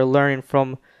characters who are learning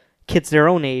from kids their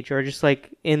own age, or just like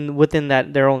within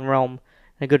that their own realm.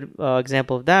 A good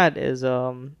example of that is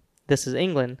This Is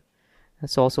England.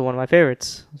 That's also one of my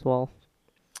favorites as well.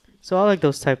 So I like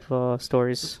those type of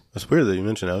stories. It's weird that you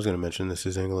mentioned. I was going to mention This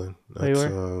Is England. Oh, you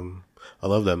That's, were? I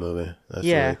love that movie. That's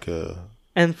Yeah. like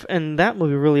And that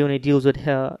movie really only deals with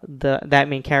that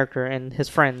main character and his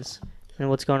friends and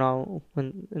what's going on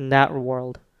in that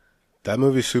world. That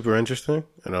movie's super interesting,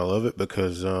 and I love it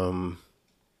because, well,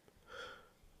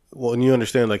 when you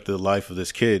understand like the life of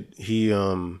this kid, he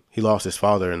lost his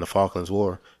father in the Falklands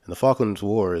War, and the Falklands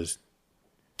War is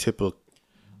typical.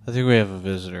 I think we have a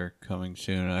visitor coming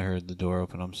soon. I heard the door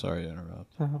open. I'm sorry to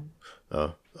interrupt.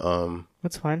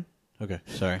 That's fine. Okay,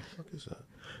 sorry.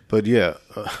 But yeah,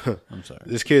 I'm sorry.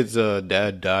 this kid's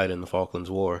dad died in the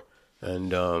Falklands War, and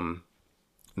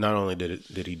not only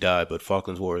did he die, but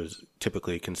Falklands War is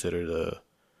typically considered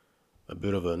a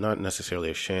bit of a, not necessarily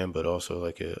a sham, but also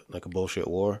like a bullshit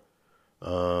war.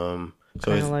 So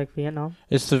Kind of like Vietnam.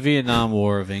 It's the Vietnam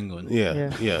War of England. yeah.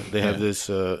 They have this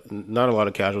not a lot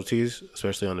of casualties,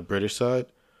 especially on the British side,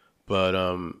 but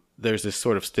there's this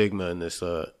sort of stigma and this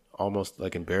almost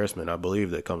like embarrassment, I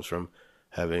believe, that comes from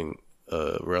having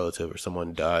a relative or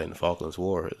someone die in the Falklands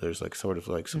War. There's like sort of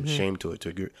like some shame to it to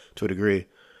a degree.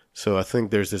 So I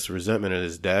think there's this resentment of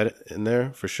his dad in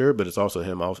there for sure, but it's also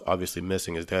him obviously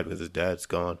missing his dad because his dad's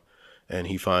gone, and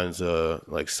he finds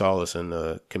like solace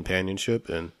in companionship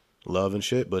and love and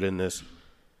shit. But in this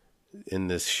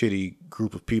shitty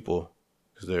group of people,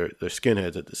 because they're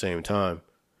skinheads at the same time,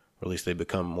 or at least they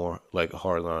become more like a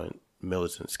hardline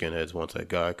militant skinheads once that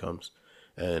guy comes,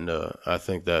 and I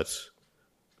think that's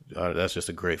just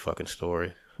a great fucking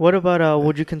story. What about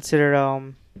would you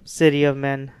consider City of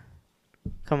Men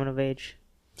coming of age?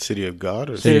 City of God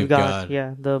or City of God,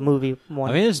 yeah, the movie one.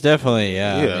 I mean, it's definitely,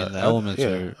 I mean, the elements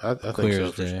are I clear think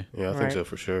as so. day. I think Right. so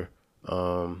for sure.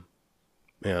 Yeah,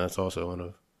 that's also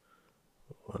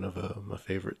one of my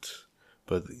favorites.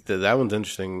 But that one's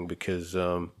interesting because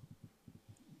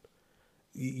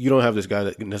you don't have this guy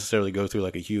that can necessarily go through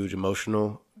like a huge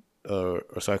emotional or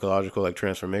psychological like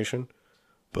transformation,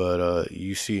 but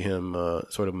you see him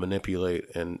sort of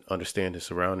manipulate and understand his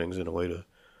surroundings in a way to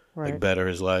like better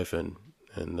his life, and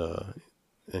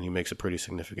he makes a pretty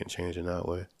significant change in that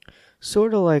way.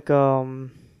 Sort of like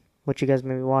what you guys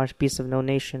maybe watch, Beasts of No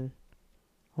Nation,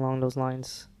 along those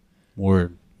lines.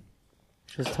 Word.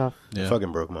 Which is tough. It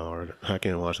fucking broke my heart. I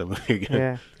can't watch that movie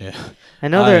again. Yeah. Yeah.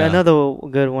 Another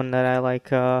good one that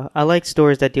I like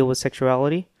stories that deal with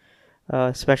sexuality.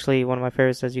 Especially one of my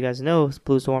favorites, as you guys know, is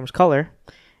Blue Storm's Color,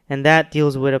 and that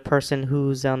deals with a person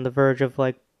who's on the verge of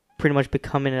like pretty much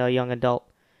becoming a young adult,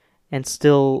 and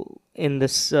still in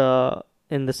this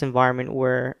environment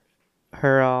where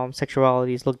her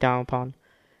sexuality is looked down upon.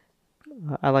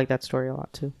 I like that story a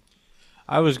lot too.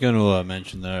 I was going to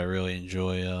mention that I really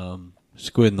enjoy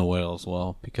Squid and the Whale as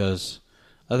well, because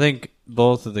I think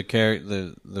both of the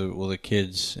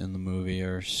kids in the movie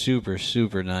are super,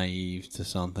 super naive to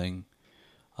something.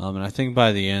 And I think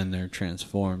by the end they're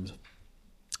transformed.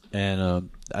 And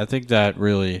I think that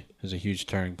really is a huge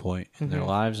turning point in their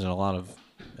lives and a lot of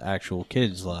actual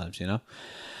kids' lives, you know?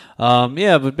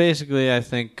 But basically I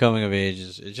think coming of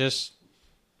age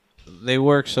they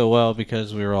work so well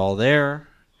because we were all there.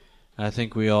 I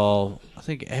think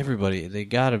everybody, you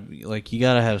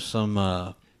gotta have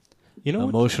some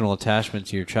emotional attachment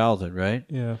to your childhood, right?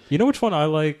 Yeah. You know which one I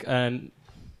like, and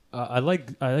I like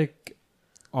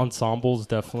ensembles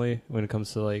definitely when it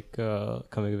comes to like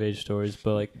coming of age stories,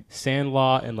 but like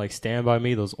Sandlot and like Stand By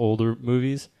Me, those older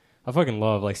movies, I fucking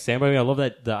love. Like Stand By Me, I love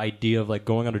the idea of like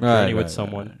going on a journey with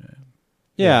someone. Right.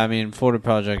 Yeah, I mean, Florida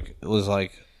Project was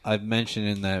like I mentioned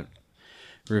in that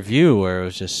review where it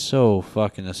was just so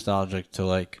fucking nostalgic to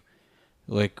like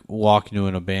walk into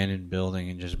an abandoned building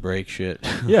and just break shit.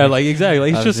 Yeah, like exactly.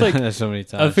 Like, it's just like so many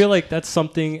times. I feel like that's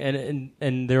something,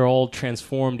 and they're all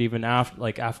transformed even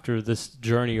after this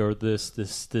journey or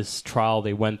this trial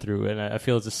they went through, and I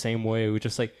feel it's the same way. We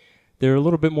just like they're a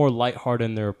little bit more lighthearted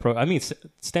in their approach. I mean,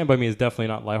 Stand By Me is definitely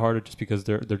not lighthearted just because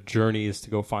their journey is to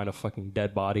go find a fucking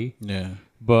dead body. Yeah,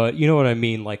 but you know what I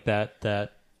mean, like that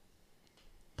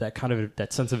kind of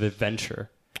that sense of adventure.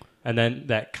 And then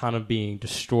that kind of being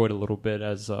destroyed a little bit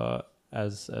as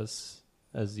these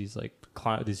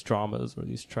these dramas or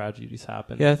these tragedies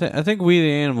happen. Yeah, I think We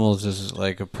the Animals is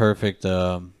like a perfect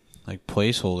like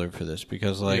placeholder for this,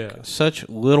 because such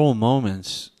little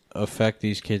moments affect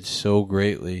these kids so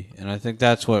greatly, and I think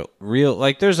that's what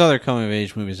there's other coming of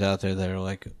age movies out there that are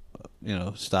like, you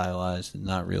know, stylized and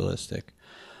not realistic.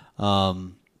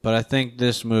 But I think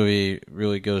this movie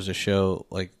really goes to show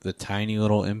like the tiny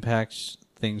little impacts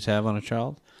things have on a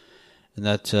child, and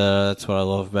that's what I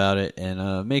love about it,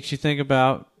 and makes you think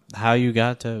about how you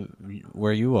got to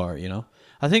where you are. You know,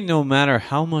 I think no matter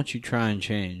how much you try and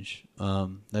change,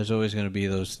 there's always going to be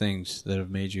those things that have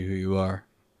made you who you are,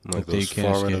 like those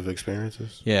formative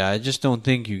experiences. Yeah, I just don't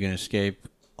think you can escape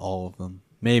all of them.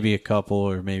 Maybe a couple,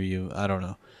 or maybe I don't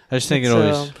know. I just think it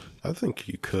always I think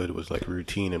you could with like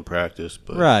routine and practice,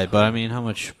 but Right, but I mean,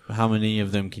 how many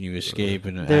of them can you escape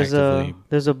and actively?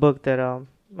 There's a book that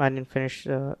I didn't finish.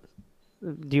 Do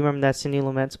you remember that Sidney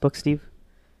Lumet's book, Steve?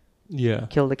 Yeah.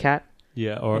 Kill the Cat.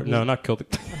 Yeah. Or no, not kill the.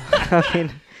 I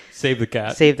mean, Save the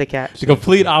cat. Save the Cat. The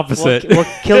complete opposite. Well,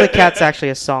 Kill the Cat's actually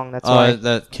a song. That's why.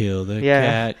 That kill the Yeah.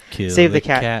 cat. Kill Save the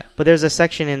cat. cat. But there's a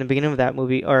section in the beginning of that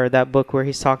movie or that book where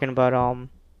he's talking about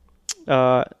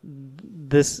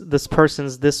this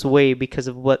person's this way because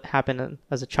of what happened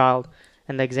as a child,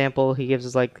 and the example he gives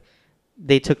is like,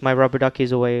 they took my rubber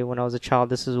duckies away when I was a child.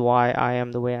 This is why I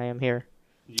am the way I am here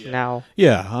now.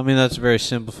 Yeah, I mean that's a very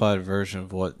simplified version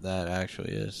of what that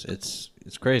actually is.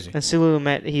 It's crazy. And Sidney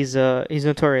Lumet, he's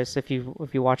notorious if you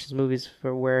watch his movies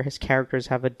for where his characters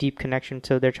have a deep connection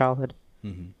to their childhood.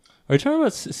 Mm-hmm. Are you talking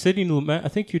about Sidney Lumet? I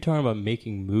think you're talking about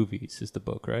Making Movies is the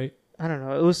book, right? I don't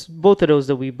know. It was both of those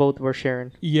that we both were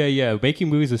sharing. Yeah. Making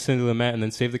Movies with Sidney Lumet, and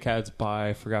then Save the Cat's by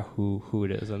I forgot who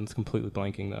it is, and it's completely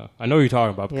blanking though. I know what you're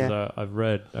talking about because I've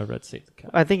read Save the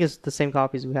Cat. I think it's the same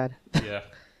copies we had. Yeah.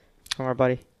 From our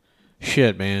buddy.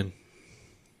 Shit, man.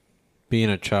 Being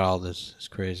a child is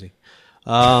crazy. Dude,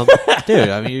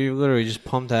 I mean, you literally just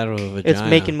pumped out of a vagina. It's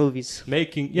Making Movies.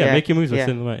 Making Movies with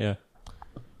Sidney Lumet, yeah.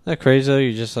 Isn't that crazy though?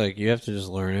 You just like, you have to just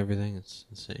learn everything. It's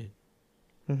insane.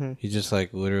 Mm-hmm. You just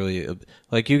like literally,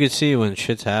 like you could see when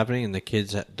shit's happening and the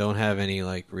kids don't have any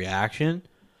like reaction.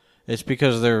 It's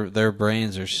because their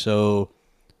brains are so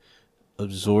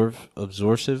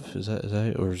absorptive. Is that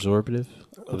it? Or absorbative?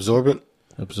 Absorbent.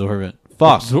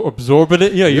 Fuck. Absorbent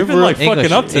it? Yeah, you've been like English,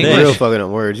 fucking up today. English. real fucking up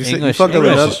words. You English fucked up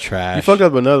is another. trash. You fucked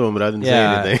up another one, but I didn't say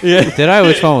anything. Yeah. Did I?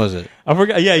 Which one was it? I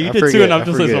forgot. Yeah, you I did too, forget, and I'm I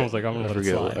just like, forget. I was like, I'm gonna let it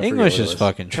forget slide. what- I forget English what it is was.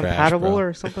 fucking trash. Compatible bro.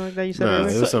 or something like that you said No,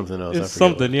 earlier? it was something else. I It's forget what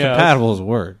something, it yeah. Compatible is a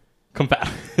word. No,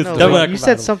 Definitely you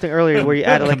said something earlier where you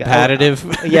added like Competitive.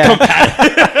 yeah.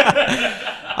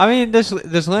 I mean,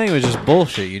 this language is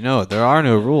bullshit. You know it. There are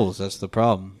no rules. That's the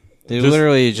problem. They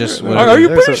literally just. Are you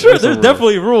There's pretty some- sure? there's There's some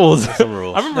definitely rules. Some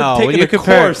rules. I remember No, when taking you a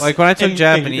compare, course like when I took in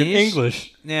Japanese,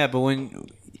 English. Yeah, but when.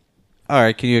 All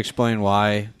right, can you explain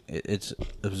why it's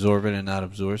absorbent and not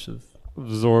absorptive?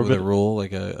 Absorb With it. a rule,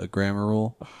 like a grammar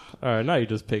rule. All right, now you're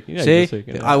just picking. Yeah, See, you're just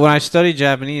picking it. when I studied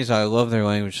Japanese, I love their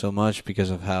language so much because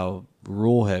of how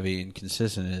rule heavy and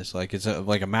consistent it is. Like it's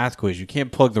like a math quiz. You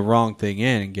can't plug the wrong thing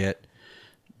in and get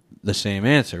the same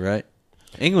answer, right?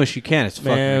 English, you can. It's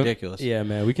fucking ridiculous. Yeah,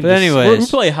 man. We can. But just, anyways, we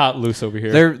play hot loose over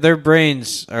here. Their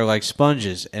brains are like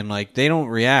sponges, and like they don't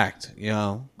react. You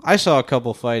know, I saw a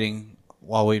couple fighting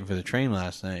while waiting for the train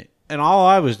last night, and all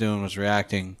I was doing was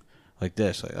reacting like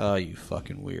this, like, "Oh, you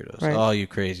fucking weirdos! Right. Oh, you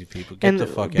crazy people! Get the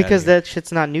fuck out!" Because of here. that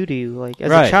shit's not new to you. Like as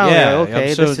Right, a child, yeah, you're like, okay,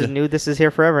 I'm so this is new. This is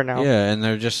here forever now. Yeah, and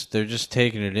they're just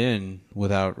taking it in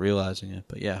without realizing it.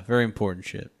 But yeah, very important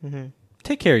shit. Mm-hmm.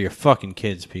 Take care of your fucking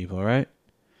kids, people. All right.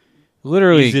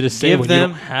 Literally, Easy to say give when them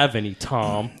you don't have any,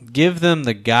 Tom. give them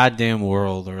the goddamn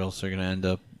world, or else they're gonna end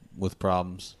up with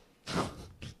problems.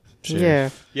 Yeah.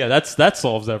 Yeah, that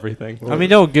solves everything. I mean,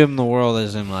 don't give them the world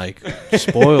as in like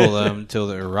spoil them till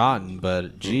they're rotten,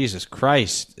 but Jesus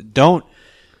Christ, don't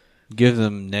give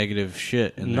them negative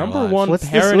shit in their Number lives. one What's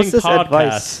parenting this podcast.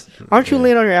 advice? Aren't you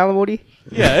late on your alimony?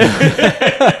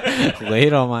 Yeah.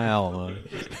 Laid on my alimony.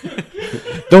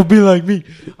 Don't be like me.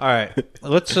 All right,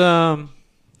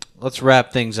 let's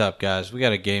wrap things up, guys. We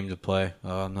got a game to play.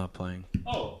 Oh, I'm not playing.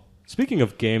 Oh, speaking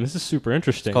of game, this is super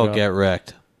interesting. It's called Get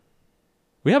Wrecked.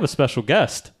 We have a special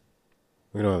guest.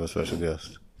 We don't have a special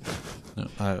guest. No,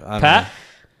 I don't Pat? know.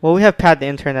 Well, we have Pat the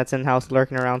intern that's in house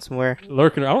lurking around somewhere.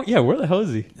 Lurking around. Yeah, where the hell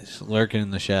is he? It's lurking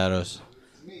in the shadows.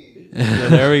 Yeah,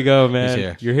 there we go, man. He's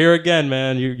here. You're here again,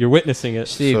 man. You're witnessing it.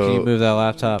 Steve, So, can you move that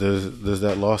laptop? Does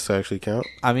that loss actually count?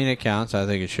 I mean, it counts. I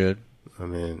think it should. I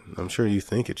mean, I'm sure you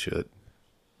think it should.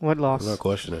 What loss? I'm not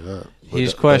questioning that. But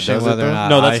He's that questioning does it, whether or though? not.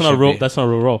 No, that's I not a should real. be- That's not a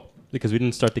real roll because we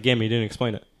didn't start the game. and You didn't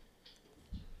explain it.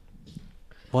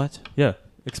 What? Yeah,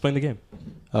 explain the game.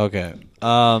 Okay.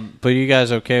 But you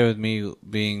guys okay with me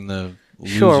being the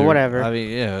loser? Sure, whatever. I mean,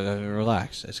 yeah,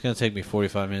 relax. It's going to take me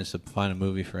 45 minutes to find a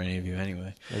movie for any of you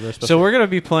anyway. Well, there's So we're going to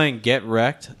be playing Get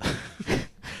Wrecked.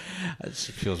 It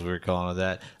feels weird calling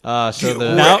it that. So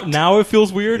the now it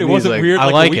feels weird. It He's wasn't like- weird I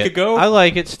like like a week it. ago. I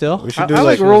like it still. We should I do like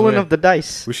like rolling of the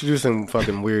dice. we should do some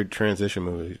fucking weird transition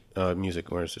movie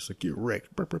music where it's just like get wrecked,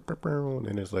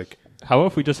 and it's like How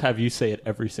if we just have you say it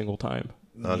every single time?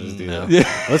 I'll just do No.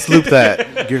 that. Let's loop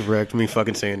that. Get wrecked. Me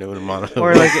fucking saying it with a monologue.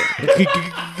 Or like,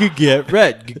 Get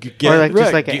Wrecked. or like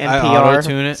just like an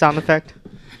auto-tune NPR it. sound effect.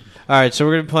 All right, so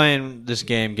we're going to be playing this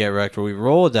game, Get Wrecked, where we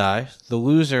roll a die. The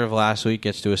loser of last week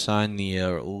gets to assign the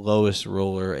lowest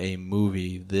roller a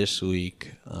movie this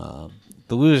week.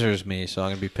 The loser is me, so I'm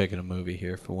going to be picking a movie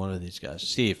here for one of these guys.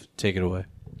 Steve, take it away.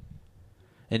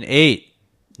 An 8.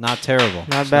 Not terrible.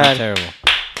 Not It's bad. Not terrible.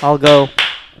 I'll go. All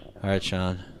right,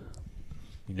 Sean.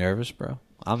 You nervous, bro?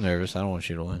 I'm nervous. I don't want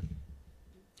you to win.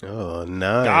 Oh, 9.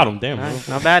 Got him, damn. Alright,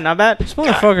 not bad, not bad. This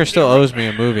motherfucker still owes me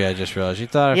a movie, I just realized. You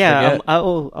thought I'd Yeah, forget? I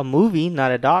owe a movie,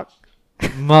 not a doc.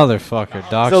 Motherfucker.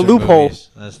 Docs It's a are loophole. movies.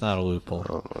 That's not a loophole.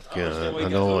 Oh my god! I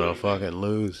don't want to fucking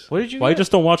lose. What did you Why you get?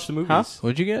 just don't watch the movies? Huh?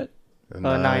 What'd you get? A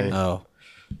 9. Oh.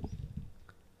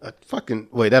 Fucking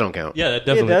wait, that don't count. Yeah, that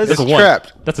definitely. does. That's a It's 1.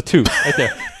 trapped. That's a 2 right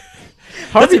there.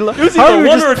 Harvey, it was either Harvey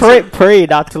one just or a pray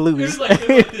not to lose. like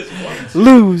this.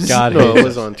 Lose. God No, hate it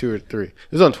was on 2 or 3. It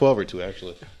was on 12 or 2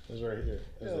 actually. It was right here.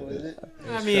 It was like this.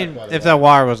 I mean, if that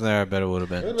wire wasn't there, I bet it would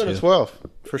have It would been. have been a too. 12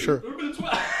 for sure.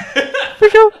 For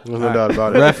sure. There's no doubt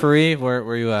about it. Referee,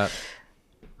 where you at?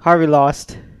 Harvey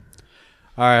lost.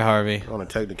 All right, Harvey. On a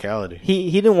technicality.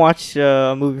 He didn't watch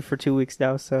a movie for 2 weeks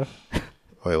now, so.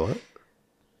 Wait, what?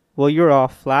 Well, you were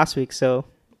off last week, so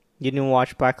you didn't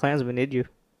watch Black Klansman, did you?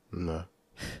 No.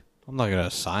 I'm not gonna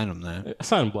assign him that. I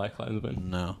signed Black Klansman.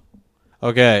 No.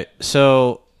 Okay,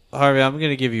 so Harvey, I'm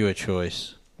gonna give you a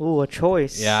choice. Ooh, a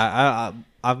choice. Yeah,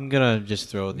 I'm gonna just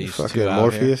throw these Fucking two out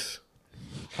Morpheus.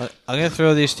 here. I'm gonna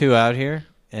throw these two out here,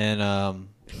 and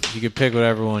you can pick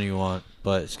whatever one you want,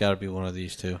 but it's got to be one of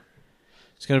these two.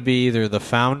 It's gonna be either The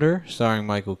Founder, starring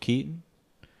Michael Keaton,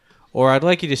 or I'd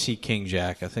like you to see King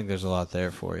Jack. I think there's a lot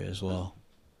there for you as well.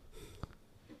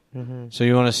 Mm-hmm. So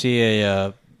you want to see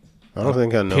a I don't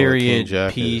think I know what King period Jack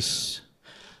is. piece?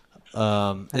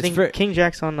 I It's think very, King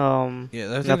Jack's on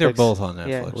yeah, I think they're Netflix. both on Netflix.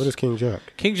 Yeah. What is King Jack?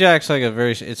 King Jack's like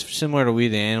it's similar to We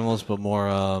the Animals, but more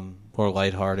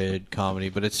lighthearted comedy.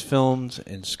 But it's filmed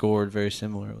and scored very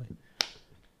similarly.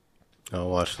 I'll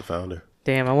watch The Founder.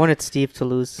 Damn, I wanted Steve to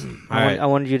lose. Alright. I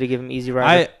wanted you to give him easy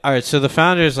ride. All right. So The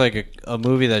Founder is like a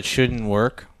movie that shouldn't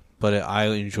work, but I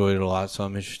enjoyed it a lot. So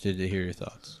I'm interested to hear your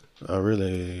thoughts. I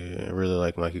really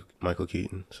like Michael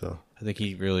Keaton. So I think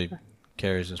he really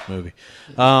carries this movie.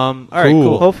 All right,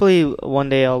 cool. Hopefully one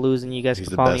day I'll lose and you guys He's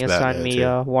can the finally best assign Batman, me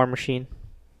too. War Machine.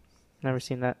 Never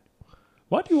seen that.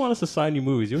 Why do you want us to sign you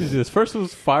movies? You always do this. First it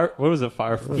was Fire. What was it?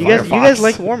 Fire. You guys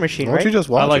like War Machine, why don't right? you just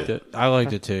watch I liked it. I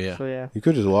liked it too. Yeah. So yeah. You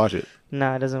could just watch it.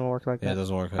 Nah, it doesn't work like Yeah, it that.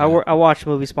 doesn't work. I watch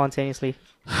movies spontaneously.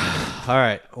 All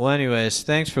right. Well, anyways,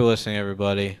 thanks for listening,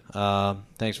 everybody.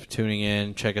 Thanks for tuning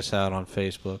in. Check us out on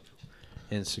Facebook,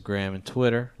 Instagram, and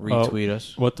Twitter. Retweet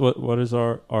us. What is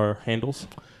our handles?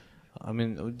 I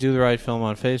mean, Do the Right Film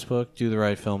on Facebook, Do the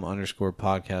Right Film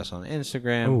 _podcast on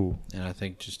Instagram, Ooh. and I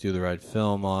think just Do the Right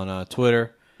Film on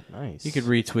Twitter. Nice. You could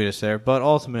retweet us there, but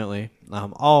ultimately,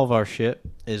 all of our shit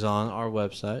is on our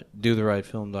website,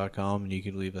 dotherightfilm.com, and you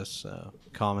can leave us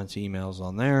comments, emails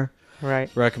on there, Right.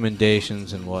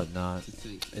 recommendations and whatnot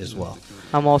as well.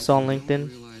 I'm also on LinkedIn.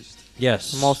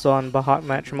 Yes. I'm also on Bahat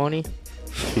Matrimony.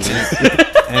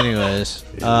 Anyways,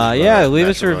 yeah, leave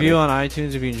us a review on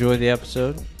iTunes if you enjoyed the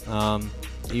episode.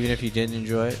 Even if you didn't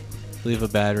enjoy it, leave a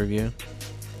bad review.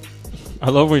 I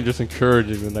love when you're just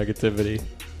encouraging the negativity.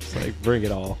 It's like, bring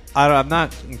it all. I'm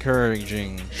not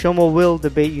encouraging. Shomo will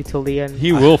debate you till the end.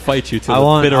 He will fight you to I the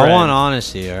want bitter end.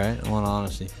 honesty, all right? I want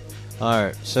honesty. All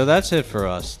right, so that's it for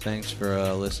us. Thanks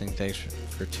for listening. Thanks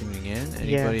for tuning in.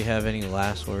 Anybody have any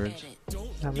last words?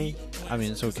 Not me. I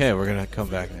mean, it's okay. We're going to come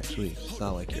back next week. It's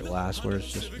not like your last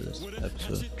words just for this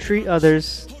episode. Treat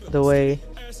others the way.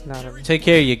 Not a Take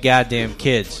care of your goddamn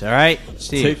kids, all right?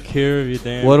 Steve, Take care of your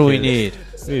damn what do we kids.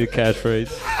 need? We need a catchphrase.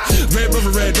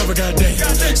 Red rubber, goddamn.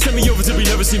 Send me over till we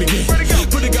never seen again.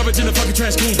 Put the garbage in the fucking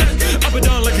trash can. Up and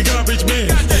down like a garbage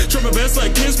man. Try my best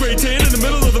like 10 spray tan in the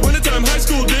middle of the wintertime high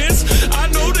school dance.